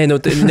gangsteri. Nē,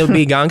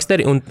 bija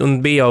gangsteri un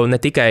bija jau ne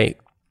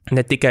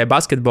tikai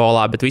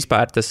basketbolā, bet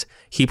vispār tas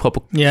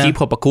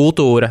hip-hopa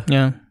kultūra.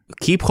 Jā.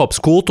 Hip-hops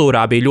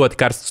kultūrā bija ļoti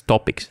karsts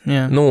topiks.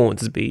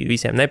 Tas bija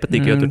visiem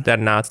nepatīk, jo tur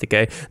nāca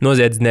tikai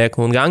noziedznieki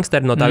un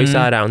gangsteri no tā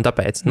visā ārā, un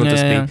tāpēc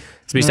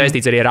tas bija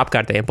saistīts arī ar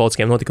apkārtējiem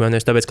politiskiem notikumiem,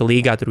 nevis tāpēc, ka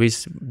līgā tur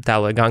viss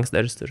tēloja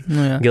gangsterus, tur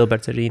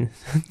Gilberts Arīna.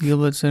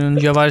 Gilberts un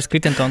Javaris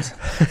Kritentons.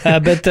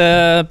 Bet,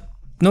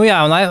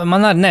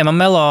 man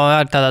Melo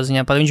arī tādā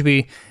ziņā, viņš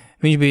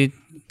bija,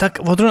 tā,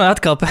 runāt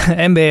atkal par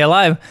NBA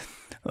live,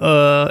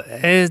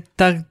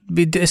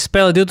 es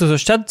spēlēju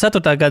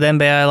 2004. gada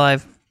NBA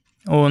live.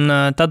 Un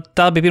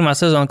tā bija pirmā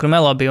sezona, kur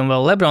Melo bija un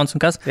vēl Lebrons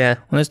un kas.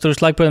 Yeah. Un es tur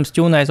visu laiku, protams,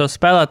 ķūnēju tos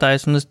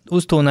spēlētājus, un es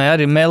uztūnēju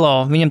arī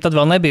Melo. Viņam tad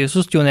vēl nebija, es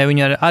uztūnēju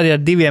viņu arī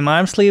ar 2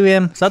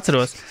 armslīviem, es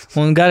atceros,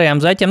 un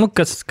garajām zeķiem,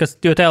 kas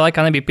jo tajā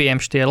laikā nebija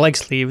pieejams tie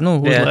legslīvi,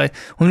 uzlai.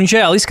 Un viņš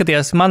reāli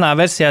izskatījās manā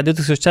versijā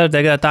 2004.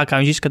 Gadā tā,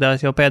 kā viņš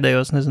izskatās jau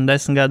pēdējos,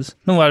 10 gadus.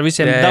 Ar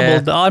visiem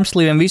double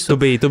armslīviem visu.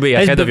 Tu biji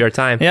ahead of your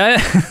time.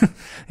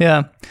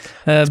 Jā.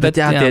 Bet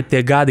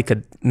tie gadi,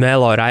 kad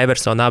Melo ar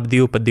Iversonu ap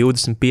 2 pa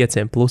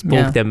 25 plus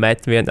punktiem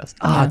met vienās.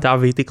 Tā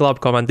bija tik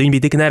laba komanda. Viņi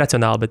bija tik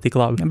neracionāli, bet tik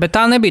labi. Bet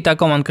tā nebija tā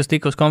komanda, kas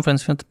tika uz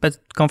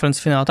konferences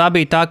fināla. Tā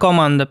bija tā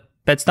komanda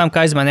pēc tam,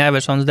 kā aizmainīja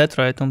Iversons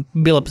Detroit un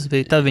Billups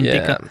bija. Tad viņi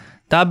tika.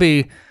 Tā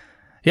bija.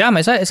 Jā,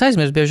 es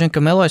aizmirstu bieži vien,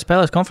 ka Melo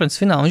spēlēs konferences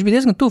finālu. Viņš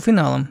bija diezgan tuvu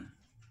finālam.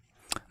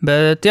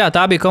 Bet jā,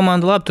 tā bija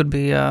komanda labi. Tur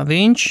bija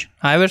viņš,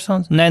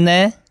 Iversons,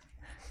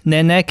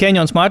 Nē,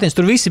 Keņons Mārtiņš,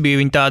 tur visi bija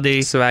viņi tādi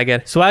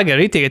swagger,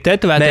 itīgi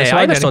tetovētie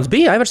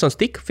swageri. Iversons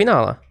tika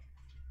finālā.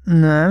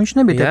 Nē, viņš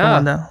nebija tajā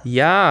komandā.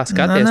 Jā,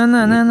 skaties.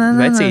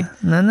 Vecīt.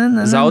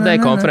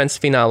 Zaudēja konferences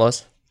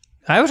finālos.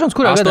 Iversons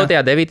kurā gadā?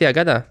 8. 9.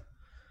 gadā.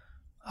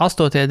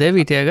 8.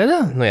 9. gadā?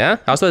 Nu jā,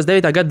 8.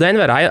 9. gada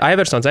Denver,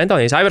 Iversons,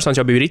 Antonijs. Iversons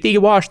jau bija ritīgi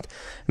wāšt,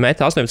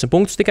 met 18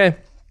 punktus tikai.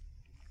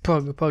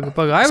 Paga.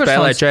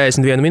 Spēlēja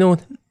 41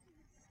 minūti.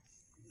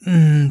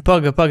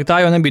 Paga, tā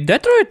jau nebija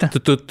Detroita? Tu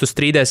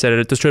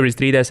šobrīd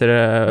strīdies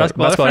ar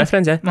basketbola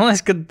referenci, ja? Man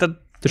liekas, ka tad...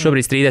 Tu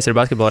šobrīd strīdies ar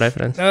basketbola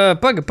referenci.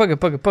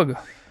 Paga.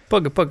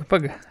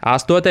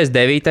 8.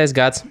 9.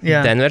 gads,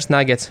 Denvers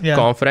Nuggets,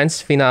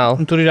 konferences fināla.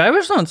 Un tur ir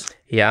Iversons?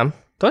 Jā.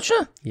 Točā?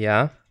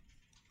 Jā.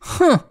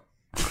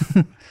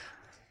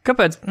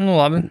 Kāpēc?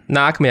 Labi.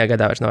 Nākamajā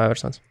gadā vairs nav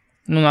Iversons.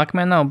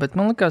 Nākamajā nav, bet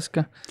man likās,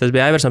 ka... Tas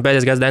bija Iversons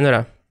pēdējais gads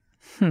Denverā.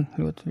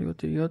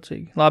 Ļoti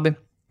jocīgi. Labi.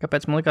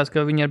 Kāpēc man likās,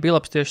 ka viņi ar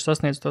Billups tieši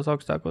sasniedz tos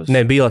augstākos?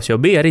 Nē, Billups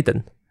jau bija arī tad.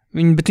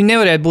 Bet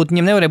viņiem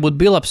nevarēja būt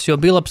Billups, jo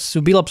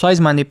Billups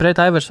aizmainīja pret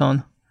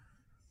Iversonu.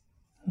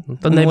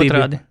 Tad nebija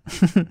otrādi.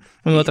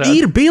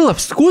 Ir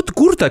Billups,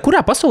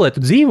 kurā pasaulē tu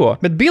dzīvo?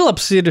 Bet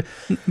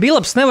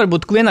Billups nevar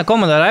būt vienā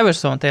komandā ar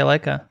Iversonu tajā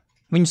laikā.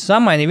 Viņus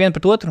samainīja vienu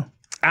pret otru.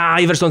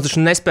 Iversons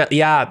taču nespēlē.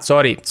 Jā,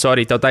 sorry,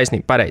 tev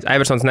taisnība, pareizi.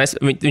 Iversons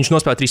viņš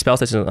nospēlē 3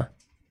 spēles sezonā.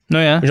 Nu,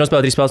 jā. Viņš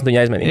nospēlēja 3 spēles, un viņa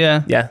aizmainīja.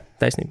 Jā,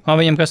 taisnība.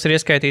 Viņam kas ir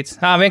ieskaitīts?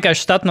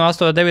 Vienkārši stat no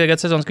 8. 9.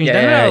 gada sezonas, ka viņš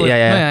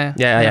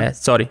Jā,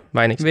 sorry,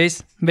 vainīgs. Viss,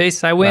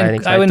 I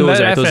win by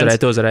reference.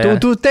 Tu uzvarēji.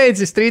 Tu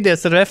teici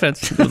strīdies ar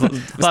referenci.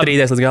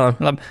 Strīdies līdz galam.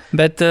 Labi,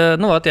 bet,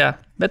 jā.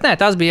 Bet nē,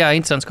 tās bija,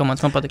 interesants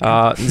komandas, man patika.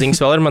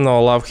 Zings vēl ir man no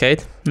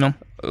love-hate.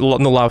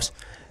 Loves.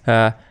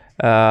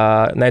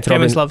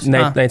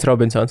 Nate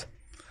Robinsons.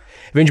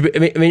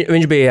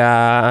 Viņš bija,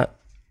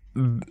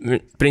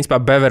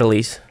 principā,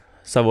 Beverlīs.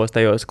 Savos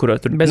tajos, kuros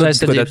tur bez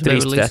aizsardzības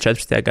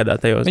 14. gadā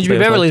tajos. Viņš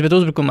bija Beverlīs, bet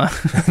uzbrukumā.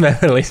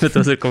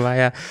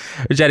 Jā.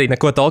 Viņš arī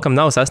neko tolkam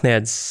nav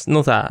sasniedzis.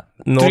 Tā,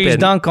 nopietni.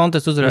 3 dunk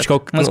contest uzvarēt.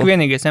 Mans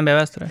vienīgais NBA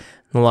vēsturē.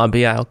 Labi,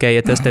 jā, ok,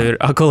 ja tas tev ir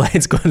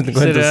akolēdz, ko tas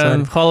ir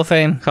Hall of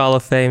Fame. Hall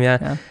of Fame,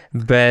 jā.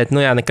 Bet,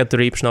 nekad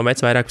tur īpaši nav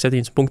mets vairāk par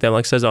 7 punktiem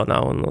laika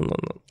sezonā.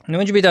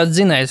 Viņš bija tāds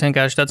dzinējs,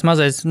 vienkārši tāds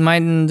mazais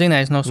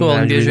dzinējs no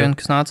sola, bieži vien,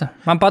 kas nāca.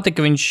 Man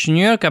patika viņš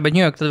Ņujorkā, bet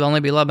Ņujorka tad vēl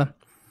nebija laba.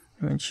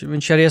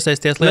 Viņš arī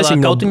iesaisties lielā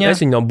kautiņā. Es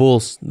viņu no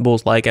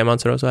Bulls laikiem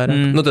atceros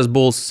vairāk. Tas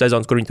Bulls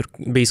sezons, kur viņi tur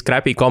bija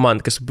skrapīga komanda,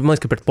 kas, man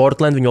liekas, ka pret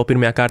Portland viņi vēl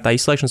pirmajā kārtā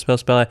izslēgšanas spēlē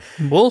spēlē.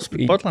 Bulls,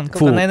 Portland,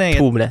 kaut kā neiet.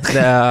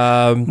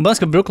 Man liekas,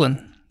 ka Brooklyn.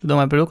 Tu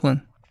domāji par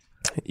Brooklyn?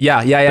 Jā.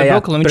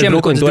 Viņš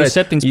iemet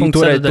 27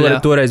 punktus.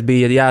 Toreiz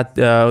bija,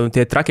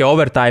 tie trakie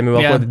overtime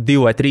vēl kaut 2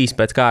 vai 3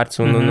 pēc kārtas.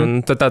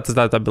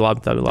 Tā bija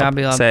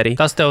laba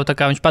sērija. Tas tev tā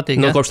kā viņš patīk,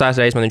 jā? Kopš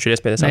tās reizes man viņš ir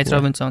iespējas. Nate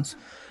Robinsons.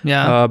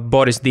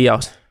 Boris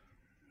Dievs.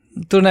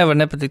 Tur nevar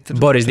nepatikt.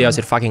 Boris Dievs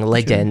ir fucking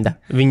leģenda.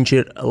 Viņš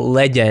ir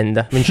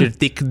leģenda. Viņš ir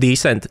tik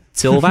decent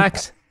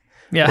cilvēks.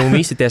 Un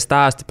visi tie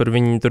stāsti par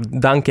viņu tur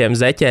dankiem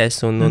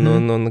zeķēs,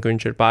 un ka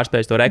viņš ir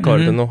pārspējis to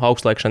rekordu,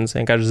 augstliekšanas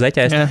vienkārši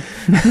zeķēs.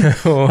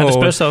 Ar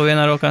espresso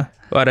vienā rokā.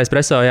 Ar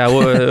espresso, jā,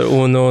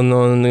 un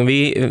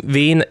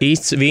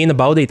vīna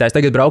baudītājs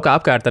tagad braukā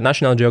apkārt ar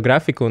National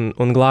Geographic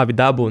un glābi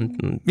dabu.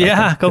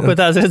 Jā, kaut ko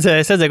tāds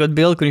redzēju. Es redzēju kaut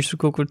bildi, kur viņš tur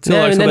kaut kur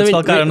cilvēks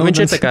vēl kā ar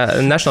viņš ir tā kā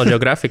National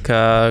Geographic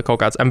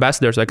kaut kāds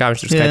ambassadors vai kā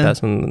viņš tur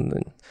skaitās.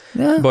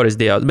 Boris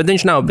Dievs. Bet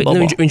viņš nav,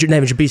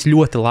 viņš bijis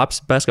ļoti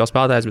labs basketbola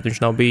spēlētājs, bet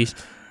viņš nav bijis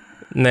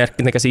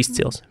nekas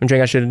izcils. Viņš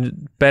vienkārši ir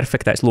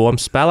perfektais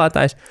lomas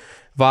spēlētājs.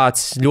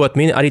 Vācis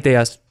ļoti arī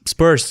tajās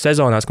Spurs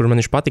sezonās, kur man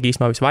viņš patika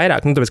īstenībā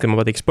visvairāk. Tāpēc, ka man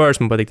patīk Spurs,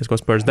 man patīk tas, ko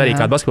Spurs darīja,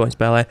 kādu basketbolu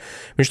spēlē.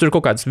 Viņš tur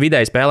kaut kādas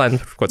vidēji spēlē,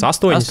 kaut kāds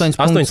 8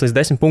 līdz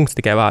 10 punktus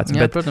tikai vācis.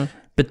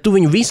 Bet tu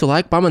viņu visu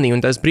laiku pamanīji,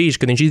 un tas brīdis,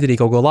 kad viņš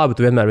izdarīja kaut ko labu,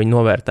 tu vienmēr viņu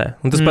novērtē.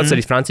 Un tas pats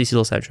arī Francijas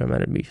Ilsēvičs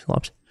vienmēr ir bijis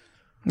labs.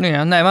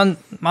 Jā, nē,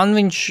 man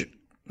viņš...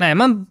 Nē,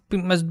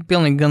 mēs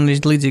pilnīgi gan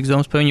līdzīgs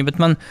domas par viņu, bet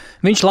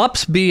viņš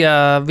labs bija,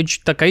 viņš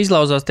tā kā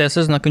izlauzās tajā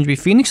sezonā, ka viņš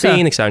bija Phoenixā.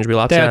 Phoenixā viņš bija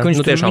labs, jā.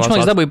 Viņš man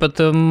liekas dabūja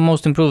pat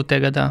Most Improved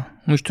tajā gadā.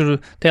 Viņš tur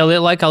tajā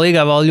laikā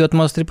līgā vēl ļoti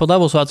maz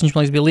triple-doubles vāc, viņš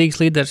man liekas bija līgas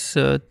līderis,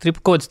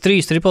 kaut kāds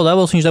 3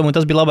 triple-doubles, viņš dabūja,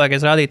 tas bija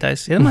labākais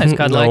rādītājs. Iedomājies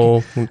kādu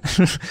laiku.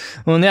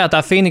 Un jā,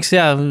 tā Phoenix,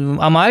 jā,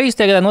 Amārijas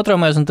tajā gadā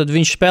notraumēs, un tad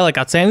viņš spēlē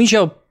kā centrs. Viņš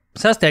jau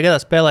 6.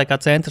 gadā spēlē kā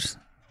centrs.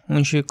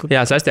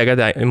 Jā, 6.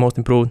 gadā ir Most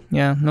Improved.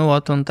 Jā,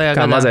 un tajā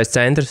kā gadā. Mazais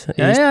centrs.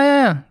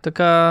 Jā. Tā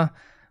kā,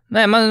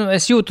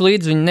 es jūtu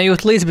līdzi, viņa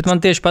nejūtu līdzi, bet man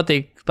tieši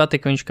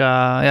patīk viņš kā,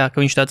 jā, ka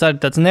viņš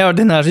tāds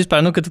neordinārs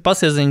vispār, kad tu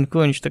pasies viņu,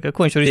 ko viņš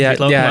var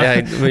izdarīt laukumā. Jā,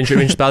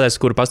 viņš spēlēs,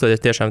 kuru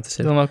pastoties tiešām tas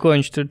ir. Domā, ko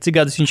viņš tur, cik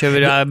gadus viņš jau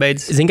ir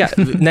beidzis. Zin kā,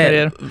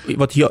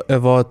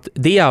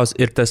 Dijavs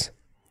ir tas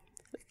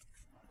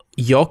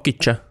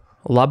Jokiča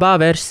labā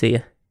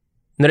versija.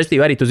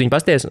 Restīvi arī tu viņu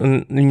pasties,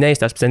 un viņi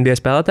neizstās pēc NBA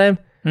spēlētājiem.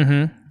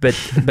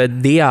 Bet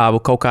Dijavu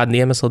kaut kādu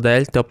iemeslu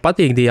dēļ tev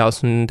patīk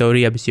Dijavs un tev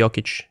riebis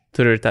Jokičs.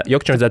 Tur ir tā,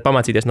 Jokičam vajadzētu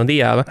pamācīties no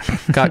Dijava,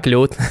 kā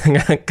kļūt.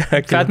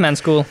 Fatman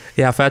School.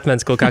 Jā,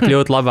 Fatman School, kā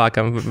kļūt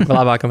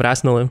labākam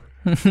resnulim.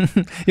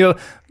 jo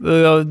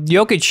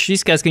Jokičs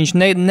izskatās, ka viņš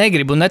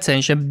negrib un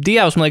necenšas.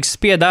 Dijavs, man liekas,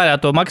 spied ārā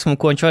to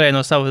maksimumu, ko viņš varēja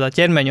no savu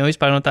ķermeņa un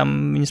vispār no tām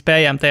viņa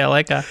spējām tajā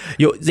laikā.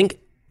 Jo, zini,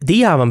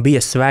 Dijavam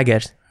bija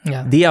swaggers.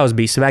 Dijavs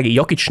bija swaggy,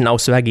 Jokičs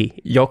nav swaggy.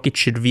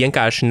 Jokičs ir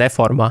vienkārši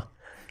neformā.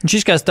 Viņš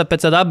izskatās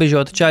pēc tāda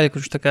apbežota čaļa,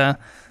 kurš tā kā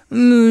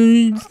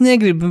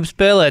negribu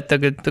spēlēt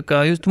tagad. Tā kā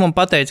tu man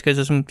pateici, ka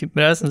es esmu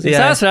resns. Es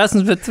esmu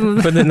resns, bet...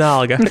 Bet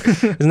vienalga.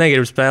 Es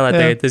negribu spēlēt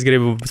tagad, es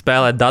gribu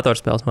spēlēt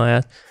datorspēles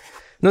mājās.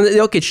 Nu,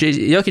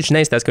 Jokičs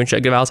neizstāsta, ka viņš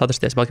vēlas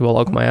atrasties basketbola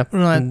laukumā, jā.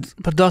 Runājot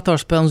par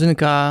datorspēlēm, zini,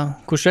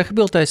 kurš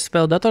rehabilitējas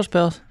spēlē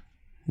datorspēles?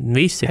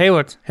 Visi.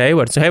 Haywards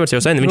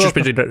jau sen. Viņš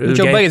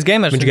jau beigas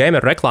gamers. Viņš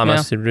gamer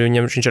reklāmās.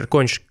 Viņš ar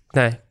ko viņš...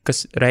 Nē,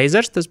 kas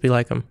Razers tas bija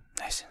laikam?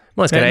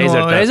 Man liekas,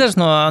 ka Razers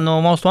no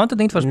Most Wanted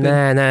Need for Speed?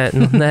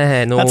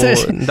 Nē,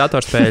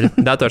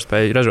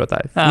 datorspēļu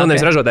ražotāji.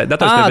 Nevis ražotāji,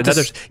 datorspēļu,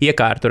 bet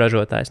iekārtu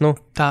ražotājs.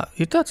 Tā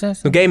ir tāds, jā.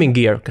 Gaming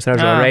gear, kas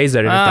ražo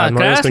Razer.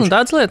 Krēsli un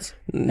tādas lietas?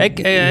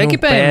 Ekipējumi?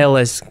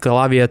 Pēles,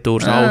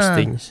 klaviatūras,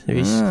 austiņas,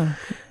 viss.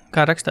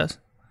 Kā rakstās?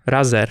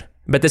 Razer.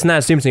 Bet es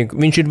neesmu simtnieks.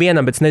 Viņš ir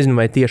vienam, bet es nezinu,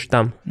 vai tieši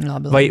tam.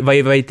 Labi.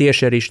 Vai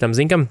tieši arī šitam,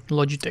 zinkam?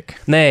 Logitech.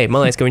 Nē,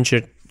 man liekas, ka viņš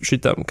ir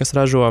šitam, kas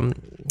ražo...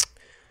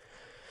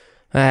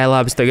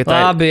 Labi, tagad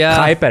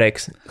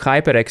HyperX.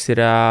 HyperX ir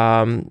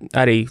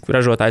arī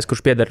ražotājs,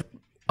 kurš pieder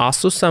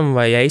Asusam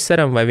vai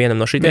Aceram vai vienam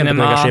no šitiem, bet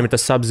vienkārši ir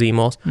tas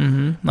subzīmols.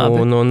 Un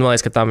man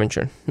liekas, ka tam viņš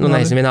ir.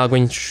 Nezinu, vienalga,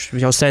 viņš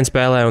jau sen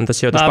spēlē, un tas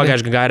jau tas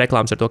pagājuši gāja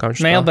reklāmas ar to, kā viņš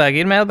spēlē. Mailbag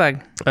ir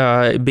mailbag?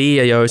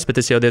 Bija jau,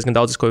 bet es jau diezgan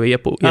daudz ko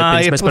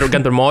iepildīju. Mēs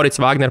gan par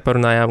Moritz Wagner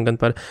parunājām,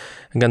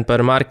 gan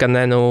par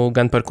Markanenu,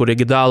 gan par kuru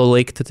Igdālu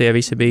likt, tie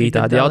visi bija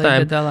tādi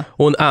jautājumi.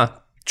 Un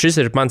šis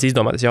ir mans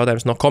izdomātais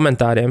jautājums no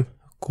komentāriem,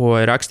 ko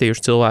ir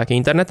rakstījuši cilvēki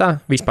internetā,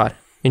 vispār,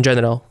 in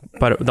general,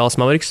 par Dallas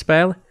Mavericks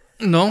spēli.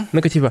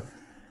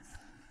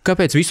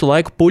 Kāpēc visu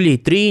laiku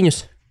puļīt trīņus?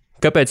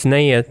 Kāpēc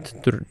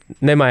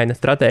nemaina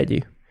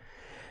stratēģiju?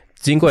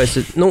 Zinu, ko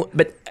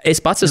bet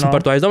es pats esmu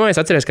par to aizdomājies.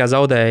 Atceries, kā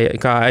zaudēja,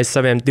 kā aiz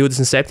saviem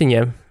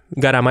 27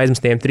 garām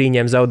aizmestiem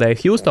trīņiem zaudēja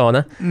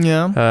Houstona,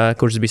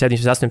 kurš bija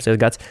 17,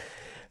 18 gads.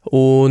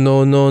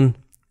 Un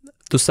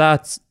tu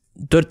sāc...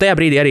 Tur tajā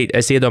brīdī arī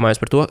es iedomājos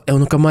par to,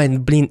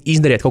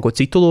 izdariet kaut ko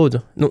citu lūdzu.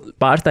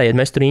 Pārstājiet,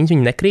 mēs tur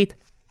viņi nekrīt.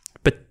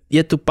 Bet,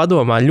 ja tu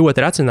padomā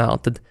ļoti racionāli,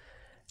 tad...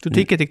 Tu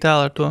tiki tik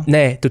tālu ar to?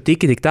 Nē, tu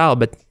tiki tik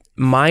tālu, bet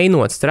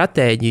mainot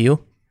stratēģiju,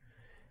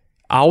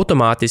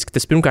 automātiski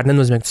tas pirmkārt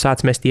nenozīmē, ka tu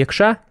sāc mest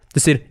iekšā.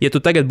 Tas ir, ja tu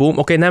tagad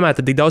nemēt,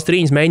 tad tik daudz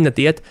trīņas mēģināt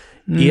iet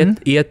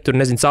tur,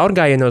 nezinu,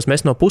 caurgājienos,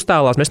 mest no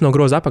pustālās, mest no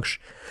groza apakšas.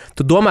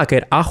 Tu domā, ka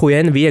ir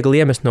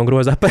viegli iemest no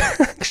groza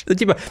apakšas.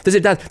 Tas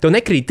ir tāds, tev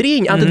nekrīt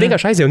trīņi, tad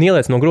vienkārši aizej un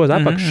ieliec no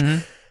groza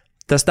apakšas.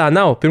 Tas tā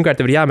nav.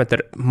 Pirmkārt, tev ir jāmet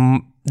ar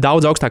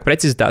daudz augstāku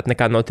precizitāti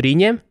nekā no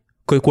trīņiem,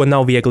 ko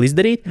nav viegli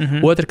izdarīt.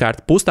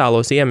 Otrkārt,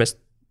 pustālos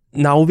iemest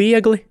nav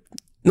viegli.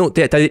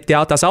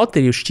 Tās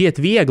alternatīvas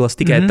šķiet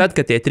vieglas tikai tad,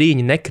 kad tie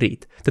trīņi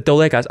nekrīt. Tad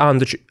tev liekas,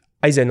 taču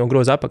aizej no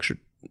groza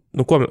apakšas.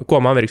 Ko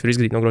Mavericks var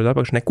izdarīt no groza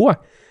apakšas? Neko.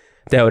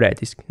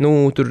 Teorētiski.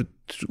 Tur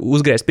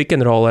uzgriezt pick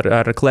and roll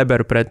ar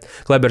Kleberu pret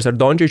Klebers ar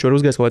Dončiču, var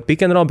uzgriezt kaut kādu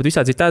pick and roll, bet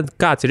visādi citādi,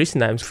 kāds ir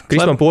risinājums?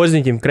 Kristupam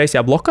Poziņķim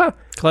kreisajā blokā?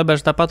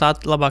 Klebers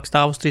tāpat labāk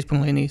stāv uz 3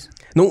 līnijas.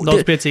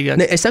 Daudz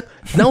priecīgāks. Es saku,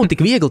 nav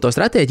tik viegli to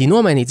stratēģiju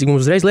nomainīt, cik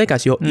mums uzreiz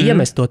liekas, jo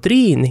iemest to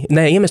trīni,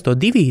 iemest to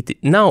divīti,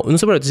 nav,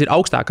 saprot, tas ir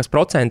augstākas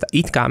procenta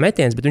it kā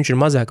metiens, bet viņš ir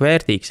mazāk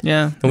vērtīgs.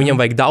 Viņam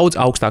vajag daudz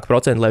augstāku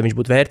procentu, lai viņš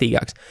būtu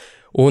vērtīgāks.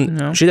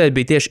 Un šitai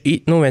bija tieši,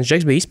 viens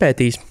džeks bija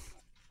izpētījis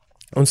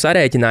un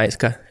sarēķinājis,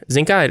 ka,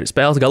 kā ir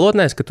spēles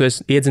galotnēs, kad tu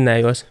esi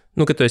iedzinējos,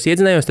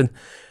 tad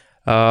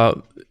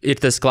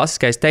ir tas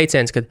klasiskais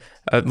teiciens, ka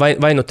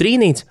vai no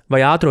trīnītes,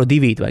 vai ātro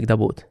divīti vajag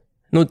dabūt.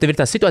 Tev ir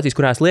tās situācijas,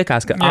 kurās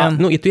liekas, ka, ja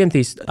tu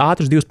iemetīs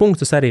ātrus 2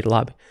 punktus, tas arī ir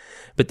labi.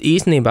 Bet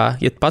īstenībā,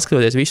 ja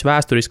paskatoties visu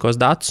vēsturiskos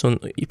datus un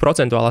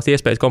procentuālās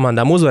iespējas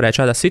komandām uzvarēt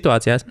šādās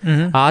situācijās,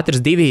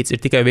 ātrs divīts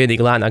ir tikai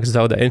vienīgi lēnāks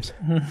zaudējums.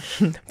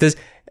 Tas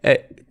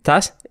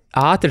Tas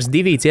ātrs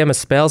divīts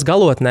iemest spēles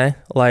galotnē,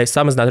 lai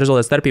samazinātu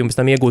rezultātu starpību un pēc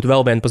tam iegūtu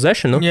vēl vienu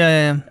possessionu,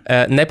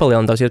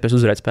 nepalielina tavs iespējas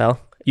uzvarēt spēli.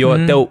 Jo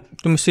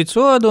tu sit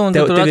sodu un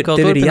tev tur atkal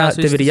turpinās.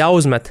 Tev ir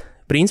jāuzmet.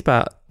 Principā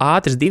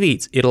ātrs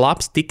divīts ir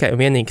labs tikai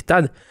un vienīgi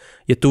tad,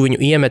 ja tu viņu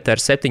iemet ar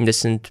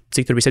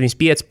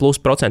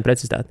 75%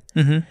 precizitāti.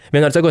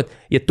 Vienmēr sakot,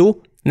 ja tu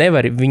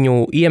nevari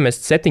viņu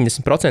iemest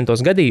 70%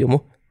 gadījumu,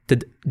 tad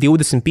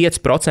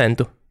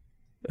 25%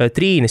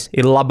 trīnis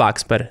ir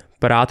labāks par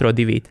ātro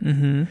divīti.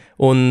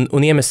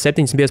 Un iemest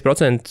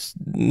 75%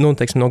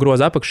 teiksim, no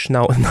groza apakšas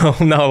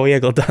nav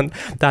viegli.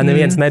 Tā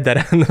neviens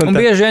nedara. Un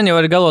bieži vien jau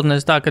ir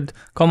galotnēs tā, ka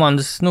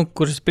komandas,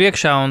 kuras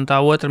priekšā un tā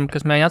otram,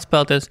 kas mēģina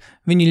atspēlēties,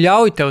 viņi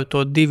ļauj tev to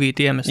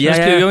divīti iemest.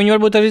 Jo viņi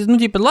varbūt arī,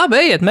 labi,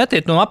 ejiet,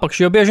 metiet no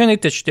apakšas, jo bieži vien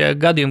ir taču tie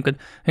gadījumi, kad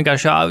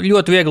vienkārši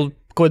ļoti viegli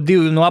ko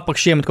divi no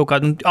apakšas iemet kaut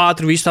kādu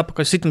ātri visu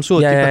apakaļ sitam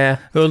sūtu.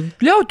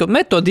 Ļauj to,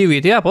 met to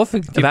divīti,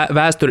 pofīgi.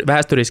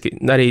 Vēsturiski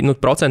arī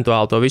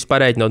procentuāli to visu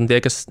pareiķinot, un tie,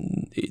 kas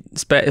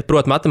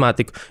prot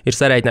matemātiku, ir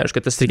sareiķinājuši,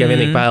 ka tas tikai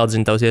vienīgi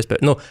paildzina tavas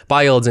iespējas.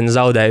 Paildzina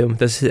zaudējumu,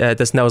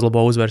 tas neuzlabo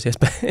uzvaras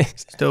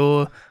iespējas. Tev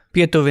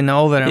pietuvina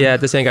overam. Jā,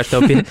 tas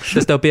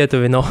vienkārši tev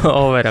pietuvina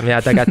overam.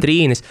 Jā, tā kā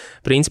trīnis,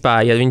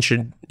 principā, ja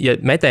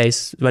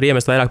metējs var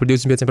iemest vairāk par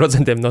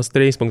 25% no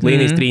 3 punktu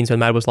līnijas, trīnis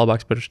vienmēr būs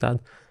labāks par tādu.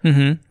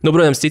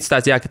 Protams, cits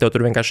tāds, ka tev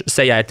tur vienkārši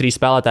sejā ir 3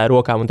 spēlētāji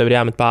rokām, un tev ir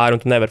jāmet pāri,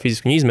 un tu nevari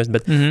fiziski viņu izmest,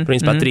 bet,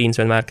 principā, trīnis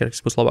vienmēr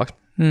būs labāks.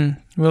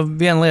 Vēl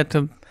viena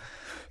lieta,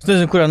 es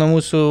nezinu, kurā no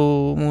mūsu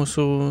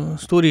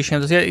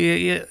stūrīšiem tas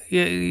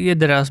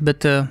iederās,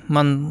 bet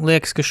man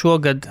liekas, ka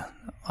šogad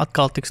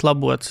atkal tiks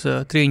labots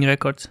trīņu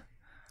rekords.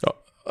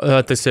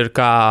 Tas ir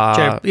kā...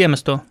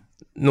 Iemest to.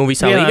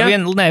 Visā līgā?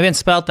 Viens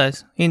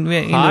spēlētājs.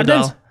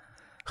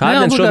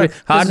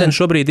 Hārdens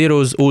šobrīd ir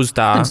uz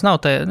tā. Tas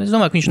nav tā. Es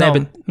domāju, ka viņš nav.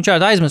 Viņš jau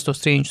aizmest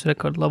tos trīņus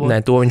rekordu labot. Nē,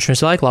 to viņš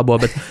visu laiku labo,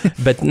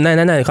 bet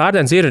nē.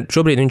 Hārdens ir,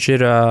 šobrīd viņš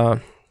ir,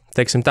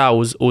 teiksim tā,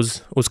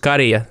 uz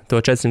karija to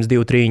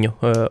 402 trīņu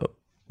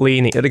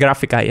līniju,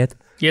 grafikā iet.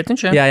 Iet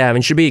viņš, jā,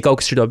 viņš bija kaut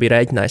kas šito bija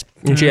rēķinājis.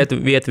 Viņš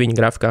iet viņa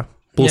grafikā.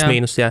 Plus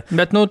mīnus, jā.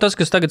 Bet, tas,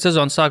 kas tagad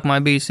sezonas sākumā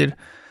bijis, ir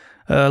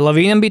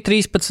Lavīnam bija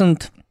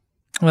 13,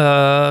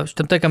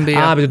 šitam tekam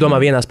bija... bet tu domā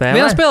vienā spēlē?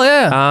 Vienā spēlē,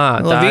 jā.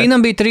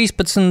 Lavīnam bija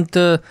 13,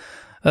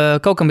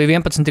 kaut kam bija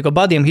 11, tikko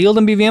Badiem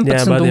Hildam bija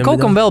 11, un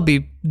kaut kam vēl bija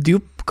 2,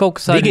 kaut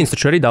kas... Vigins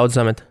taču arī daudz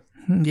zamet.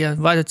 Jā,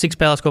 vai cik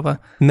spēlēs kopā?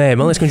 Nē,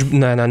 man liekas, ka viņš...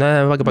 Nē,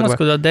 Man liekas,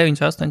 ka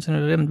 9,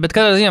 8, bet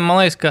kādā ziņā man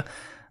liekas, ka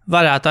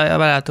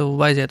varētu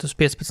aiziet uz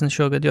 15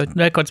 šogad, jo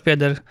rekords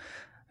pieder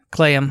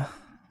Klejam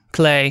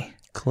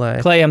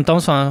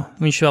Thompsonam,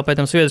 viņš vēl pēc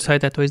tam Sviedru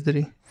saitē to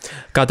izdarīja.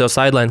 Kā tev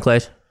sideline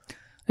Klejs?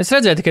 Es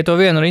redzēju tikai to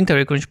vienu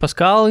interviju, kur viņš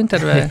Paskālu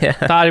intervēja.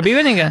 Tā arī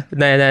bija vienīgā?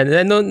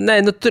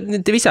 Nē, tur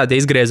visādi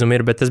izgriezumi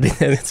ir, bet tas bija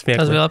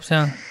smieklīgi. Tas bija labs,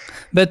 jā.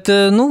 Bet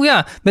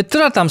tur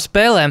ar tām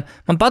spēlēm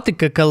man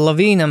patika, ka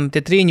Lavīnam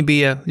tie trīņi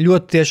bija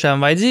ļoti tiešām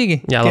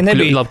vajadzīgi. Jā,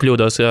 labi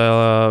kļūdos,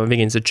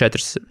 Vigins ir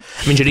 4.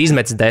 Viņš ir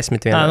izmetis 10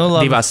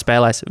 divās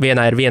spēlēs.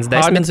 Vienā ir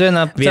 1-10,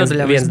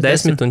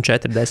 1-10 un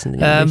 4-10.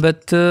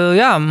 Bet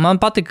jā, man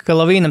patika, ka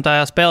Lavīnam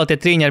tajā spēlē tie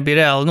trīņi arī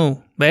bija reāli,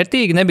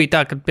 vērtīgi. Nebija tā,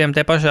 ka piemēram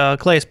tie pašā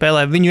Kleja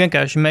spēlē viņi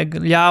vienkārši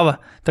ļāva,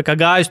 tā kā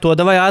gājas to,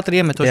 vai ātri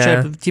iemet to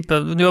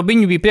jo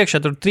viņi bija priekšā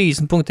tur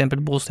 30 punktiem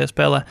pret Bulls tie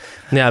spēlē.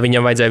 Jā,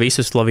 viņam vajadzēja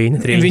visus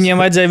Lavīna trīņus. Viņiem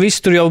vajadzēja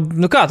visus tur jau,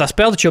 tā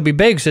spēle taču jau bija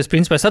beigusies,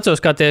 principā es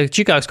atceros, kā tie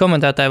Čikāgas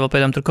komentētāji vēl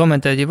pēc tam tur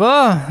komentēja,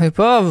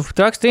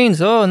 traks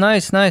trīns,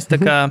 nice, tā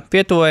kā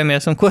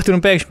pietuvojamies, un ko tur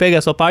un pēkšņi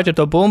beigās vēl pārķer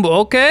to bumbu,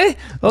 ok,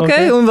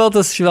 un vēl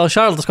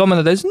Šārlis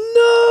komentētājs,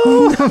 no!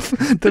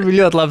 Tur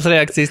bija ļoti labas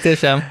reakcijas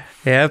tiešām.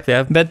 Jā.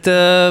 Bet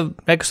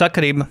reku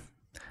sakarība.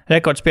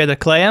 Rekords pieder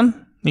Klejam.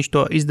 Viņš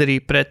to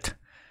izdarīja pret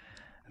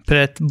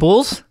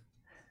Bulls.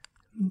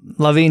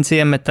 Lavīns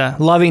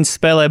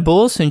spēlē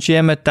Bulls. Viņš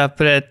iemeta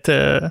pret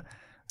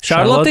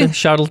Charlotte.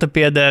 Charlotte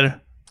pieder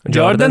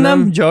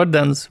Jordanam.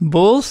 Jordans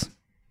Bulls.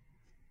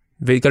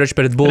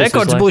 Pret Bulls.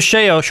 Rekords būs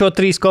šo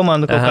 3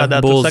 komandu kaut kādā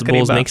sakarībā.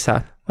 Bulls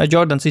miksā. Vai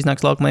Jordans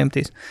iznāks laukumā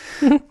iemetīs.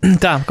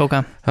 Tā, kaut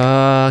kā.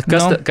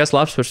 Kas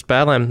labs par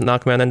spēlēm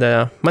nākamajā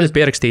nedēļā? Man ir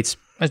pierakstīts.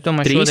 Es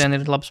domāju, šodien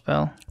ir laba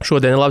spēle.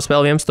 Šodien ir laba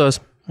spēle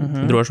 11.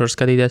 Droši var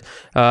skatīties.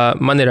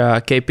 Man ir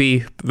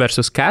KP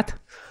versus Cat.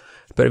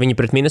 Viņi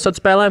pret Minnesota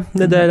spēlē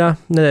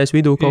nedēļas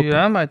vidū kaut kā.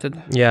 Jā, vai tad?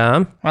 Jā.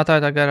 Tā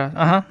ir tā garā.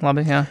 Aha,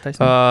 labi, jā,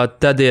 taisnība.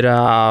 Tad ir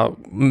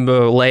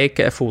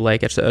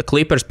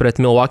Clippers pret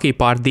Milwaukee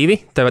pār 2.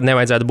 Tev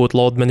nevajadzētu būt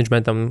load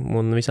managementam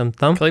un visam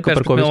tam. Clippers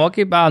pret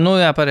Milwaukee?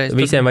 Jā, pareizi.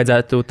 Visiem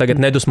vajadzētu tagad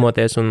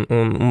nedusmoties un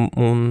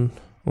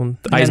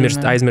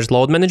aizmirst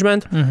load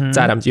management.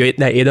 Cerams, jo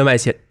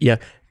iedomājies,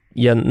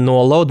 ja no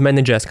load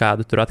managers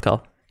kādu tur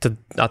tad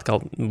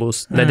atkal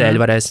būs nedēļa,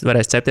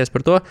 varēs cepties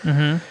par to.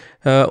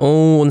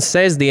 Un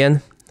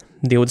sestdien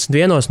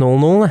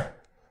 21:00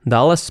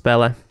 Dallas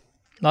spēlē.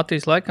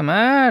 Latvijas laikam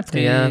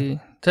ērti.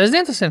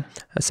 Sestdien tas ir?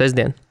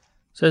 Sestdien.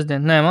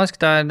 Nē, man liekas,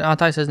 ka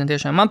tā ir sestdien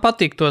tiešām. Man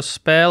patīk to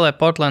spēlē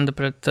Portlanda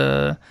pret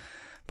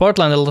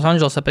Los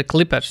Angelesā pret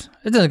Clippers.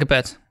 Es nezinu,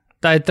 kāpēc.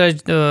 Tā ir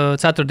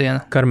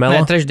ceturtdiena. Carmelo?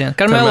 Nē, trešdiena.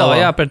 Carmelo,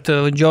 jā, pret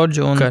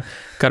Džordžu.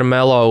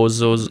 Carmelo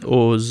uz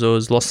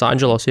Los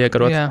Angeles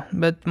iekarot. Jā,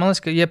 bet man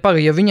liekas, ka,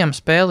 ja viņam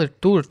spēle ir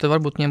tur, tad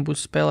varbūt viņam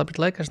būs spēlē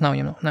pret Lakers. Nav.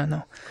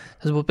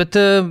 Tas būtu, bet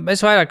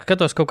es vairāk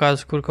skatos kaut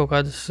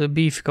kādas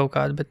beefi kaut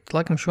kādi, bet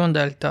laikam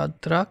šodien tāda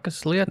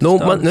trakas lietas.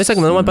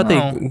 Man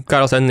patīk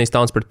Karls Antonijs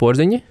Towns pret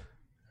Porziņu.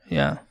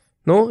 Jā.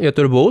 Ja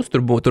tur būs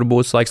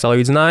laika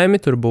salīdzinājumi,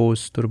 tur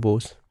būs.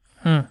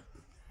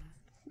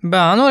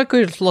 Bā,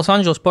 ir Los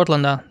Angeles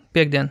Portlandā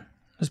piekdien,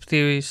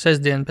 respektīvi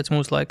sestdien pēc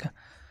mūsu laika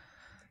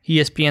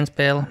ESPN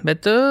spēle,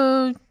 bet,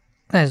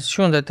 nezinu,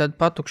 šodien tāda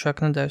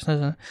patukšāka nedēļas,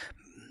 nezinu,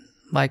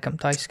 laikam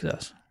tā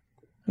izskatās.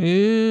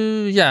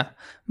 Jā,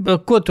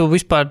 ko tu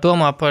vispār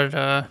domā par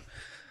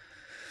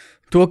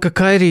to, ka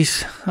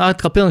Kairijs,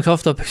 atkal pilnīgs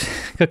off-topics,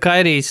 ka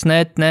Kairijs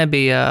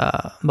nebija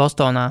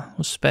Bostonā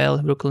uz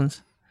spēli Brooklyns?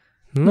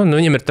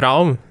 Viņam ir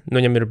trauma,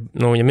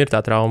 viņam ir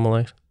tā trauma,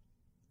 man liekas.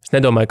 Es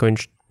nedomāju, ka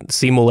viņš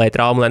simulē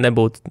traumu, lai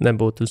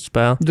nebūtu uz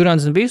spēli.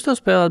 Durants bija uz to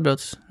spēli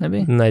atbraucis?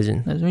 Nebija?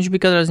 Nezinu. Viņš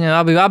bija katrā ziņā,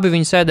 abi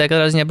viņi sēdēja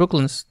katrā ziņā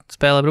Brooklyns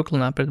spēlē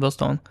Brooklynā pret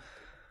Bostonu.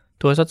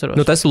 To es atceros.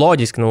 Tas ir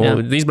loģiski.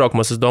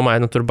 Izbraukumos, es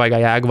domāju, tur baigā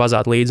jēga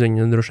vazāt līdzi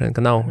viņu, droši vien,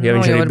 ka nav. Ja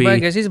viņš arī bija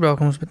baigais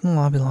izbraukums, bet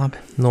labi.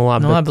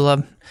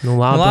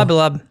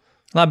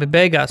 Labi,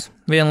 beigās.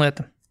 Viena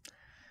lieta.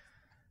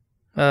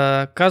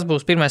 Kas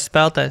būs pirmais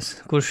spēlētājs,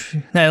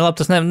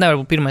 tas nevar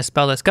būt pirmais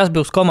spēlētājs. Kas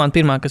būs komanda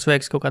pirmā, kas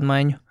veiks kaut kādu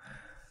maiņu?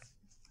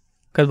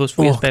 Kad būs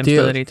iespējams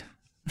to darīt?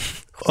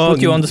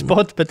 Put you on the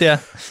spot, bet jā.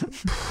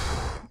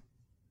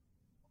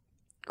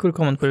 Kur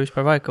komanda, kur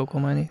vispār vajag kaut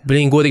ko mainīt?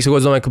 Godīgi sakot,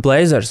 es domāju, ka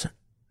Blazers.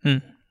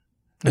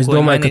 Es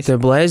domāju, ka tie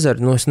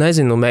Blazers, es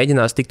nezinu,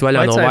 mēģinās tikt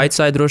vaļā no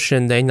Whiteside, droši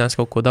vien mēģinās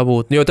kaut ko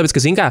dabūt. Jo tāpēc,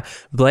 ka, zin kā,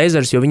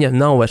 Blazers, jo viņiem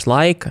nav vairs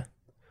laika.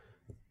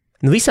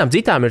 Visām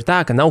citām ir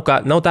tā, ka nav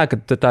tā, ka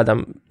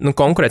tādām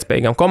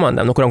konkurētspējīgām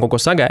komandām, no kurām kaut ko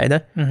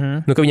sagaida,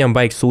 ka viņām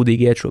baigi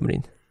sūdīgi iet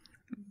šobrīd.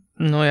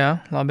 Jā,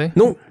 labi.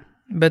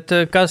 Bet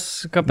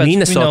kāpēc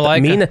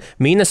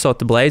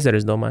Minnesota Blazeri,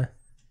 es domāju.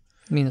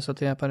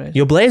 Minnesota, jā, pareizi.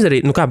 Jo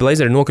Blazeri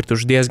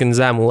nokrituši diezgan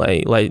zemu,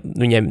 lai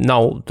viņiem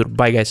nav tur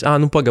baigais,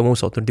 pagaidām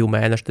mums vēl tur 2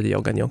 mēneši, tad jau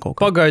kaut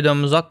kā.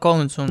 Pagaidām Zach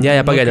Collins.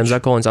 Jā, pagaidām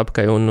Zach Collins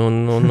apakaļ.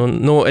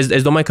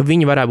 Es domāju, ka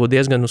viņi varētu būt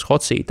diezgan uz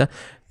hot seata.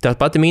 Tā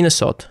pati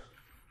Minnesota.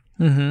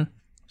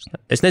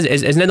 Es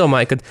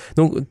nedomāju, ka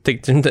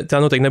tā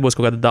noteikti nebūs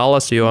kaut kāda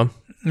Dallas, jo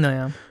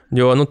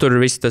tur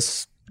viss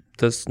tas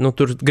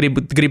tur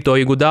grib to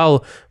Igudalu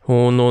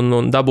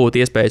un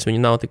dabūt iespējas, viņi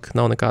nav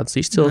nekādas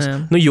izcils.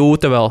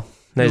 Jūta vēl,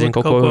 nezinu,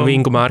 kaut ko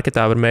vingu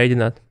marketā var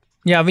mēģināt.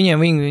 Jā,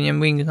 viņiem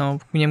vingu nav,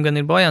 viņiem gan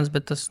ir Bojans,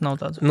 bet tas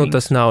nav tāds vingus.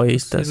 Tas nav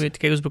īsti. Tas ir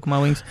tikai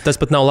uzbrukumā vings. Tas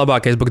pat nav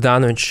labākais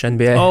Bogdanovičs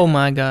NBA. Oh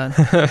my God.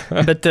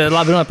 Bet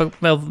labi,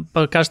 runāju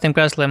par karstiem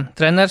krēsliem.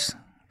 Treners,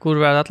 kur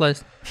varētu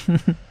atlaist?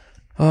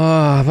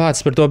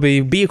 Vārds par to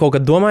bija kaut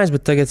kad domājis,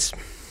 bet tagad...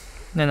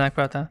 Nenāk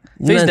prātā.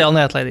 Fizdēl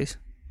neatlaidīs.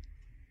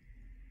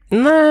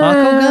 Nē,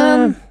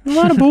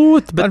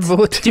 varbūt. Bet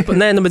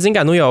zin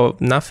kā, jau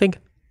nafig.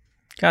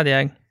 Kāda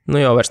jēga?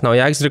 Jau vairs nav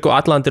jēgas.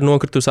 Atlanta ir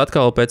nokritusi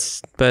atkal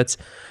pēc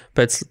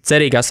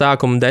cerīgā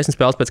sākuma 10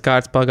 spēles pēc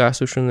kārtas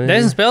pagājuši.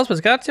 10 spēles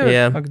pēc kārtas jau?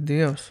 Jā. Ak,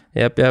 Dievs.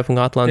 Jā,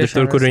 Atlanta ir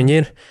tur, kur viņi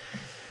ir.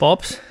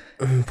 Pops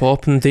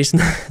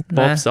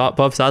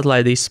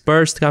atlaidīs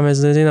Spurs, kā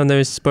mēs zinām,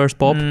 nevis Spurs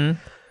Pop.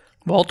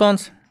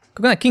 Boltons.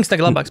 Kings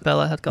tagad labāk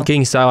spēlē atkal.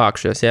 Kings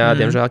savākšies, jā,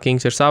 diemžēl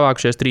Kings ir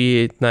savākšies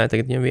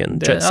tagad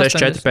viņam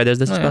 6-4 pēdējais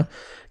 10 spēlē.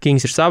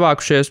 Kings ir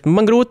savākušies.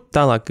 Man grūti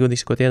tālāk,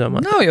 godīgi sakot,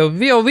 iedomāt.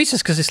 Jau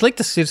visas, kas ir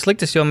sliktas,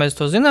 jo mēs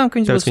to zinām, ka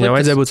viņas būs sliktas. Viņam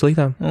vajadzēja būt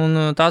sliktām. Un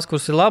tās,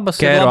 kuras ir labas,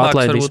 ir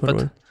labākas varbūt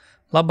pat.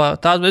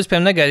 Labāk, tās, bet es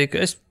negaidīju,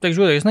 es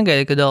teikšu godīgi, es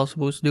negaidīju, ka Dallas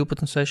būs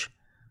 12-6.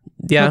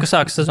 Jā, ka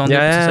sāks sezonu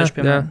 12-6,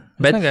 piemēram.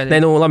 Bet,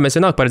 labi, mēs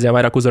vienāk paredzējām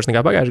vairāk uzvaras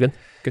nekā pagājušajā gadā,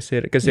 kas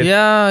ir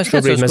jā, es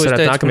šobrīd mēs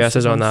varētu nākamajā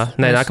sezonā,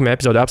 nākamajā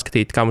epizodē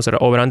apskatīt, kā mums ar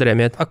over-underiem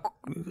iet.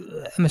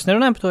 Mēs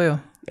nerunājam par to jau?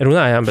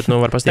 Runājām, bet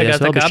var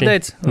pastīties vēl bišķiņ.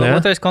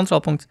 Otrais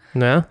kontrolpunkts.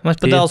 Mēs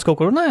par Dallas kaut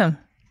kur runājām?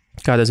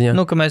 Kādā ziņā?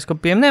 Ka mēs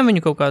pieminējam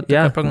viņu kaut kādu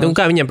prognozi.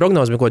 Kā viņiem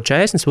prognozi bija kaut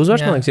 40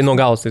 uzvaras, man liekas, no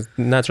galas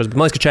neatceros, bet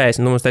man liekas, ka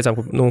 40, mēs teicām,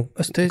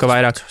 ka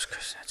vairāk.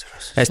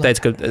 Es teicu,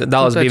 ka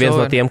Dallas bija viens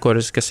no tiem,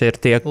 kas ir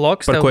tie,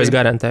 par ko es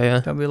garantēju. Jā.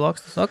 Tā bija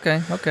Lokstas, ok,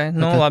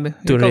 labi.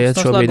 Tur iet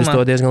šobrīd uz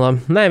to diezgan labi.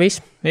 Nē,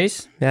 viss?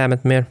 Jā,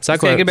 bet mieru. Es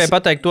gribēju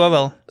pateikt to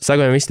vēl.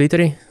 Sagojam visu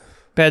Twitterī?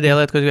 Pēdējā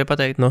lieta, ko es gribēju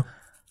pateikt.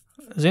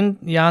 Zini,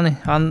 Jāni,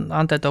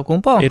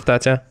 Antetokumpo? Ir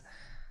tāds, jā.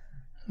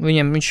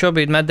 Viņš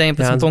šobrīd met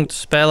 19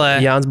 punktus spēlē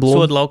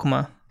soda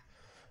laukumā.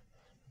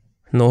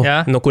 No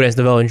kurienes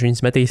tu vēl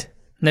viņus metīs?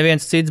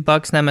 Neviens cits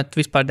Bucks nemet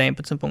vispār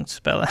 19 punktus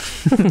spēlē.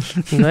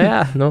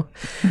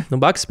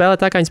 Bucks spēlē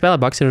tā, kā viņi spēlē.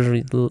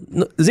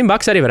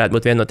 Bucks arī varētu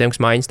būt viena no tiem,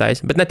 kas mājiņas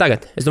taisa, bet ne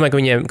tagad. Es domāju,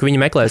 ka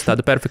viņi meklēs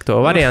tādu perfekto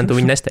variantu,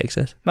 viņi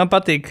nesteigsies. Man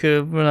patīk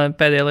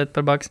pēdējā lieta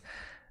par Bucks.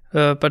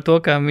 Par to,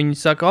 ka viņi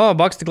saka,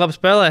 Bucks tik labi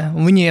spēlē,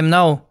 un viņiem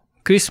nav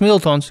Chris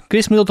Middletons.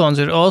 Chris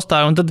Middletons ir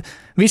All-Star, un tad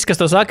viss, kas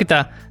to saka,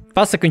 tā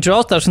pasaka, viņš ir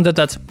All-Stars, un tad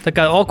tāds tā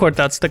kā awkward,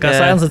 tāds tā kā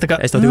silence.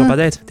 Es to tikko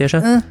pateicu,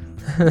 tiešām?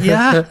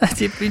 Jā,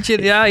 viņš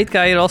ir, it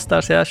kā ir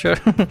All-Stars, jā,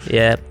 sure.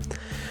 Jā.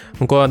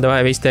 Un ko,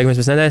 davai, visi tiekamies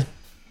pēc nedēļas?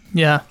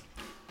 Jā.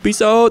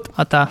 Peace out!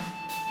 Atā.